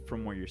 I mean,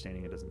 from where you're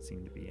standing, it doesn't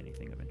seem to be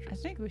anything of interest. I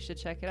think we should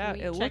check it Can out.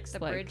 we It check looks the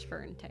like bridge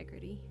for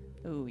integrity.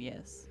 Oh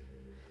yes.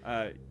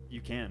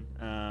 You can.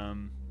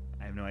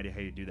 I have no idea how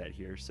you do that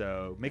here,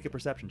 so make a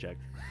perception check.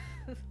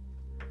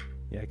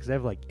 Yeah, because I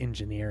have like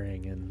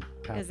engineering and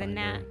As a Pathfinder.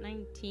 nat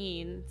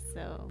 19,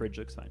 so Bridge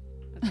looks fine.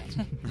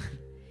 okay.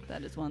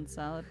 That is one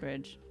solid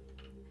bridge.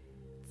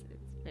 It's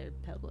very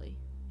pebbly.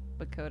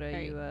 But Coda,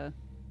 Alright.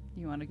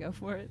 you want to go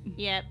for it?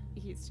 Yep,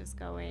 he's just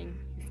going.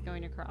 He's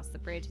going across the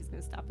bridge. He's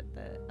going to stop at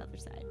the other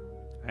side.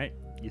 All right,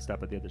 you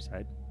stop at the other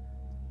side.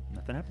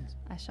 Nothing happens.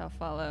 I shall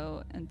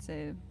follow and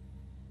say,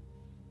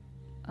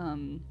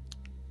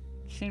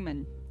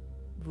 Shaman,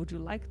 would you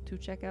like to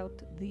check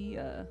out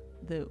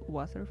the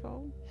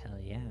waterfall? Hell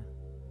yeah.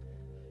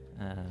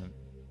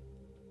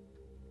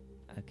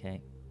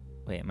 Okay.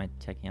 Wait, am I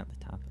checking out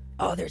the top?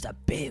 Oh, there's a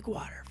big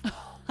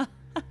waterfall.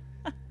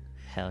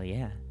 Hell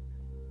yeah.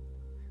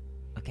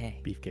 Okay.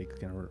 Beefcake's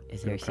gonna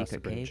Is go there a across the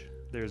secret cave? bridge.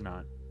 There's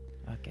not.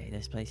 Okay,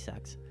 this place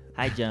sucks.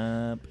 High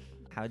jump.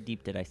 How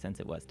deep did I sense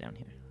it was down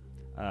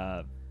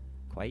here?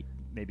 Quite.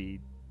 Maybe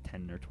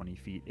 10 or 20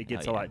 feet. It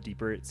gets Oh, a yeah. lot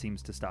deeper. It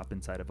seems to stop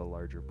inside of a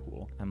larger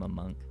pool. I'm a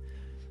monk.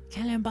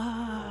 Cannonball!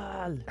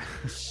 I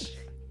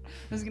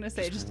was gonna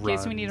say, Just just in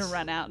case we need to runs.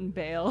 run out and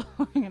bail,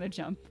 we're gonna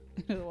jump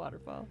into the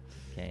waterfall.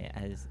 Okay,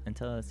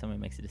 until someone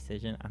makes a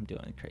decision, I'm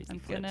doing crazy I'm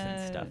flips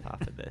and stuff gonna-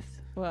 off of this.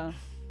 Well,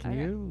 Can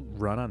you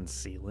run on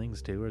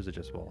ceilings too, or is it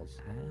just walls?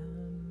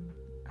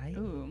 I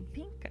Ooh.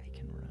 think I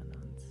can run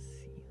on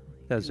ceiling.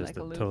 That was Do just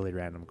like a a loop? totally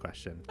random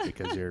question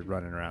because you're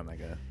running around like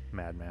a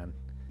madman.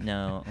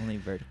 No, only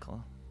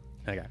vertical.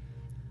 Okay,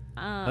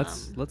 Um,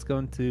 let's go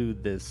into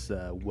this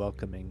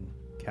welcoming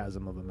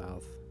chasm of a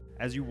mouth.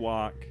 As you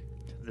walk,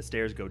 the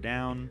stairs go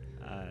down.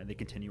 They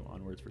continue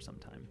onwards for some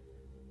time.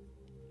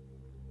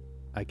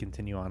 I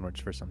continue onwards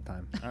for some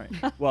time. All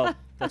right. Well,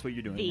 that's what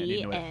you're doing. I the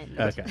didn't know end.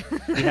 Okay.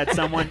 We had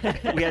someone.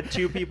 We had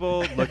two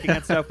people looking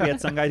at stuff. We had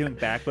some guy doing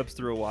backflips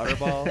through a water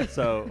ball.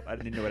 So I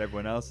didn't know what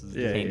everyone else is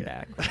Yeah, doing. Came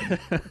back.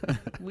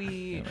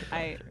 we, Oh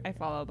my I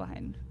follow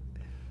behind.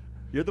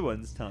 You're the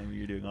ones telling me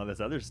you're doing all this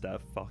other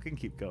stuff. Fucking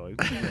keep going.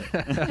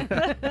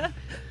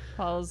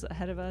 Paul's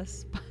ahead of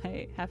us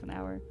by half an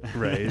hour.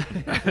 Right.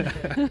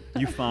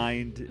 You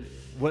find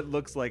what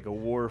looks like a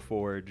war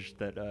forge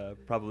that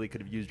probably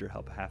could have used your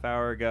help a half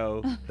hour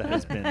ago that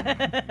has been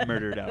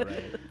murdered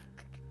outright. All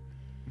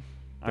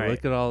But right.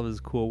 look at all of his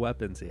cool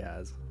weapons he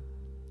has.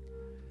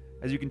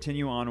 As you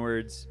continue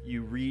onwards,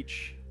 you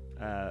reach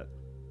kind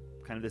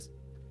of this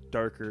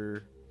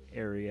darker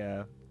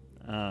area.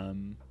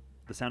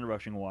 The sound of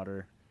rushing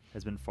water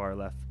has been far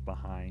left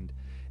behind.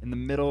 In the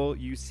middle,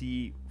 you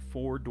see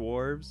 4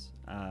 dwarves,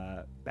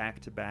 back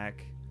to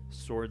back,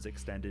 swords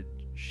extended,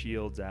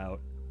 shields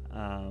out,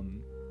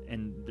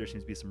 and there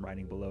seems to be some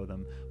writing below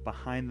them.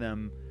 Behind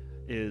them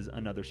is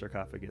another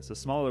sarcophagus, a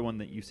smaller one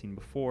that you've seen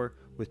before,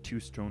 with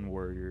 2 stone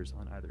warriors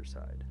on either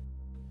side.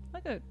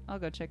 I'll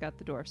go check out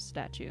the dwarf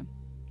statue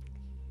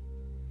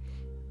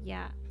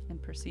Yeah.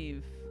 and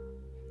perceive.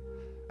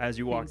 As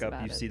you walk Things up,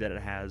 about you it. see that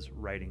it has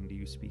writing. Do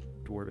you speak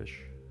Dwarvish?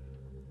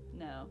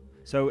 No.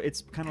 So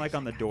it's kind of like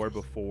on the door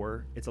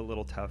before. It's a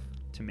little tough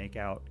to make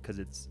out because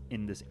it's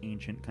in this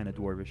ancient kind of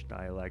Dwarvish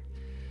dialect.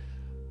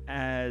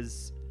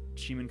 As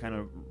Sheeman kind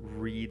of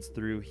reads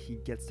through, he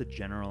gets the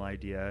general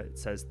idea. It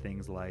says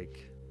things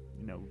like,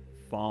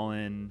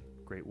 fallen,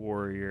 great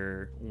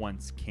warrior,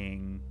 once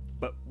king.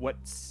 But what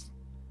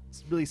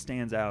really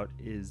stands out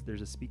is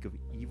there's a speak of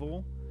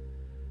evil,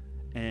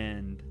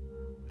 and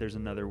there's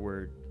another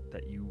word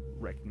that you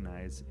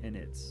recognize, and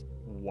it's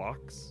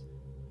walks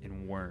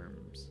and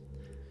worms.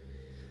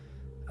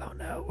 Oh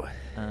no.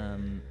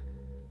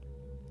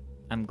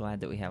 I'm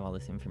glad that we have all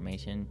this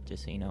information.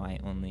 Just so you know, I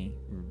only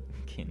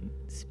can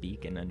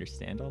speak and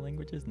understand all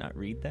languages, not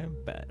read them.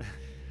 But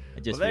I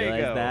just Well, there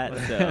you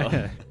realized go. that.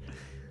 So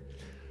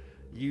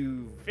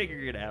You figure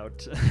it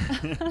out.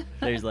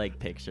 there's like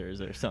pictures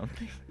or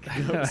something.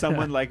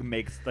 Someone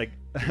makes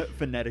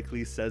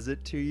phonetically says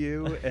it to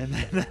you, and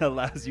then that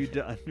allows you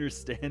to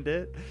understand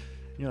it.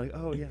 You're like,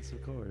 oh yes,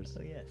 of course.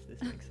 Oh yes,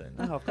 this makes sense.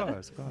 Oh, of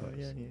course, of course.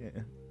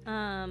 yeah.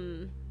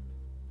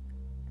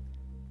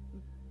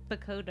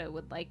 Bakoda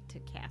would like to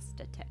cast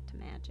detect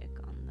magic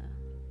on the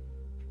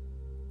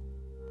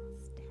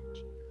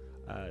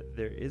statue.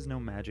 There is no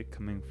magic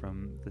coming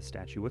from the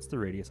statue. What's the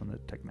radius on the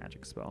detect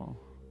magic spell?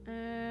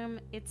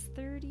 It's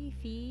 30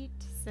 feet,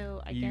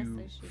 so I guess You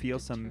I should feel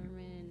some-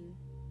 determine.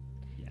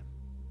 Yeah.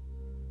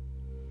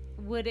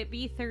 Would it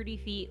be 30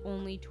 feet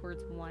only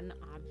towards one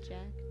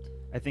object?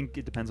 I think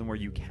it depends on where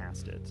you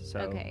cast it. So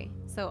Okay,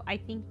 so I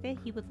think that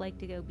he would like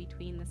to go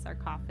between the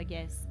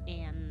sarcophagus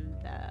and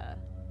the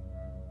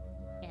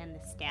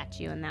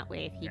statue, and that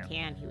way, if he Yeah.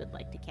 can, he would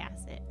like to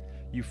cast it.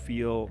 you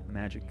feel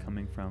magic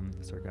coming from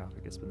the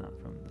sarcophagus, but not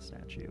from the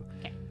statue.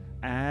 Okay.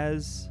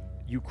 As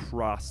you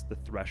cross the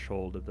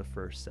threshold of the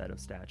first set of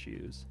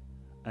statues,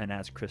 and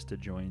as Krista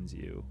joins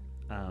you,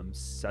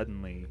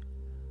 suddenly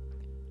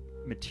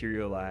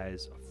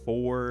materialize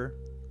 4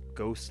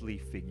 ghostly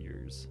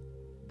figures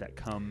that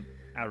come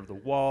out of the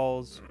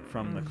walls,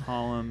 from the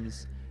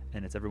columns,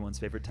 and it's everyone's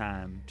favorite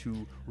time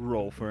to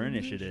roll for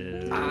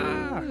initiative.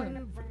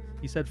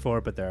 You said 4,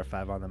 but there are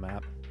 5 on the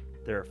map.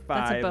 There are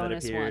That's a 5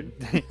 bonus that appeared.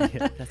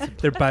 Yeah.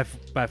 They're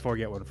buy 4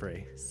 get 1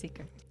 free.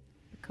 Secret.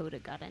 Dakota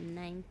got a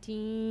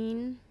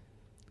 19.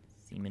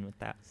 Seaman with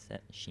that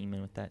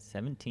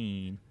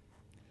 17.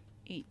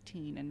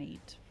 18 and 8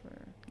 for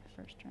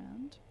the first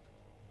round.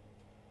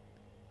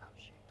 Oh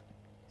shit.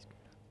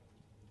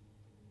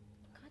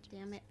 God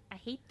damn it. I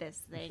hate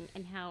this thing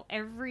and how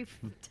every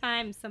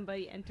time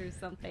somebody enters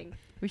something.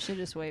 We should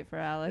just wait for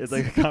Alex. It's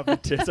like a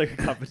competition. It's like a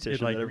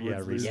competition. like, that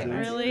everyone's yeah, losing. It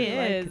really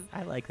is.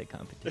 I like the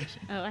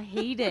competition. Oh, I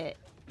hate it.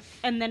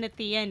 And then at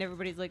the end,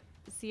 everybody's like,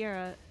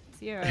 Sierra.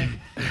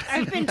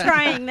 I've been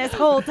trying this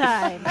whole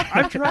time.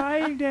 I'm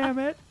trying, damn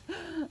it.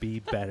 Be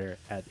better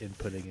at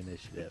inputting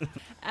initiative.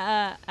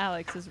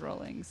 Alex is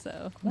rolling,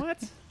 so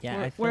What? Yeah, I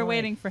we're feel like-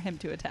 waiting for him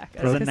to attack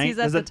us Does a because nine- he's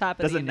at does the a- top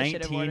of does the a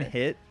initiative 19 order.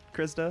 hit,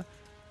 Krista?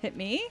 Hit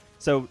me?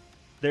 So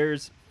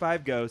there's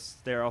 5 ghosts.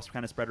 They're also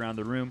kind of spread around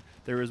the room.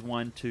 There is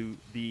one to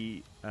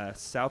the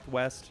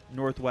southwest,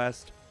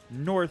 northwest,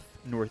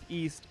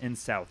 northeast, and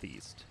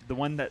southeast. The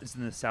one that is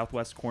in the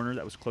southwest corner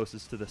that was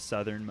closest to the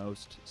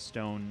southernmost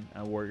stone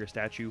warrior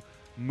statue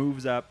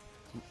moves up,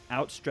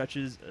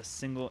 outstretches a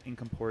single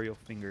incorporeal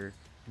finger,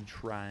 and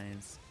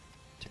tries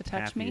to To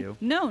touch tap me? you.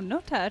 No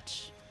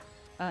touch.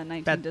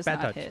 19 Bad, does bad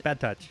not touch. hit. Bad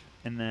touch.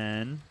 And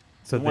then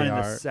So the one they in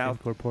the are south-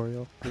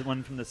 incorporeal. the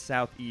one from the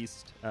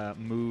southeast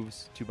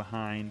moves to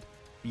behind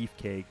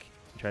Beefcake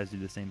and tries to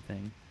do the same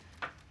thing.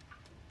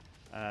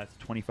 It's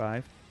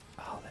 25.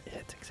 Oh, that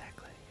hits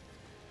exactly.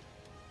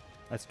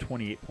 That's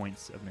 28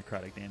 points of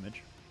necrotic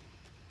damage.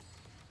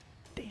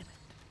 Damn it.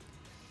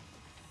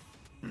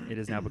 It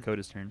is now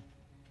Bakoda's turn.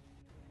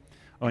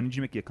 Oh, I need you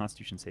to make a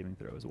Constitution saving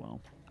throw as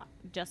well.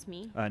 Just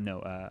me.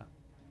 No,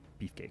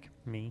 Beefcake.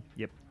 Me?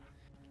 Yep.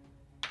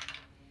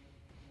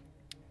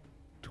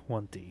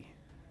 20.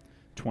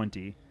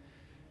 20.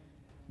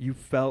 You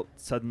felt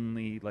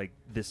suddenly like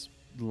this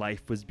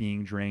life was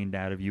being drained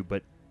out of you,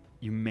 but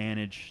you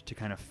managed to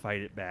kind of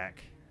fight it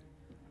back.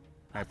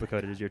 All right,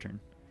 Bakoda, it is your turn.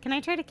 Can I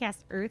try to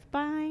cast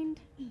Earthbind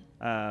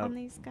Uh, on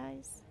these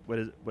guys? what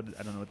is?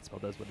 I don't know what the spell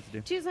does. What does it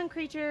do? Choose one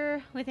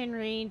creature within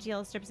range.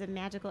 Yellow strips of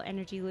magical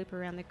energy loop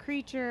around the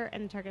creature,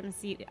 and the target must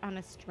see it on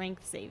a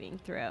strength saving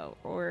throw,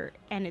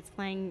 and its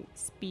flying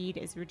speed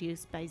is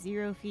reduced by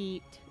 0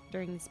 feet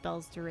during the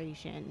spell's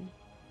duration.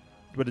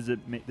 What does it?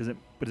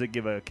 Does it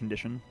give a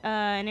condition?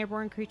 An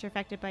airborne creature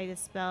affected by the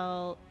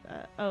spell.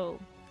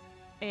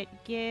 It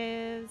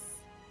gives.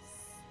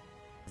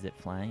 Is it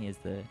flying? Are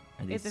these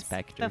It's the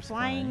specters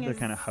flying They're is-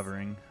 kind of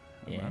hovering.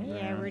 Yeah. around the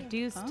Yeah, ground.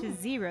 reduced to Oh.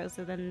 0,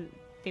 so then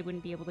they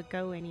wouldn't be able to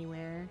go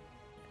anywhere.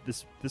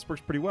 This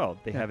works pretty well.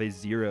 They Yeah. have a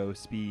 0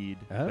 speed,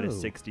 but a Oh.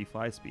 60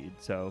 fly speed,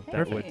 so that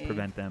Perfect. would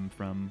prevent them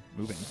from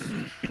moving.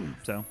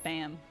 So,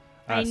 Bam.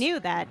 I knew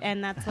that,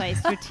 and that's why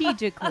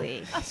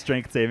strategically.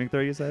 Strength saving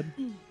throw, you said?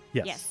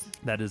 Yes. Yes.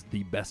 That is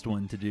the best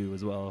one to do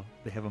as well.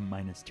 They have a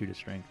 -2 to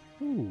strength.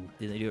 Ooh.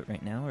 Do they do it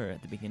right now or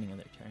at the beginning of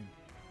their turn?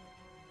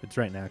 It's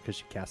right now because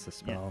she cast the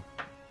spell.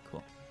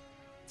 Cool.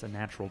 It's a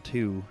natural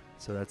 2,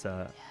 so that's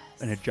an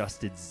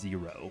adjusted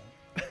 0.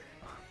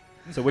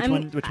 So which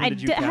one did you I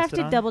cast have it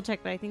to on? double check,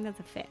 but I think that's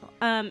a fail.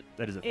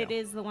 That is a fail. It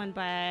is the one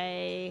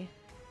by.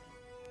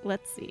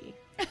 Let's see.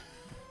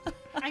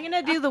 I'm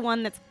gonna do the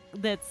one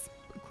that's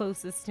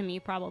closest to me,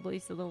 probably.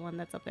 So the one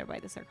that's up there by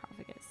the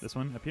sarcophagus. This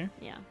one up here?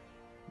 Yeah.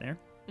 There?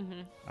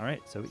 Mm-hmm. All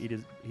right, so he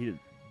is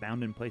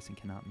bound in place and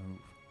cannot move.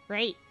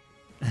 Great.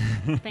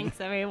 Thanks,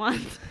 everyone.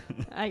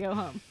 I go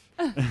home.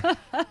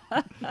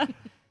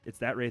 It's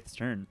that Wraith's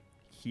turn.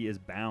 He is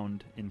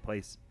bound in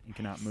place and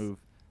cannot move.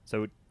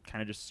 So it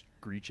kind of just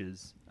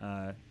screeches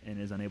and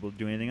is unable to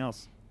do anything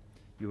else.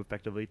 You've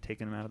effectively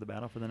taken him out of the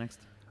battle for the next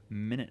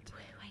minute.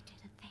 I did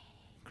a thing.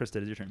 Krista,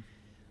 it is your turn.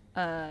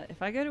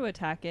 If I go to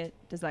attack it,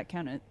 does that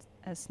count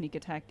as sneak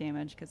attack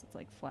damage because it's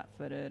like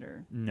flat-footed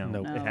or? No,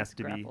 Nope. it No, has it's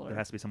to be. grapple There or-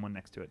 has to be someone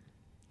next to it.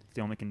 It's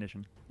the only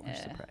condition. I'm Yeah.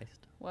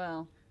 surprised.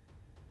 Well,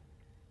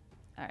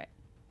 all right.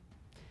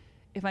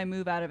 If I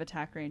move out of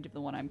attack range of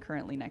the one I'm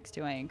currently next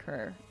to, I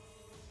incur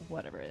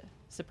whatever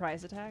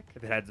surprise attack.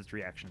 If it has its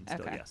reaction,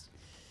 still Okay. yes.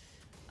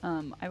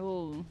 I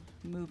will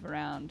move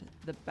around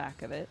the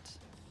back of it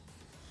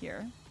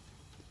here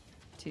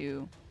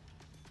to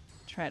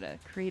try to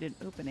create an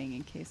opening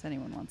in case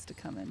anyone wants to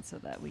come in so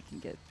that we can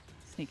get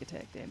sneak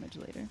attack damage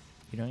later.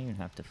 You don't even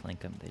have to flank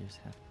them. They just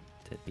have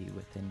to be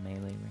within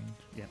melee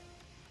range.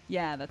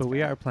 Yeah, that's But we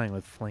fair. are playing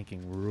with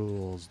flanking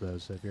rules, though,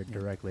 so if you're Yeah.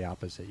 directly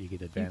opposite, you get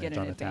You advantage get an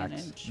on attacks.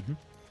 advantage. Mhm.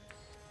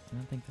 I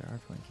don't think there are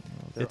flanking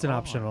rules. There It's an are.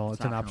 optional.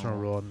 It's an optional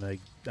rule in the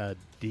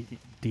DM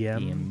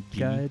DMG.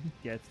 guide.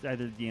 Yeah, it's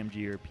either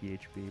DMG or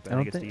PHB, but I I,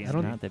 don't think it's think- DMG. I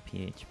don't- Not the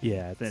PHP.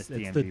 Yeah, That's it's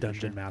DMG the for Dungeon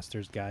sure.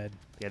 Master's guide.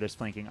 Yeah, there's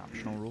flanking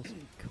optional rules.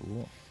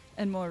 Cool.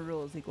 And more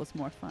rules equals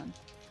more fun.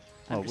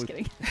 I'm Oh, just we-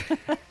 kidding. Play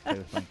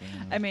with flanking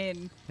anyway. I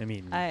mean, I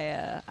mean,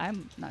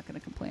 I'm not going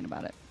to complain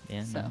about it.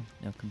 Yeah, So.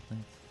 no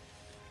complaints.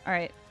 All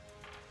right.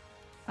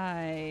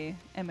 I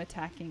am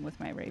attacking with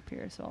my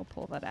rapier, so I'll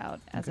pull that out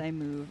as Okay. I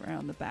move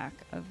around the back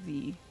of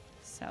the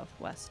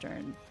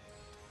southwestern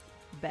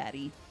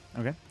baddie.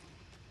 Okay.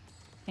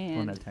 One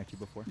And that attacked you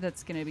before.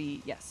 that's going to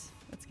be, yes,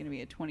 That's going to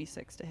be a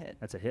 26 to hit.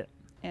 That's a hit.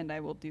 And I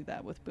will do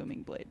that with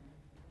Booming Blade.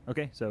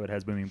 Okay, so it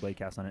has Booming Blade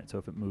cast on it, so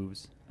if it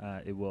moves,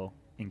 it will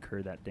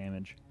incur that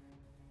damage.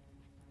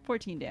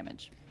 14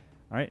 damage.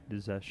 All right, it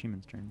is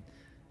Sheeman's turn.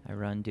 I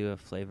run, do a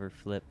flavor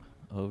flip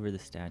over the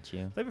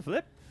statue, Flavor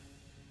flip.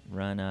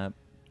 run up.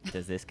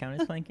 Does this count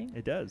as flanking?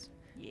 It does.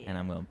 Yeah. And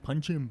I'm going to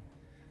punch him.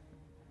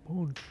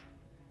 Punch.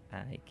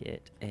 I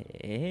get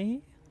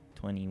a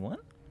 21.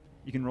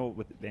 You can roll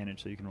with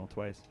advantage, so you can roll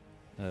twice.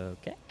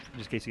 Okay.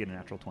 Just in case you get a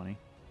natural 20.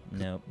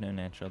 Nope, no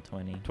natural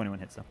 20. 21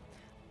 hits, though.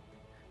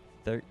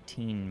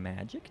 13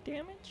 magic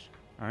damage?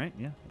 All right,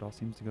 yeah, it all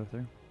seems to go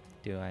through.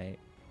 Do I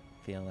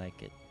feel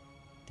like it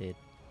did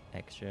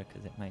extra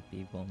because it might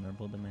be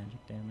vulnerable to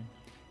magic damage?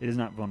 It is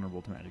not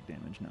vulnerable to magic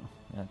damage, no.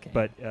 Okay.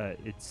 But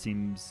it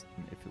seems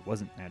if it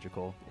wasn't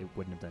magical, it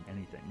wouldn't have done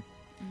anything.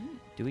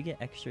 Do we get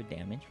extra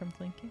damage from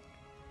flanking?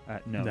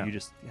 No, No. you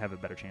just have a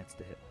better chance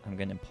to hit. I'm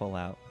going to pull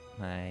out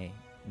my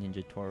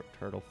Ninja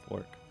Turtle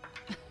fork,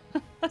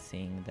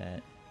 seeing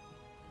that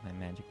my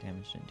magic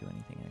damage didn't do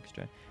anything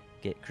extra.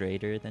 Get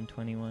greater than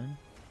 21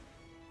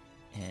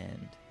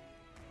 and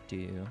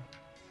do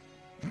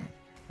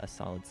a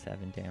solid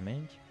 7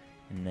 damage.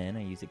 And then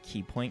I use a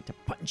key point to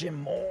punch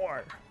him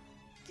more.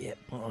 Get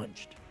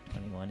punched.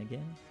 21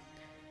 again.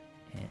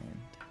 And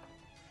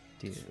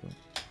do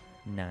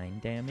 9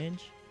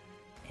 damage.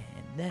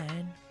 And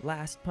then,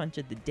 last punch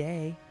of the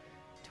day,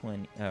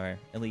 20, or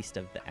at least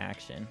of the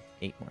action,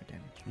 8 more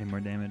damage. 8 more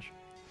damage.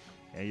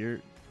 Yeah, you're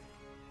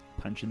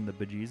punching the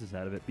bejesus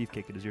out of it.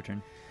 Beefcake, it is your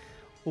turn.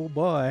 Oh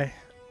boy.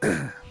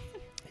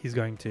 He's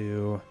going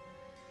to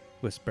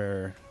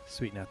whisper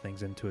sweet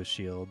nothings into his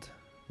shield,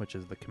 which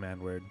is the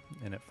command word,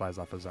 and it flies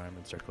off his arm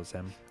and circles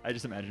him. I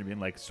just imagine it being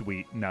like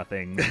sweet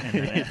nothing, and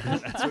then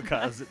that's what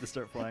caused it to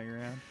start flying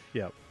around.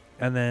 Yep.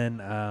 And then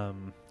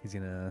he's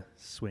going to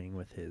swing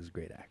with his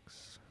great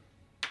axe.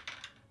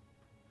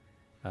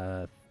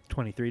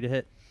 23 to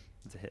hit.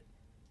 It's a hit.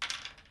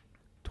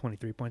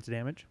 23 points of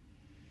damage.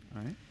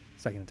 All right.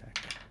 Second attack.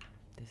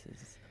 This is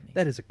amazing.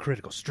 That is a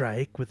critical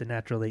strike with a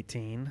natural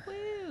 18.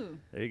 Woo!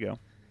 There you go.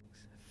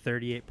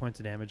 38 points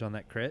of damage on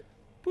that crit.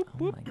 Oh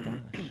my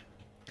gosh.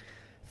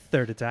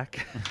 Third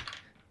attack.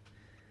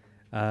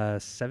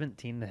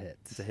 17 to hit.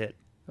 It's a hit.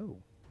 Oh.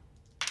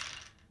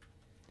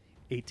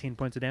 18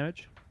 points of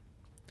damage.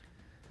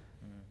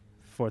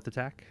 Fourth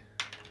attack.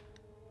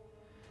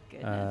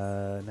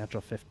 Goodness.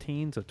 Natural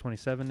 15, so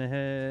 27 to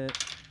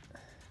hit.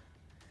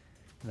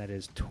 And that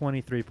is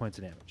 23 points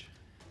of damage.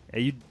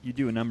 Yeah, you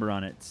do a number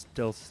on it,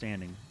 still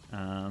standing.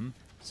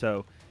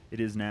 So it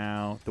is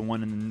now the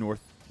one in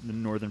the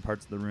northern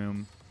parts of the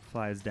room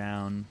flies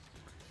down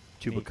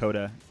to He-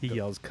 Bakota. He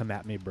yells, "Come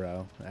at me,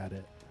 bro," at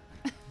it.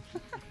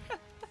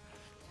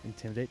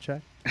 Intimidate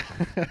check.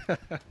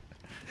 I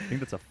think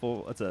that's a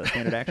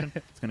standard action.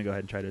 It's going to go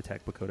ahead and try to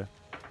attack Bakota.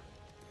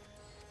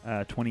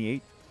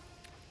 28.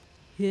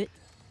 Hit.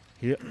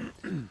 Yep.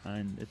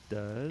 And it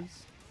does.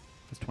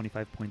 It's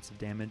 25 points of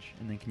damage.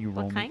 And then can you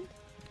roll What kind? me?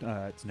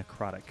 It's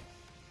necrotic.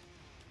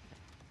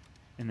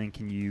 And then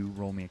can you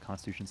roll me a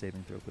Constitution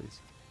saving throw, please?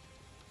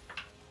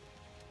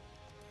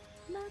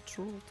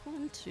 Natural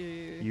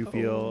 20. You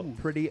feel Oh.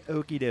 pretty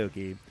okie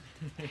dokie.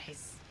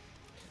 Nice.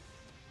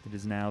 It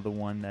is now the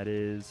one that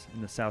is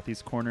in the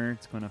southeast corner.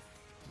 It's going to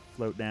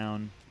float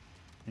down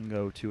and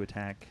go to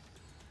attack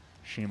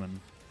Shaman.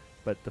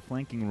 But the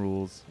flanking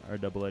rules are a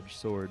double-edged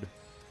sword.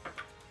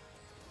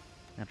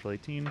 Natural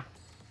 18.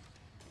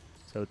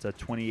 So it's a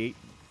 28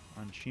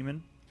 on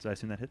Shaman. So I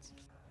assume that hits.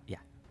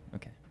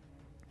 Okay.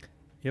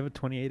 You have a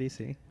 28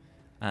 AC.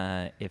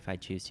 If I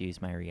choose to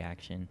use my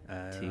reaction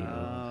to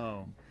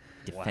Oh.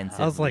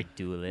 defensively I was like-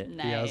 duel it.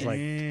 Nice. Yeah, I was like,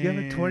 you have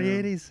a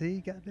 28 AC?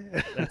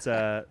 Goddamn. That's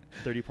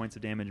 30 points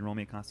of damage. Roll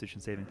me a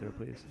Constitution saving throw,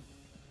 please.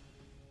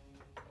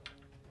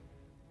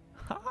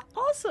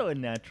 Also a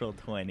natural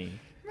 20.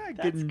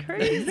 That's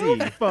crazy. No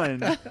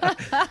fun.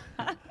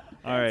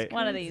 All right.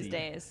 One of these Crazy.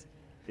 days.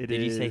 It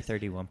Did you say is,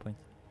 31 points?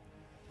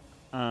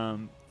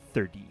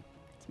 30.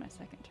 It's my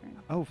second turn.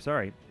 Oh,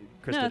 sorry.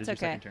 Krista, No, it it's is your okay.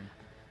 second turn.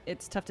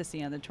 It's tough to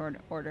see on the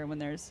order when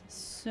there's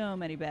so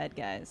many bad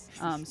guys.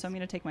 So I'm going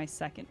to take my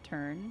second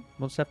turn.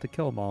 We'll just have to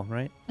kill them all,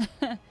 right?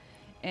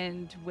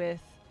 And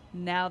with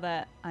now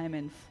that I'm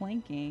in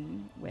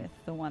flanking with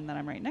the one that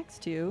I'm right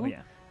next to, Oh,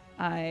 yeah.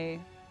 I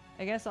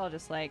guess I'll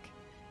just like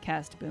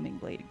cast Booming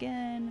Blade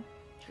again,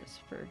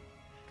 just for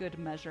good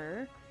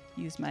measure.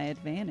 Use my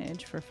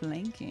advantage for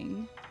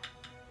flanking.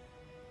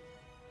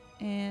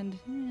 And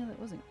yeah, that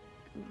wasn't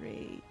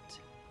great.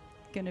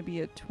 Gonna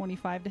be a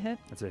 25 to hit.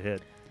 That's a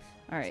hit.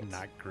 All right. It's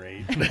not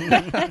great.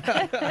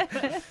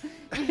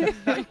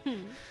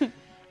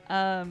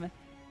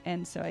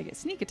 And so I get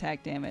sneak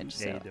attack damage,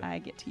 Yeah, you so do. I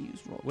get to use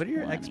roll. What are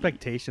your 20.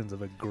 expectations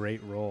of a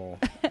great roll?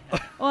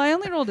 Well, I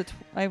only rolled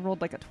I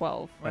rolled like a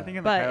 12. Well, I think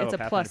in But the it's a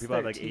Pathfinder, plus people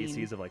have like 13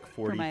 ACs of like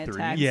for my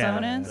 43. attack yeah,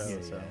 bonus.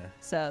 yeah, So- yeah.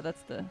 So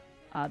that's the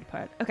odd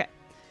part. Okay.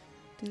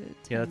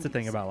 Yeah, that's the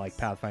thing about like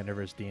Pathfinder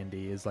versus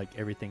D&D is like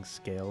everything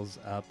scales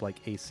up,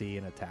 like AC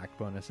and attack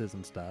bonuses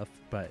and stuff,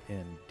 but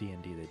in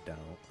D&D they don't.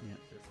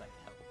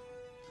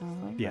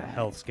 Yeah,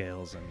 health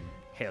scales and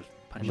Health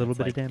a punch. little It's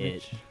bit like of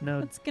damage. it. No,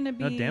 It's gonna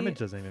be no damage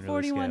doesn't even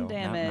really 41 scale.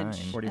 damage,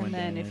 mine. 41 and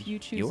then damage. if you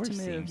choose Yours to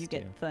move, seems you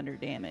get to. thunder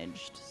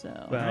damaged. So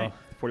Well, All right,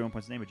 41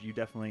 points of damage. You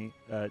definitely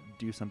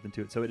do something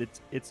to it. So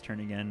it's turn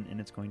again, and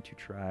it's going to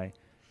try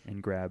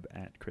and grab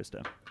at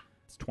Krista.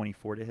 It's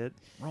 24 to hit.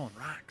 Rolling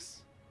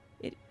rocks.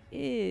 it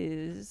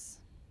is.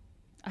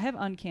 I have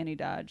uncanny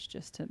dodge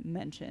just to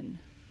mention.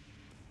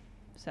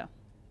 So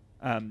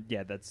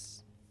Yeah, that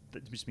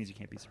just means you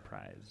can't be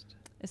surprised.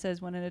 it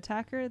says when an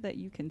attacker that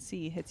you can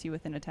see hits you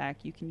with an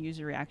attack, you can use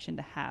a reaction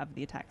to have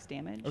the attack's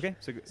damage. Okay,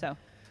 So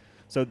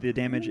so the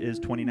damage is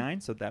 29,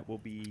 so that will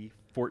be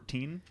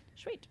 14.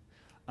 sweet.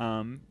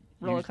 Roll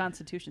Roll a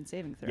Constitution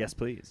saving throw. Yes,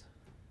 please.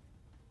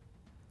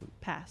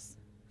 Pass.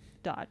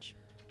 Dodge.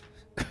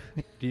 do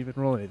you even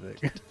roll anything?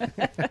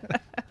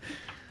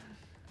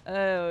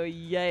 Oh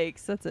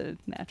yikes! That's a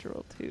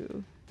natural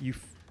 2 You,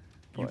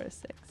 or a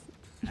 6.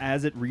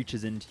 as it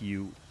reaches into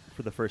you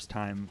for the first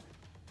time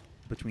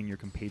between your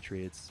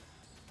compatriots,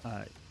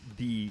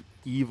 the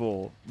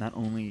evil not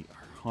only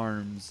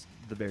harms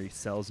the very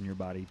cells in your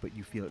body, but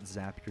you feel it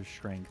zap your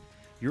strength.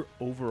 Your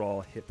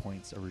overall hit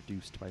points are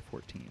reduced by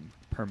 14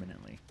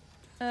 permanently,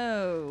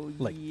 Oh,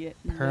 Like, yeah,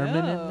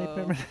 Permanently, no.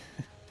 permanent.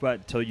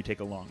 but till you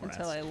take a long rest.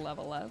 Until I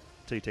level up.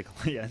 Till you take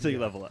until you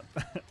Yeah. level up.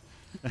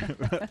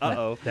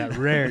 Uh-oh. That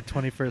rare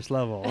 21st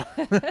level.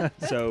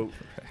 So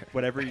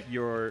whatever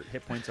your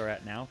hit points are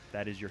at now,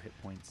 that is your hit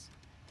points,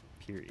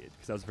 period.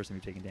 Because that was the first time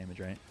you've taken damage,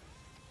 right?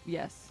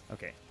 Yes.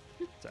 Okay.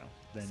 So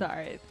then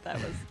Sorry, that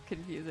was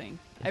confusing.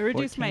 Is I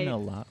reduced 14 my a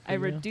lot for I you?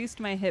 reduced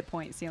my hit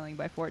point ceiling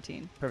by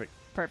 14. Perfect.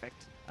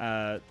 Perfect.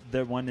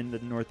 The one in the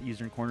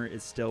northeastern corner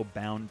is still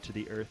bound to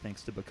the earth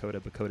thanks to Bakota.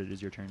 Bakota, it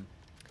is your turn.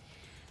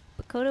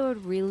 Bakota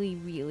would really,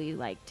 really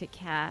like to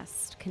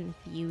cast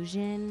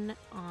Confusion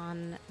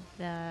on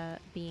the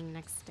being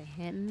next to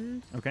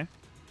him. Okay.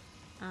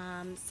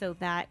 So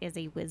that is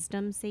a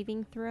Wisdom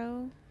saving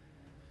throw.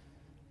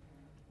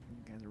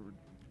 You guys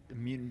are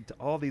immune to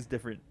all these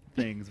different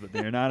things, but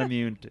they're not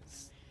immune to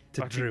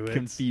To fucking druids.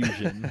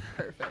 confusion.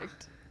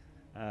 Perfect.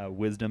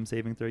 Wisdom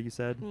saving throw, you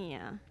said?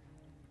 Yeah.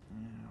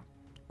 Oh,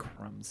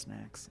 crumb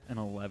snacks. An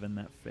 11,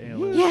 that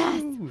fails.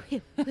 Yes!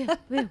 Woo,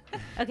 woo.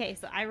 Okay,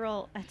 so I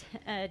roll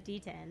a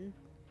d10.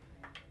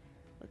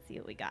 Let's see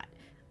what we got.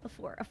 A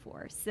 4.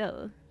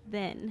 So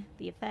then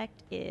the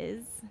effect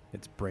is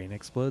Its brain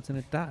explodes and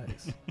it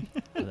dies.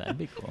 Oh, that'd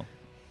be cool.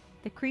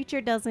 the creature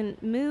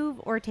doesn't move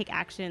or take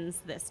actions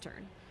this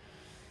turn.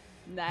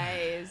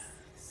 Nice.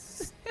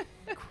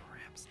 Crap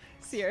snacks.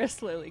 Sierra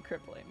slowly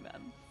crippling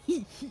them.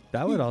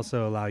 That would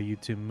also allow you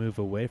to move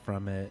away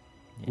from it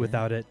Yeah.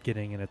 without it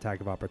getting an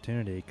attack of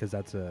opportunity, because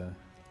that's it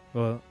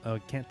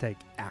can't take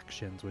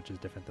actions, which is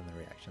different than the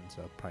reaction,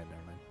 so probably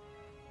never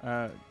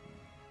mind.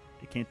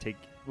 It can't take.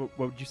 What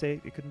would you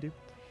say it couldn't do?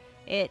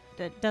 It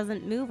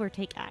doesn't move or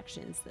take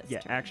actions this Yeah,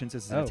 turn. actions.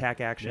 This is Oh, an attack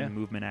action, yeah.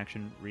 movement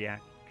action,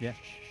 reaction. Yeah.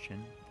 Yeah,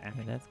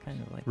 Action. that's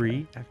kind of like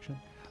Reaction?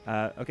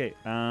 Okay.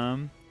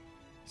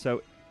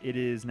 So it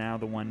is now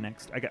the one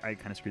next. I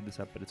kind of screwed this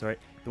up, but it's all right.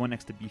 The one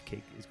next to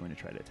Beefcake is going to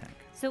try to attack.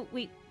 So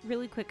wait,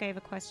 really quick, I have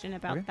a question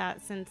about Okay.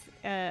 that since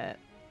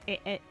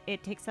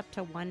it takes up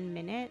to 1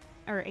 minute,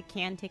 or it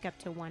can take up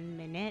to 1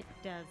 minute.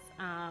 Does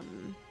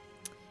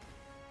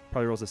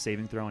Probably rolls a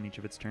saving throw on each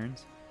of its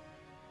turns.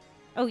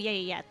 oh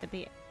yeah.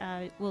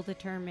 Will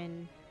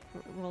determine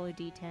roll a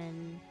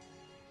d10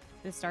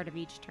 the start of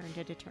each turn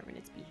to determine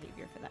its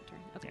behavior for that turn.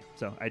 Okay. Yeah.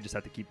 So I just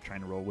have to keep trying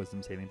to roll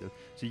wisdom saving throw.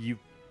 So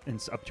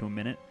it's up to a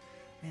minute.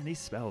 Man, these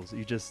spells,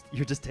 you're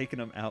just taking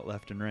them out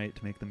left and right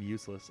to make them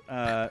useless.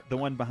 The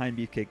one behind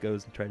Beefcake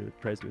goes and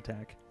tries to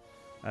attack.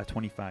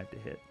 25 to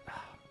hit.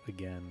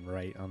 Again,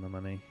 right on the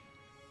money.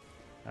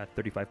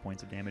 35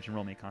 points of damage, and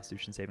roll me a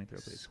Constitution saving throw,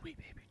 please. Sweet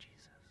baby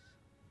Jesus.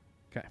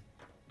 Okay.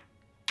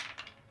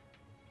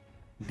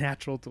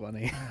 Natural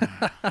 20.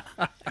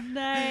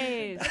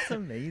 Nice. That's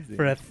amazing.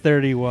 For a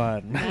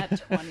 31. That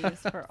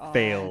 20s for all.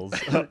 Fails.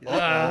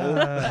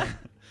 Ah.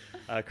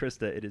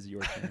 Krista, it is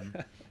your turn.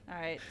 All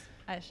right.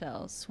 I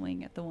shall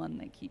swing at the one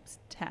that keeps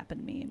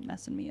tapping me and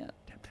messing me up.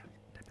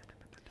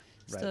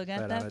 Still Right- got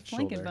right on that its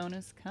flanking shoulder.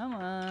 bonus. Come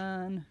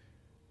on.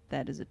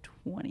 That is a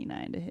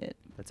 29 to hit.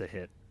 That's a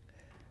hit.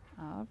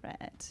 All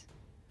right.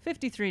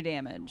 53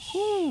 damage.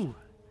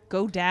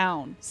 Go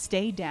down.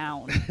 Stay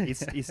down.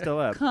 He's still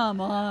up. Come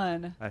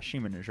on.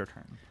 Shimon, is your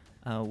turn.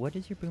 What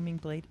is your booming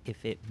blade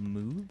if it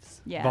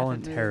moves? Yeah. if it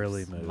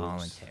Voluntarily moves. moves.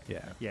 Voluntarily.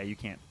 Yeah. Yeah, you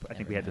can't. I think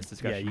Never we had mind. this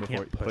discussion you before.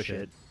 can't push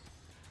it.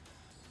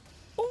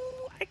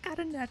 Oh, I got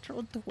a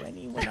natural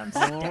 20 when I'm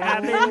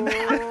stabbing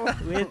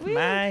with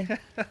my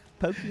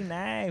pokey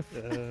knife.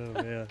 Oh,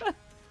 yeah.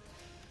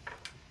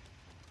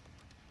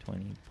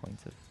 20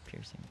 points of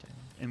piercing damage.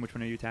 And which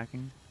one are you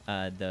attacking?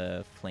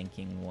 The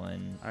flanking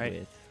one All right.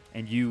 with...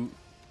 And you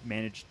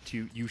manage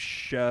to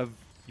shove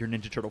your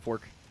Ninja Turtle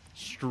fork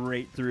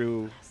straight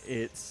through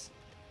its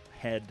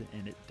head,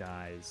 and it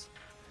dies.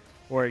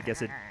 Or I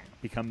guess it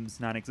becomes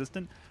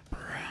non-existent.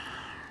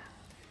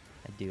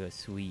 I do a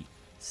sweet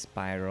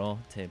spiral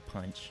to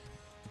punch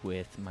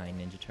with my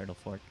Ninja Turtle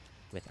fork.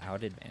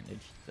 without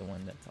advantage, the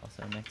one that's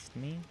also next to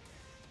me.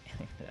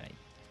 That I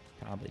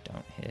probably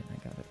don't hit. I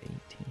got an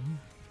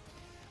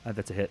 18.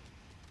 That's a hit.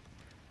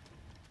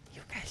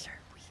 You guys are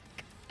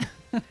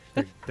weak.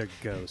 They're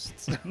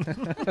ghosts.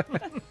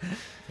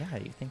 Yeah,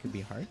 you think it'd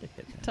be hard to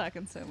hit them.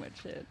 Talking so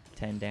much shit.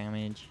 10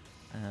 damage.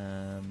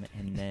 And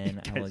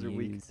then I will Guys are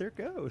weak. use They're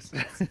ghosts.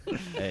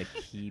 a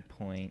key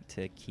point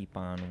to keep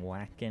on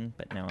whacking,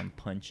 but now I'm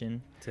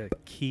punching. To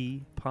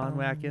keep on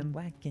whacking.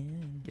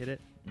 Whacking. Get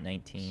it?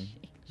 19.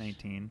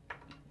 19.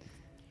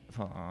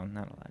 Oh,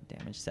 not a lot of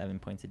damage. 7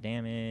 points of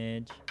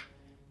damage.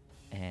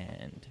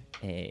 And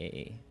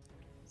a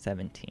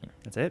 17.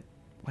 That's it.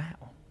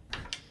 Wow.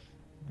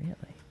 Really?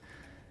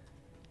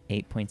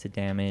 8 points of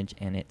damage,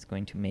 and it's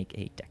going to make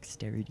a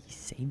dexterity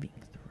saving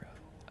throw.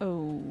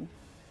 Oh.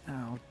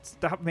 Oh,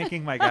 stop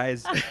making my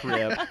guys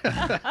trip.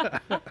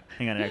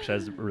 Hang on, it actually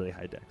has a really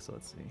high dex, so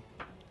let's see.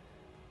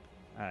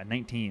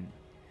 19.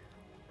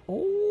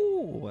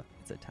 Oh!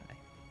 It's a tie.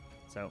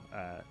 So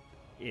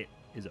it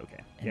is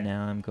okay. And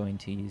now I'm going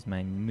to use my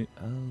I'm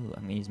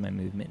going to use my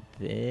movement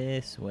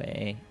this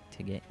way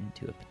to get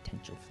into a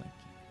potential flanking.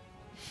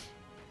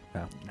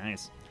 Wow.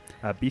 Nice.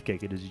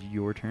 Beefcake, it is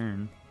your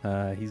turn.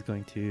 He's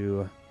going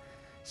to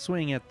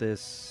swing at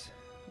this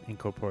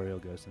incorporeal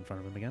ghost in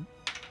front of him again.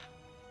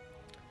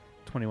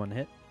 21 to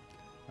hit.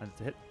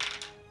 That's a hit.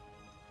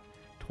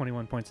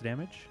 21 points of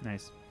damage.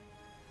 Nice.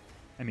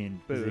 I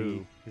mean, Is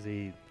boo.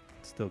 he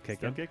still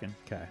kicking? Still kicking.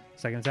 Okay.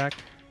 Second attack.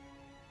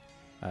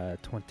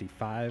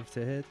 25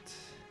 to hit.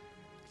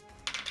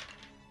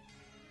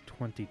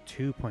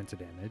 22 points of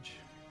damage.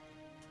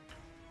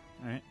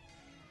 All right.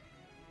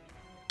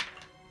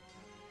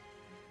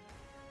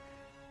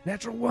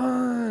 Natural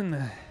 1.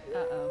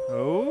 Uh-oh.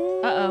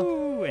 Oh.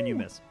 Uh-oh. And you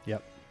miss.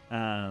 Yep.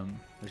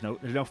 There's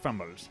no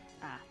fumbles.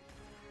 Ah.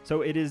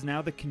 So it is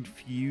now the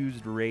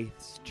confused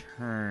wraith's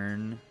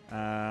turn.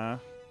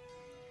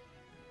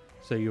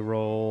 So you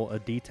roll a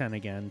d10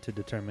 again to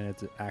determine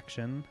its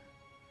action.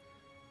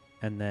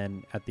 And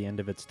then at the end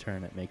of its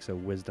turn, it makes a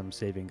wisdom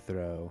saving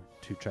throw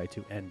to try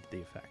to end the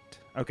effect.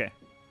 Okay.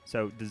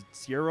 So does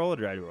Sierra roll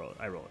it or I roll it?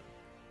 I roll it.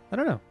 I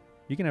don't know.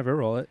 You can have her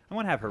roll it. I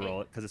want to have her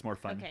roll it because it's more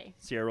fun. Okay.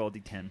 Sierra roll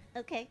d10.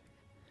 Okay.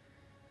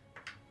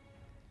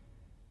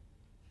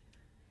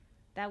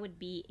 That would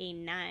be a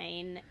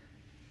 9.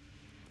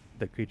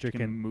 The creature You can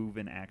can. move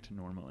and act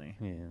normally.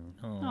 Yeah.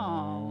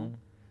 Aw.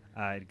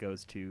 It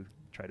goes to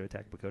try to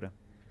attack Bakota.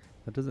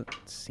 That doesn't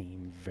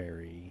seem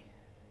very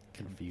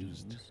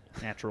confused.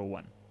 Natural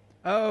 1.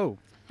 Oh!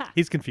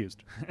 He's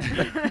confused.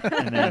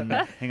 And then,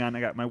 hang on,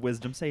 I got my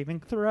wisdom saving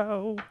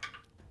throw.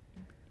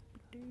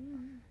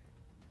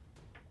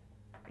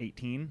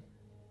 18.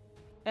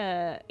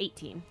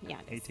 18. Yeah.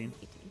 it is 18?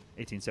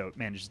 18, so it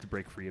manages to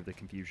break free of the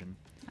confusion.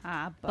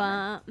 Ah,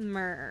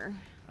 bummer.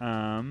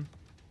 Bummer.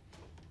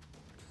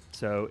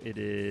 So it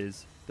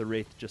is the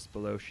wraith just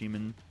below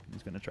Sheeman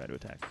who's going to try to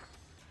attack.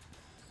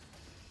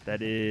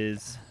 That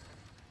is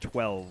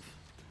 12.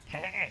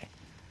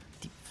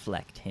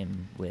 Deflect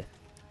him with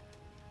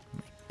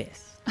my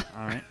fist.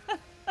 All right.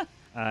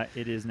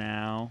 It is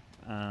now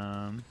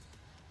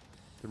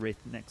the wraith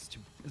next to.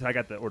 So I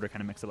got the order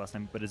kind of mixed up last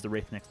time, but it's the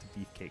wraith next to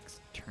Beefcake's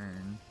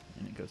turn,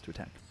 and it goes to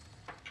attack.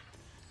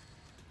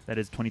 That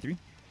is 23.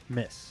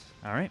 Miss.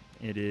 All right.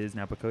 It is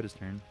now Bakoda's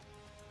turn.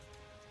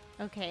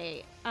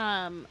 Okay.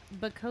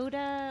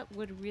 Bakota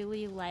would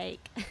really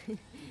like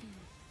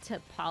to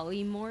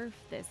polymorph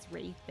this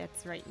wraith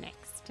that's right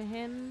next to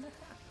him.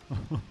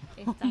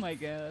 If Oh my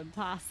that's god.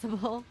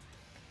 possible.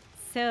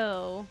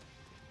 So,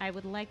 I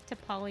would like to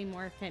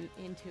polymorph him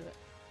into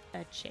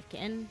a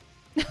chicken.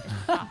 If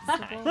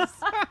possible.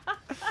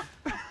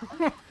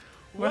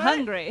 We're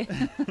hungry.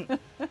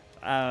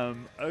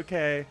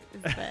 Okay.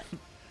 Is that-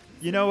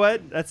 You know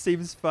what? That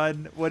seems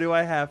fun. What do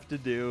I have to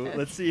do?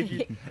 Let's see if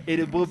you.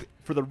 It will.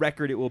 For the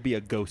record, it will be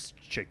a ghost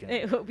chicken.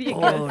 It will be a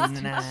Oh,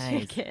 ghost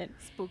nice. chicken.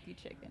 Spooky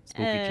chicken.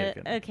 Spooky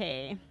chicken.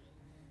 Okay.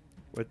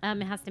 What?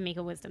 It has to make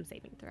a wisdom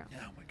saving throw.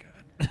 Oh my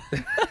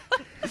god.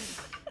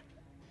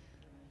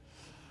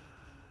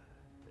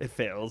 It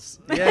fails.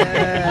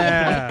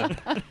 Yeah!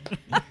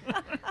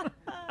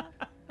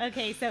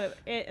 Okay, so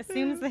it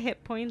assumes the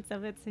hit points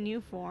of its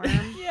new form.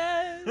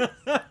 Yes.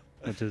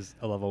 Which is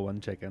a level 1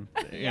 chicken.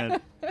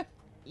 And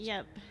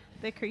Yep.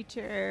 The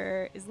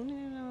creature is limited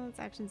in all its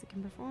actions it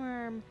can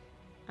perform.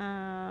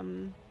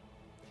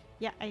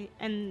 Yeah,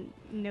 and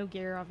no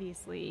gear,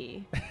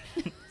 obviously.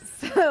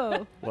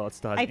 So well, it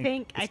still has I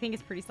think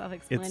it's pretty It's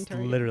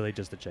self-explanatory. literally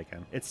just a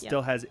chicken. it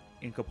still has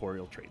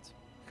incorporeal traits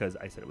because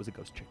I said it was a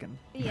ghost chicken.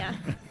 Yeah.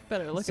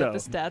 Better look So- up the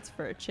stats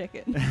for a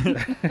chicken.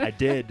 I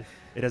did.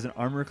 It has an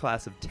armor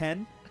class of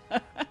 10,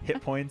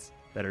 hit points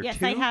that are Yes,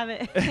 2. I have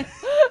it.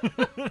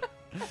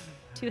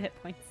 2 hit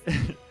points.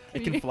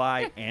 It can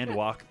fly and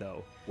walk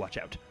though. Watch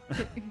out.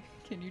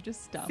 Can you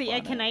just stop? See,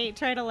 on can it? I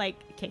try to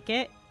like kick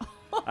it?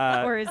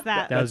 Or is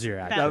that? That was your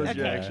action. That was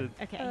your okay. action.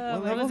 Okay. Oh I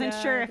my wasn't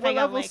God. sure if I What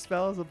got level like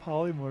spell is a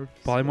polymorph?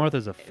 Polymorph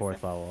is a it's a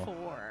 4th level.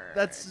 4.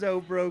 That's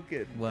so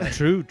broken. Well,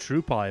 True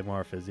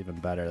polymorph is even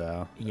better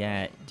though.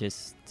 yeah,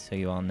 just so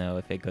you all know,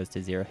 if it goes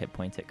to 0 hit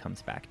points, it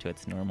comes back to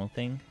its normal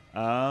thing.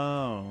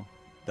 Oh.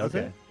 Does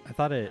Okay. it? I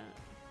thought it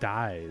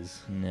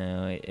dies.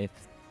 No, if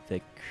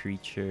the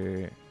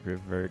creature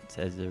reverts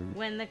as a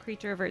When the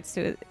creature reverts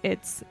to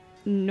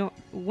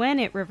when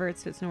it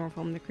reverts to its normal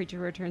form, the creature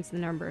returns to the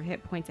number of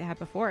hit points it had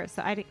before.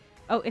 So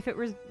if it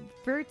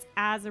reverts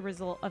as a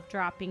result of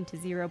dropping to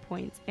 0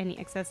 points, any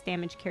excess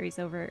damage carries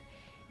over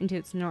into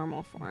its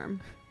normal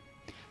form.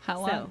 How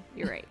So long?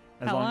 you're right.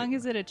 As How long long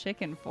is it a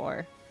chicken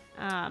for?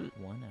 1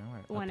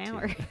 hour. 1 up to.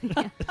 hour.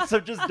 Yeah. So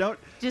just don't.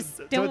 Just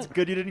so don't. it's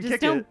good you didn't Just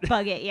kick don't it.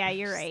 bug it. Yeah,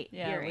 you're right.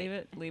 Yeah, you're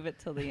right. leave it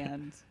till the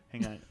end.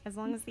 Hang on. As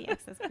long as the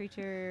excess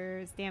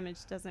creature's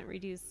damage doesn't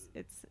reduce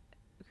its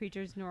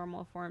creature's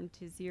normal form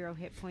to 0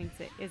 hit points,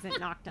 it isn't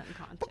knocked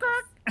unconscious.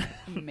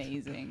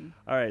 Amazing.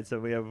 All right, so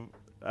we have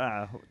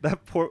that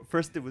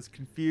first it was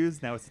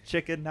confused, now it's a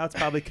chicken. Now it's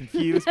probably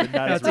confused, but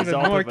not Now as it's a even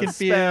result more of a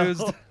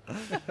confused.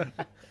 spell.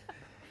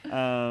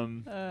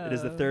 It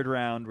is the third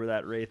round where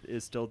that wraith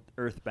is still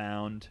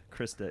earthbound.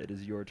 Krista, it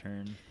is your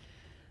turn.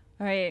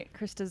 All right,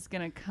 Krista's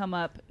gonna come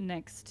up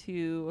next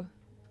to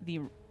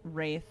the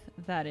wraith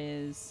that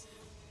is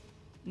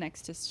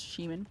next to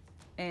Sheeman,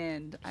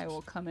 and I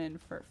will come in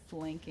for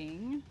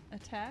flanking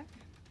attack.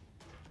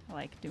 I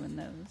like doing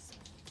those.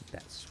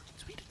 That's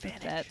sweet With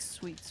that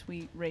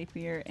sweet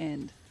rapier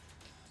and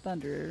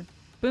thunder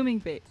booming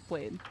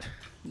blade.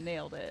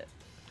 Nailed it.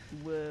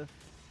 Woof.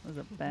 That was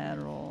a bad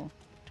roll.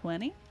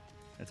 20.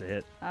 That's a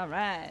hit. All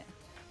right.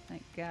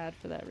 Thank God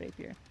for that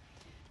rapier.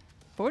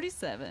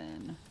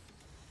 47.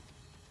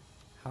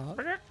 Hot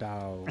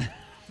dog.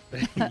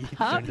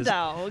 Hot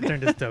dog.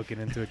 Turned his token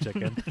into a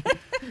chicken.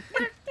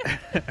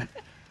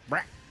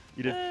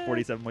 You did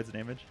 47 points of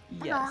damage.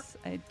 Yes,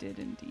 I did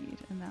indeed,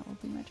 and that will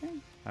be my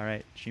turn. All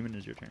right, Sheeman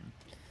is your turn.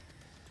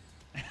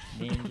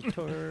 Ninja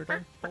Turtle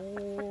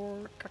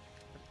 4.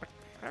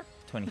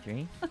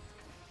 23.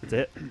 That's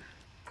it.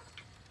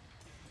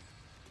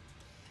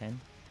 10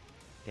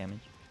 damage.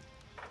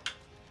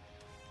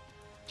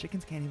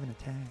 Chickens can't even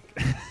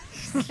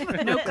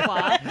attack.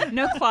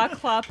 No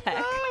claw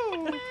peck.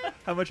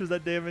 How much was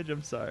that damage?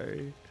 I'm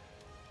sorry.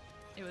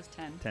 It was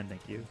 10. 10,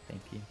 thank you.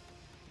 Thank you.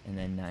 And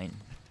then 9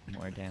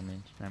 more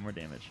damage. 9 more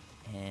damage.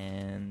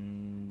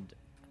 And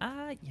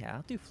yeah,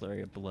 I'll do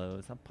flurry of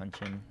blows. I'll punch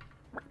him.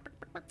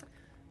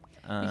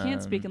 You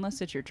can't speak unless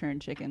it's your turn,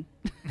 chicken.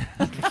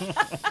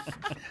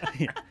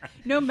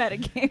 No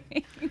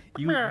metagaming.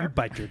 You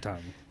bite your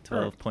tongue.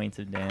 12 points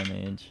of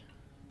damage.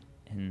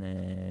 And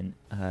then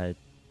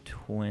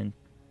 20.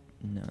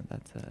 No,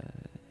 that's a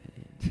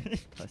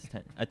plus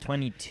 10. A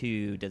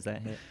 22. Does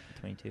that hit?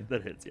 22?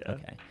 That hits, yeah.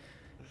 Okay.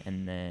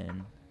 And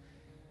then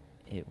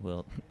it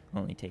will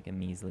only take a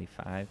measly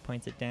 5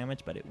 points of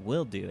damage, but it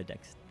will do a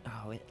dex.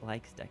 Oh, it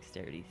likes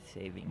dexterity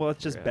saving. Well,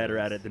 it's just better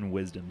at throws. it than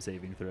wisdom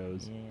saving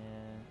throws. Yeah.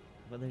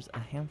 Well, there's a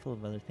handful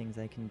of other things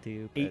I can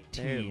do, but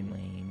they're 18.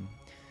 lame.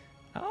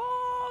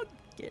 Oh,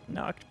 get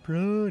knocked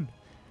prone.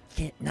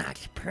 Get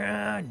knocked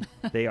prone.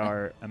 They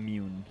are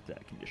immune to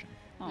that condition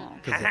Oh.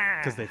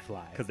 Because they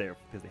fly. because they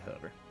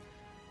hover.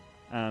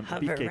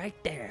 Hover Beefcake,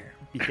 right there.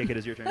 Beefcake, it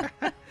is your turn.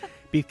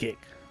 Beefcake.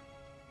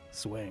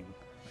 Swing.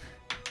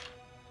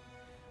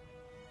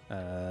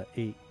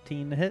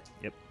 18 to hit.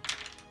 Yep.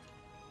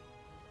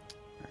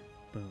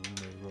 Boom,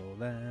 we roll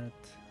that.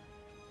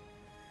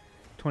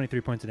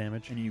 23 points of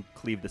damage. And you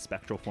cleave the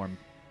spectral form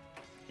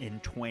in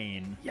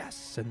twain.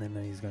 Yes, and then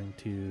he's going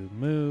to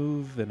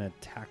move and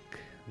attack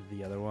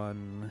the other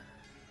one.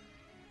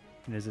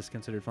 And is this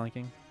considered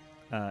flanking?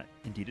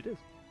 Indeed it is.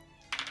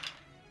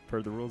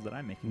 Per the rules that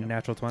I'm making up.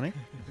 Natural 20.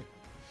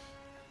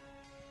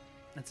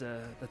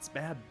 That's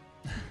bad.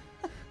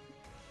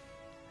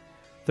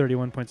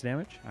 31 points of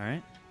damage. All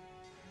right.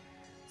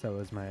 So that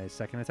was my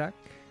second attack.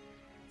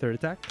 Third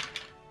attack.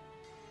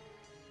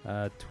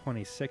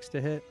 26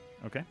 to hit.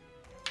 Okay.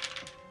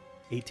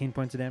 18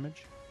 points of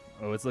damage.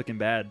 Oh, it's looking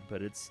bad,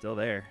 but it's still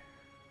there.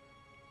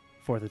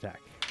 Fourth attack.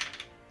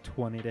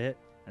 20 to hit.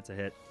 That's a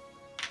hit.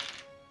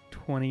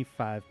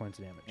 25 points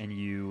of damage. And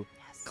you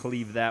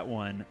cleave that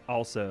one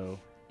also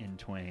in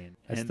twain.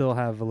 I And- still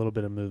have a little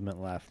bit of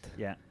movement left.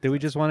 Yeah. Do we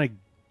just want to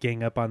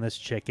gang up on this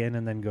chicken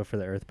and then go for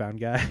the earthbound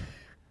guy?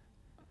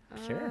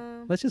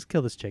 Sure. Let's just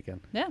kill this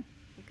chicken. Yeah.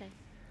 Okay.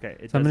 Okay.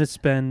 It So I'm going to does-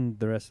 spend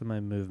the rest of my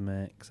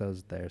movement because I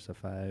was there. So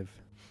 5.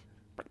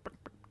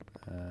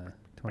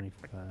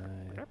 25.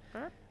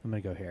 I'm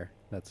going to go here.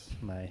 That's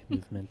my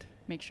movement.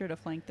 Make sure to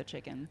flank the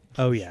chicken.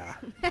 Oh, yeah.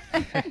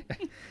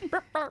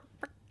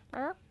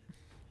 All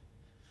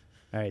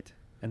right.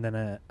 And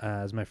then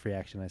as my free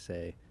action, I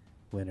say,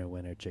 winner,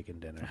 winner, chicken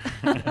dinner.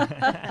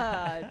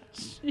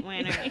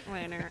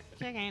 Winner,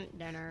 chicken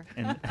dinner.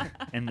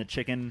 and the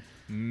chicken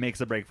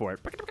makes a break for it.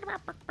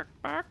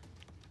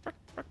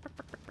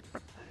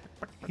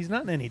 He's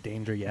not in any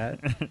danger yet.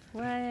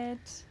 What?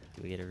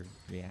 Do we get a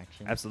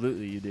reaction?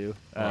 Absolutely, you do.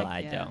 Well, Heck I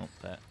yeah. don't,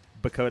 but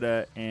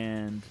Bakota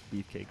and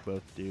Beefcake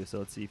both do. So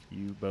let's see if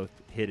you both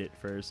hit it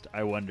first.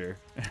 I wonder.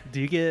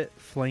 Do you get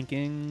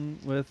flanking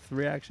with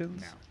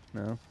reactions?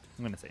 No. No?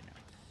 I'm going to say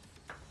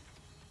no.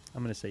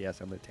 I'm going to say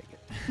yes. I'm going to take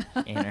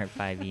it. In our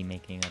 5e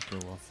making up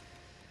rules.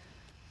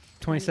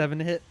 27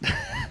 to hit.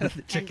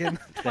 The chicken.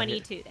 And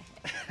 22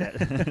 to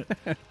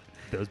hit.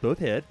 Those both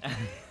hit.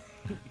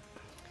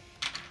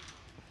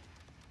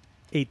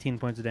 18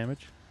 points of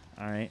damage.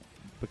 All right.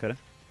 Bakota.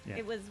 Yeah.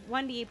 It was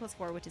 1d8 plus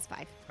 4, which is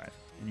 5. 5.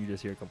 And you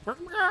just hear it go,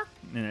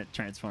 and it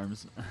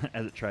transforms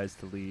as it tries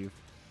to leave.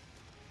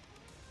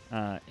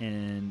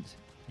 And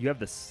you have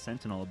the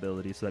Sentinel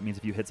ability, so that means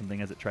if you hit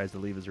something as it tries to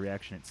leave as a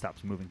reaction, it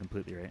stops moving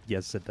completely, right?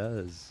 Yes, it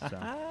does. So,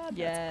 That's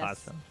Yes.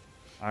 awesome.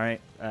 all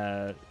right.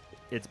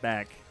 It's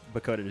back.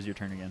 Bakota, it is your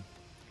turn again.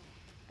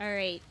 All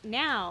right,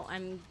 now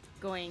I'm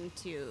going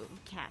to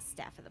cast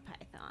Staff of the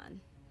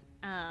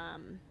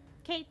Python.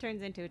 Okay,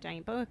 turns into a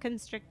giant boa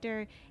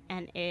constrictor,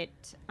 and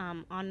it,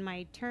 on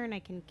my turn, I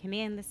can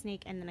command the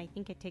snake, and then I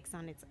think it takes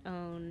on its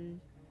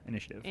own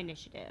Initiative.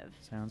 initiative.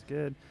 Sounds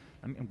good.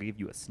 I'm going to give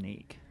you a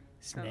snake.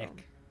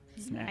 Snake.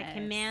 Snack. I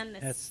command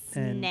the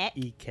snake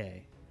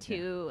S-N-E-K.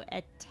 to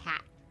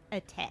attack.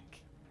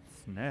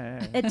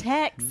 Snack.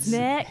 Attack,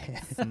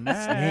 snack.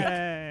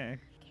 Snack.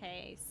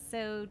 Okay,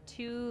 so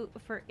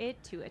for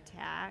it to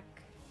attack.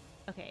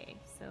 Okay,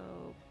 so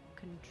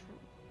control.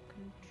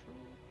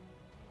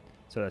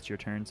 So that's your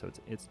turn, so it's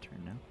its turn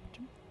now.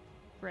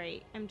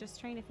 Right. I'm just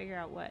trying to figure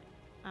out what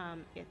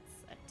its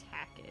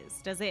attack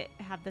is. Does it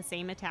have the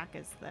same attack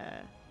as the?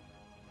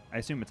 I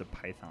assume it's a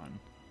python.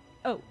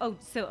 Oh,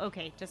 so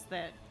okay, just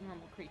the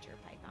normal creature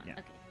python. Yeah.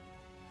 Okay.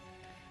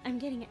 I'm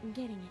getting it.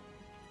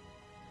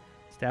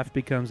 Staff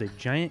becomes a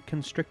giant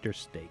constrictor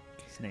snake.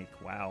 Snake.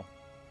 Wow.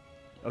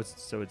 Oh,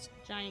 so it's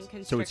Giant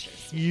constrictor. so it's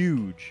snake.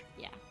 huge.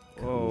 Yeah.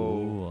 Whoa.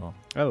 Cool.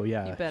 Oh,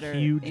 yeah. You better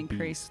huge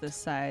increase beast. the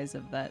size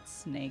of that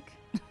snake.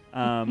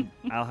 I'll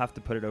have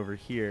to put it over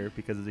here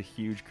because it's a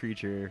huge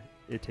creature.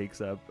 It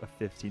takes up a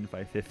 15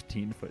 by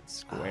 15 foot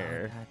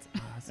square, Oh,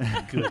 that's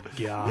awesome. Good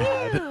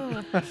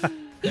God.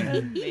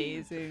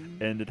 Amazing.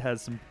 and it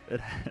has some.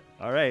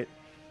 All right.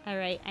 All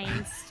right. I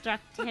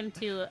instruct him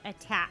to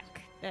attack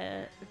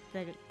the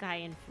guy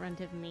in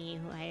front of me,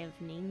 who I have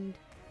named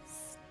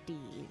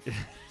Steve.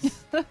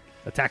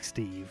 Attack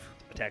Steve.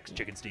 Attacks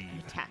Chicken Steve.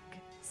 Attack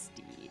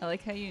Steve. I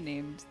like how you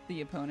named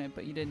the opponent,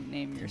 but you didn't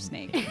name your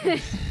snake.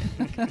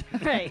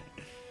 Right.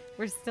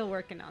 We're still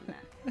working on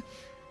that.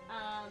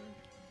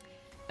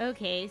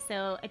 Okay,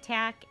 so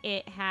attack.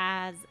 It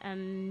has a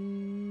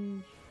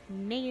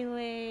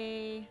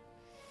melee,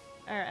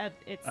 or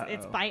its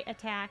Uh-oh. bite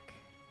attack,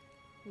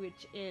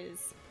 which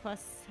is +6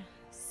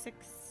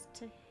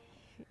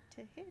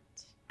 to hit.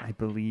 I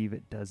believe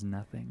it does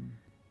nothing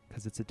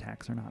because its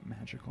attacks are not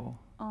magical,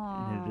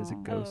 and it is a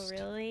Aw. ghost. Oh,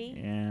 really?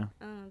 Yeah.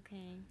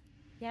 Okay.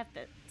 Yeah,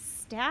 the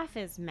staff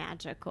is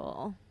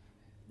magical.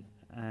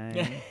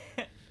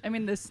 I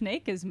mean, the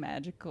snake is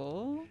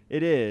magical.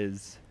 It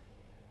is.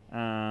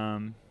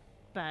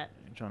 But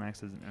John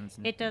Axe is an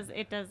it does.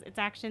 Its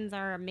actions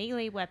are a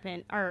melee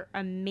weapon, or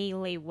a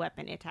melee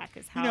weapon attack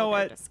is how You know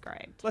they're what?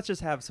 described. Let's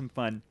just have some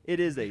fun. It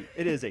is a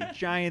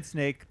giant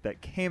snake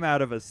that came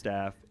out of a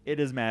staff.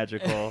 It is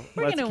magical.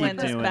 We're Let's gonna keep win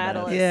this doing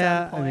battle this. at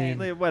Yeah, some I point.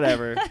 mean-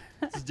 Whatever.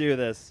 Let's do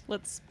this.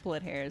 Let's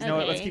split hairs. You know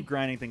what? Let's Okay. keep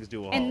grinding things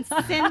to a And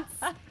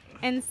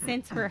halt.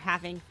 since we're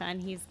having fun,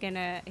 he's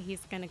gonna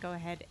go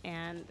ahead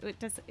and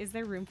is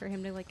there room for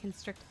him to like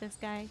constrict this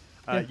guy?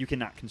 You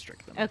cannot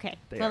constrict them. Okay.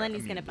 They Well, are then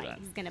he's immune gonna to bite. that.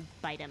 He's gonna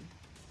bite him.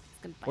 He's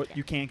gonna bite Or him.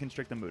 you can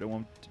constrict them, but it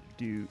won't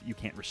do. You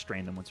can't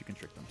restrain them once you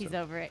constrict them. He's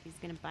so. over it. He's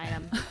gonna bite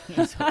him.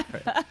 He's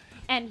over it.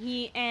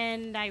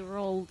 And I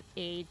rolled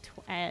a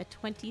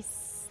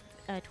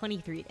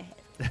 23 to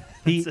hit.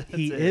 He That's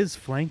he it. is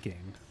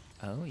flanking.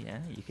 Oh yeah,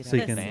 you could So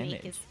you have can- The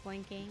advantage. snake is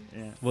flanking.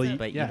 Yeah. Well, So- you,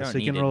 But yeah, you don't so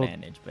you need can roll,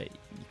 advantage, but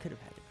you could have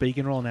had it. but you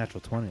can roll a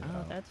natural 20 though.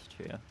 Oh, that's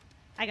true.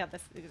 I got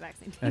this exact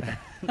same thing.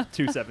 Okay.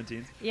 2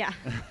 17s. Yeah.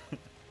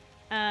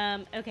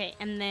 Okay,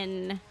 and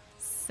then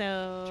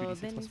so 2d6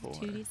 then plus 4.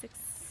 2d6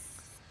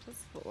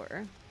 plus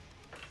 4.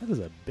 That is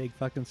a big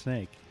fucking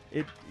snake.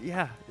 It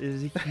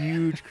is a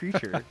huge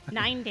creature.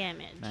 9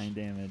 damage. 9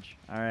 damage.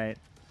 All right.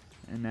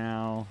 And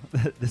now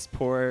this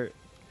poor,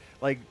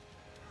 like,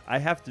 I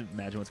have to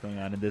imagine what's going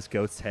on in this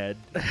ghost's head.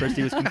 First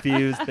he was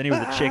confused, then he was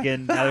a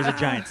chicken. Now there's a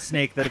giant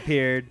snake that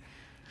appeared.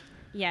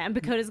 Yeah, and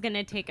Bakota's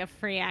gonna take a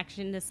free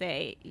action to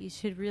say you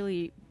should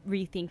really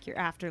rethink your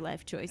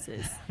afterlife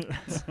choices.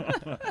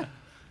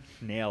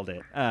 Nailed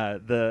it.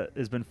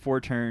 There's been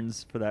 4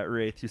 turns for that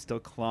wraith. You're still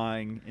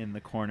clawing in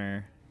the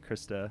corner.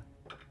 Krista,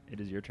 it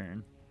is your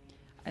turn.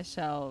 I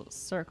shall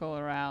circle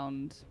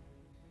around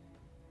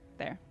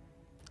there.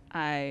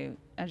 I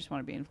just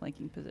want to be in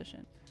flanking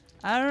position.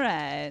 All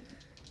right.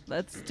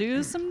 Let's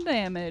do some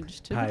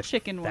damage to the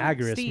chicken one.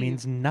 Pythagoras Steve.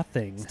 means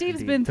nothing.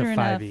 Steve's Indeed. been to through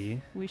enough.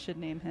 5e. We should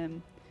name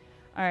him.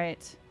 All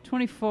right.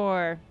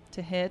 24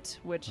 to hit,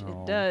 which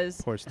Oh, it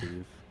does. Poor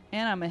Steve.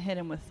 And I'm going to hit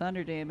him with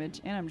thunder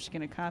damage. And I'm just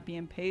going to copy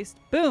and paste.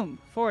 Boom.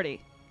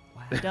 40.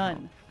 Wow.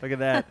 Done. Look at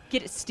that.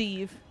 Get it,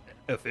 Steve.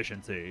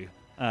 Efficiency.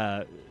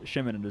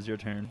 Shimon, it is your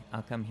turn.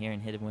 I'll come here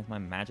and hit him with my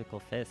magical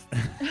fist.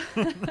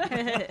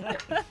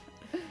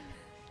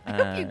 I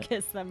hope you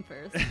kiss them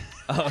first.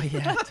 Oh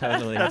yeah,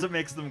 totally. That's what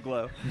makes them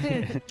glow.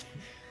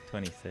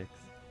 26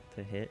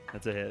 to hit.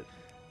 That's a hit.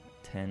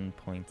 10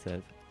 points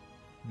of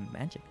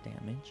magic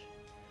damage.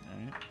 All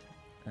right.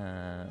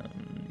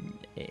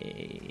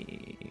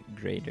 A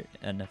greater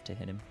enough to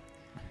hit him.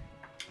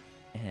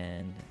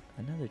 And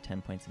another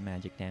 10 points of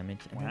magic damage.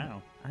 And then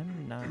Wow.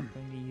 I'm not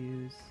going to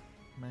use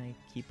my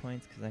key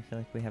points because I feel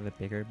like we have a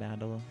bigger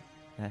battle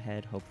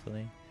ahead,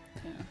 hopefully.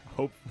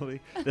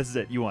 Hopefully. This is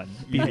it. You won.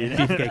 Beef- You did.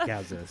 Beefcake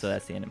has this. So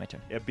that's the end of my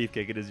turn. Yeah,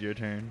 Beefcake, it is your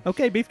turn.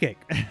 Okay, Beefcake.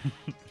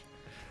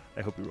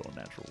 I hope you roll a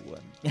natural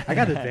one. I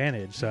got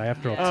advantage, so I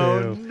have to roll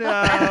Oh, 2.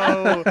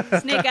 no.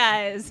 Snake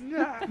eyes.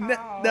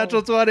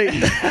 Natural 20.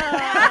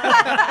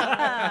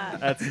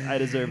 I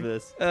deserve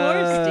this.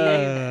 Poor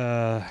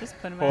Steve.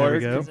 Just put him There Poor we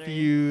go.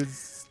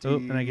 confused. Oh,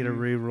 and I get to Steve.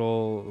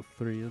 re-roll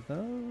 3 of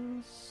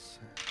those.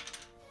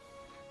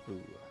 Ooh,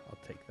 I'll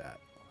take that.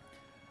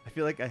 I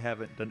feel like I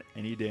haven't done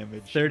any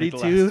damage. 32.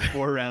 In the last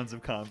 4 rounds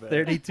of combat.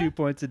 32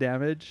 points of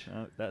damage.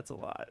 That's a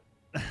lot.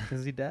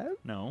 Is he dead?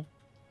 No.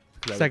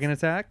 'Cause I Second was-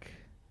 attack.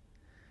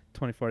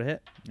 24 to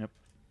hit. Yep.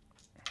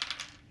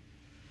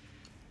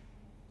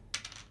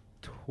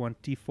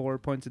 24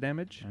 points of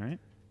damage. All right.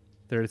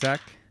 Third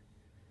attack.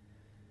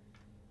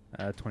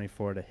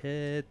 24 to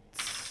hit.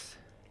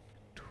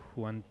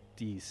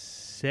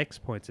 26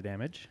 points of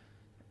damage.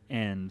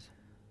 And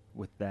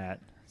with that,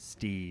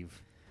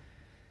 Steve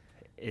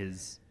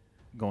is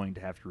going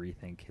to have to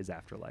rethink his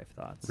afterlife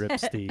thoughts. Rip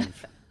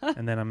Steve.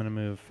 And then I'm going to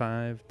move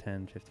 5,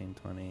 10, 15,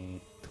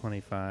 20,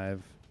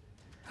 25.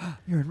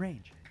 You're in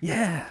range.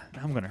 Yeah.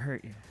 I'm going to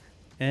hurt you.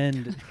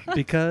 And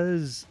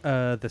because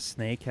the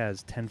snake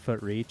has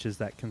 10-foot reach, is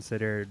that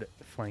considered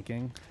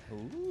flanking?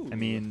 I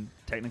mean,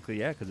 technically,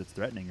 yeah, because it's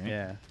threatening, right?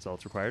 Yeah. That's all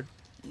it's required.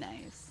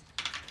 Nice.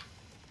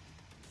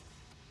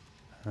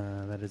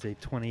 That is a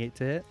 28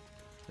 to hit.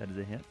 That is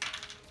a hit.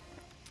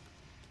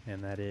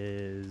 And that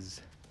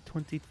is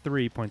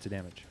 23 points of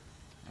damage.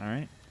 All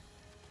right.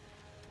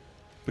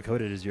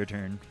 Bakota, it is your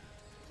turn.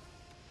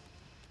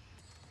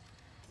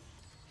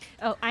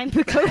 Oh, I'm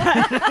Dakota.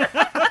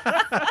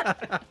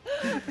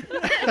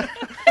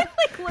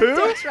 Like looked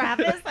at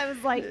Travis. I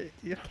was like,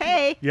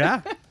 okay.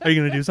 Yeah? Are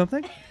you going to do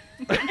something?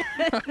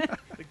 The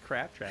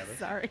crap, Travis.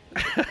 Sorry.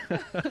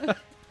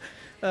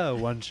 Oh,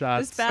 one shot.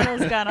 This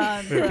battle's gone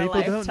on for a People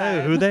lifetime. don't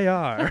know who they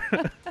are.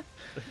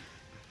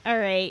 All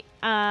right.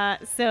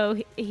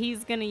 So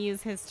he's gonna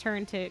use his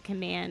turn to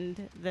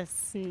command the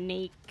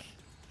snake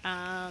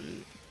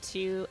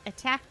to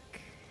attack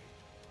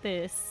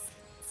this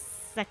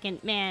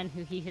second man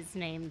who he has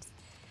named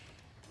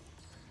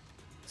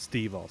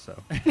Steve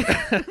also.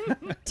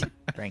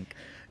 Frank.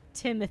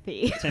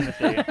 Timothy.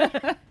 Timothy.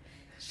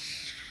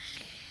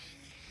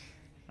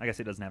 I guess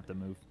he doesn't have to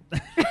move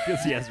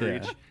because he has Yeah.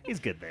 reach. He's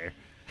good there.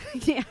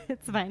 Yeah,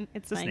 it's fine.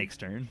 It's It's the fine. snake's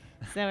turn.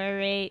 So all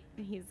right,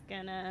 he's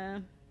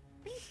gonna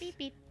beep beep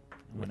beep.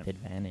 I'm With gonna-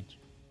 advantage.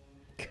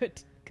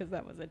 Good, because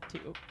that was a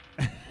 2.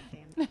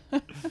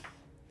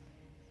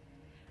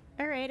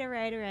 All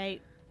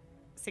right.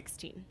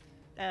 16.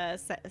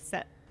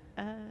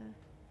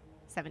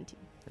 17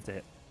 That's a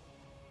hit.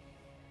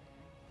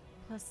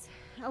 plus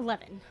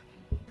 11.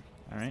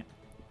 All right.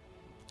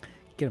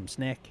 Get him,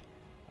 snake.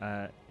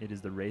 It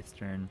is the Wraith's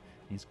turn.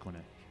 He's going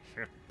to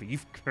hit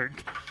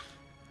Beefcake.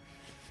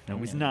 No,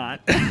 he's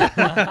not.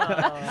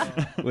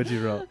 What'd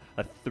you roll?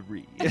 A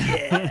 3.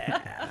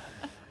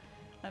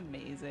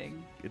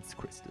 Amazing. It's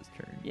Krista's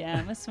turn. Yeah,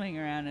 I'm gonna swing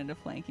around into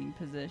flanking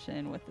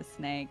position with the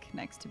snake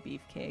next to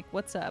Beefcake.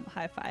 What's up?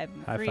 High five.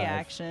 High five.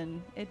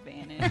 Reaction.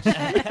 Advantage.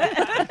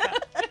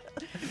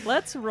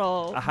 Let's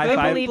roll. A high Boom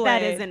five- I believe that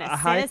blade. is an A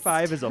high assist.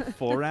 5 is a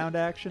full round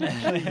action.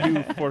 And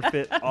you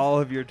forfeit all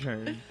of your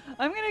turn.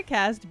 I'm gonna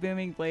cast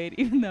Booming Blade,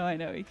 even though I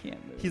know he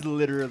can't move. He's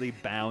literally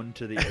bound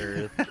to the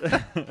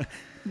earth.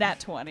 Nat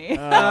 20. Oh,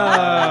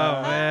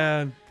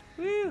 man.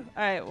 Woo.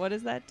 All right, what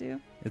does that do?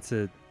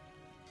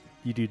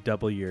 You do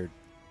double your,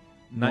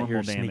 not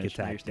your Normal sneak damage,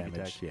 not your attack sneak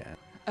damage. attack.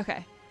 Yeah.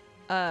 Okay.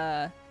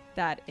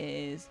 That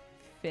is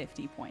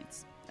 50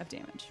 points of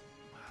damage.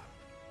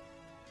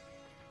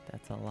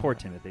 That's a lot. Poor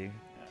Timothy.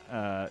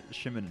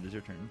 Shimon, it is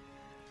your turn.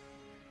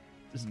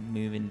 Just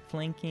moving,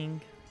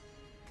 flanking.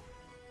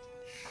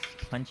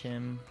 Punch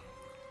him.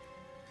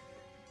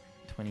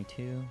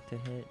 22 to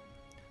hit.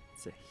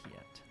 It's a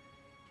hit.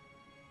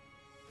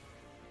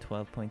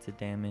 12 points of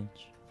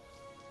damage.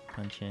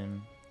 Punch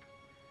him.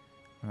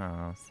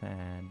 Oh,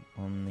 sad.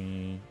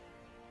 Only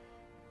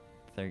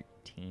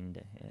 13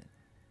 to hit.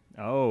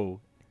 Oh,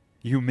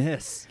 you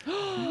miss.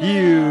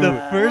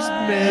 The first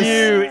miss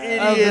You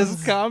of this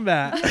idiots.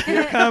 combat.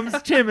 Here comes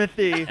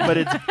Timothy, but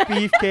it's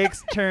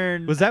Beefcake's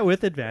turn. Was that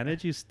with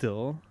advantage? You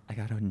still? I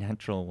got a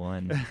natural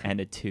 1 and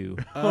a 2.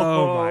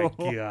 Oh,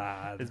 my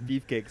God. It's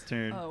Beefcake's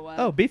turn. Oh, wow.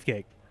 Oh,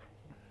 Beefcake.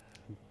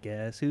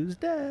 Guess who's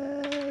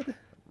dead?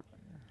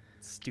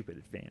 Stupid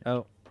advantage.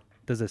 Oh,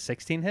 does a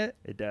 16 hit?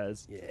 It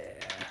does. Yeah.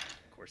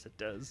 Of course it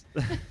does.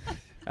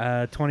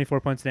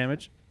 24 points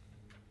damage.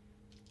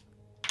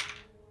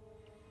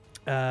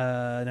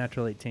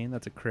 Natural 18.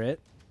 That's a crit.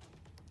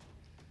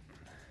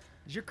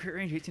 Is your crit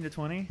range 18 to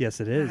 20? Yes,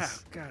 it is. Ah,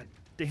 God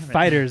damn it.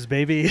 Fighters,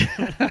 baby.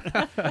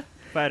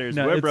 Fighters,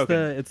 No, we're it's broken.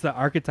 it's the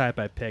archetype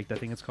I picked. I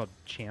think it's called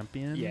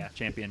Champion. Yeah,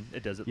 champion.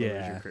 It does. It lowers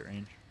Yeah. your crit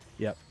range.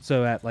 Yep.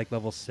 So at like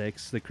level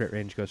 6, the crit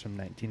range goes from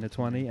 19 to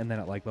 20, and then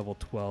at like level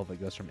 12,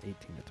 it goes from 18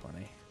 to 20.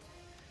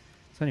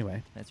 So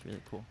anyway, That's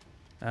really cool.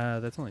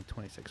 that's only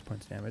 26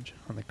 points damage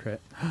on the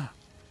crit.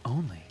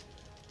 Only.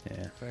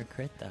 Yeah. For a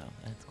crit, though,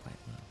 that's quite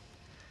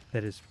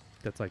low.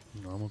 That's like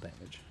normal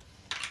damage.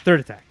 Third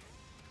attack.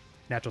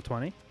 Natural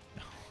 20.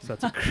 So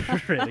that's a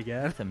crit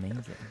again. That's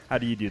amazing. How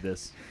do you do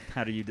this?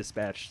 How do you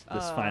dispatch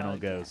this final yeah.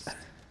 ghost?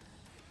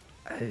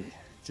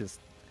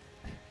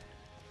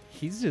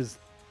 He's just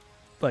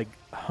like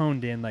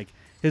honed in. Like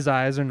his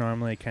eyes are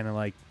normally kind of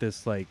like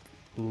this like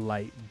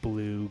light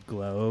blue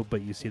glow,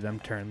 but you see them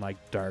turn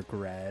like dark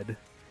red,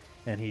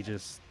 and he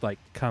just like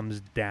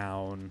comes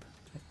down,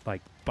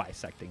 like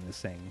bisecting this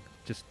thing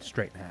just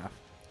straight in half.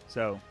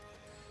 So,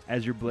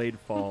 as your blade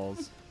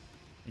falls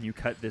and you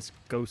cut this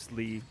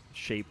ghostly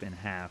shape in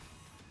half,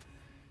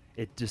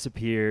 it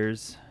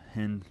disappears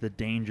and the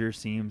danger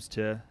seems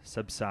to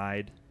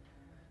subside.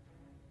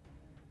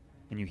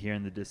 And you hear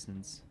in the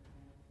distance,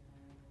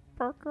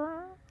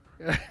 Parker.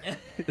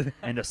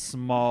 And a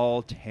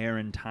small tear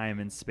in time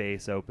and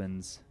space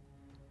opens.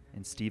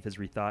 And Steve has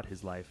rethought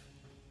his life.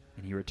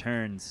 And he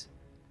returns,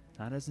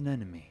 not as an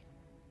enemy,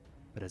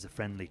 but as a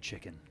friendly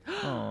chicken.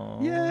 Oh.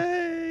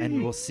 Yay!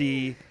 And we'll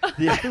see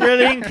the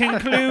thrilling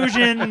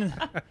conclusion.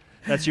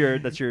 That's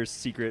your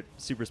secret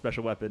super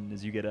special weapon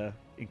is you get a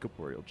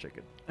incorporeal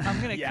chicken. I'm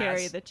gonna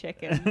carry Yes. the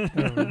chicken.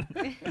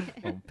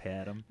 Don't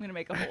pat him. I'm gonna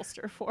make a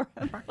holster for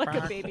him, like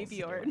a baby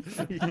Bjorn.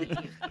 Do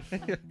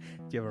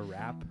you have a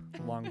wrap?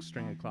 Long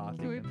string of cloth?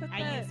 Do you we can- put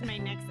I that? use my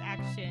next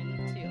action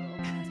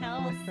to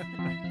tell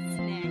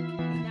Snack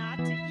not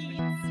to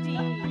eat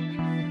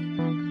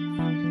Steve.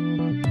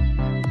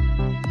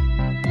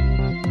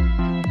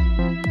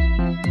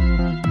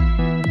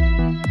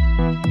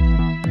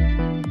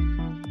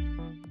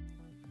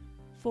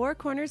 Four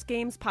Corners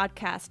Games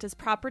podcast is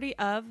property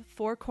of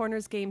Four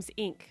Corners Games,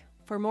 Inc.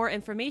 For more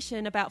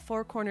information about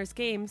Four Corners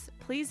Games,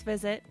 please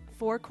visit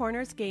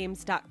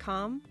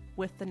fourcornersgames.com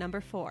with the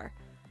number 4.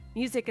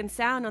 Music and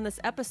sound on this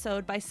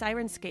episode by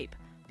Sirenscape,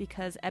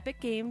 because epic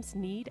games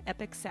need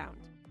epic sound.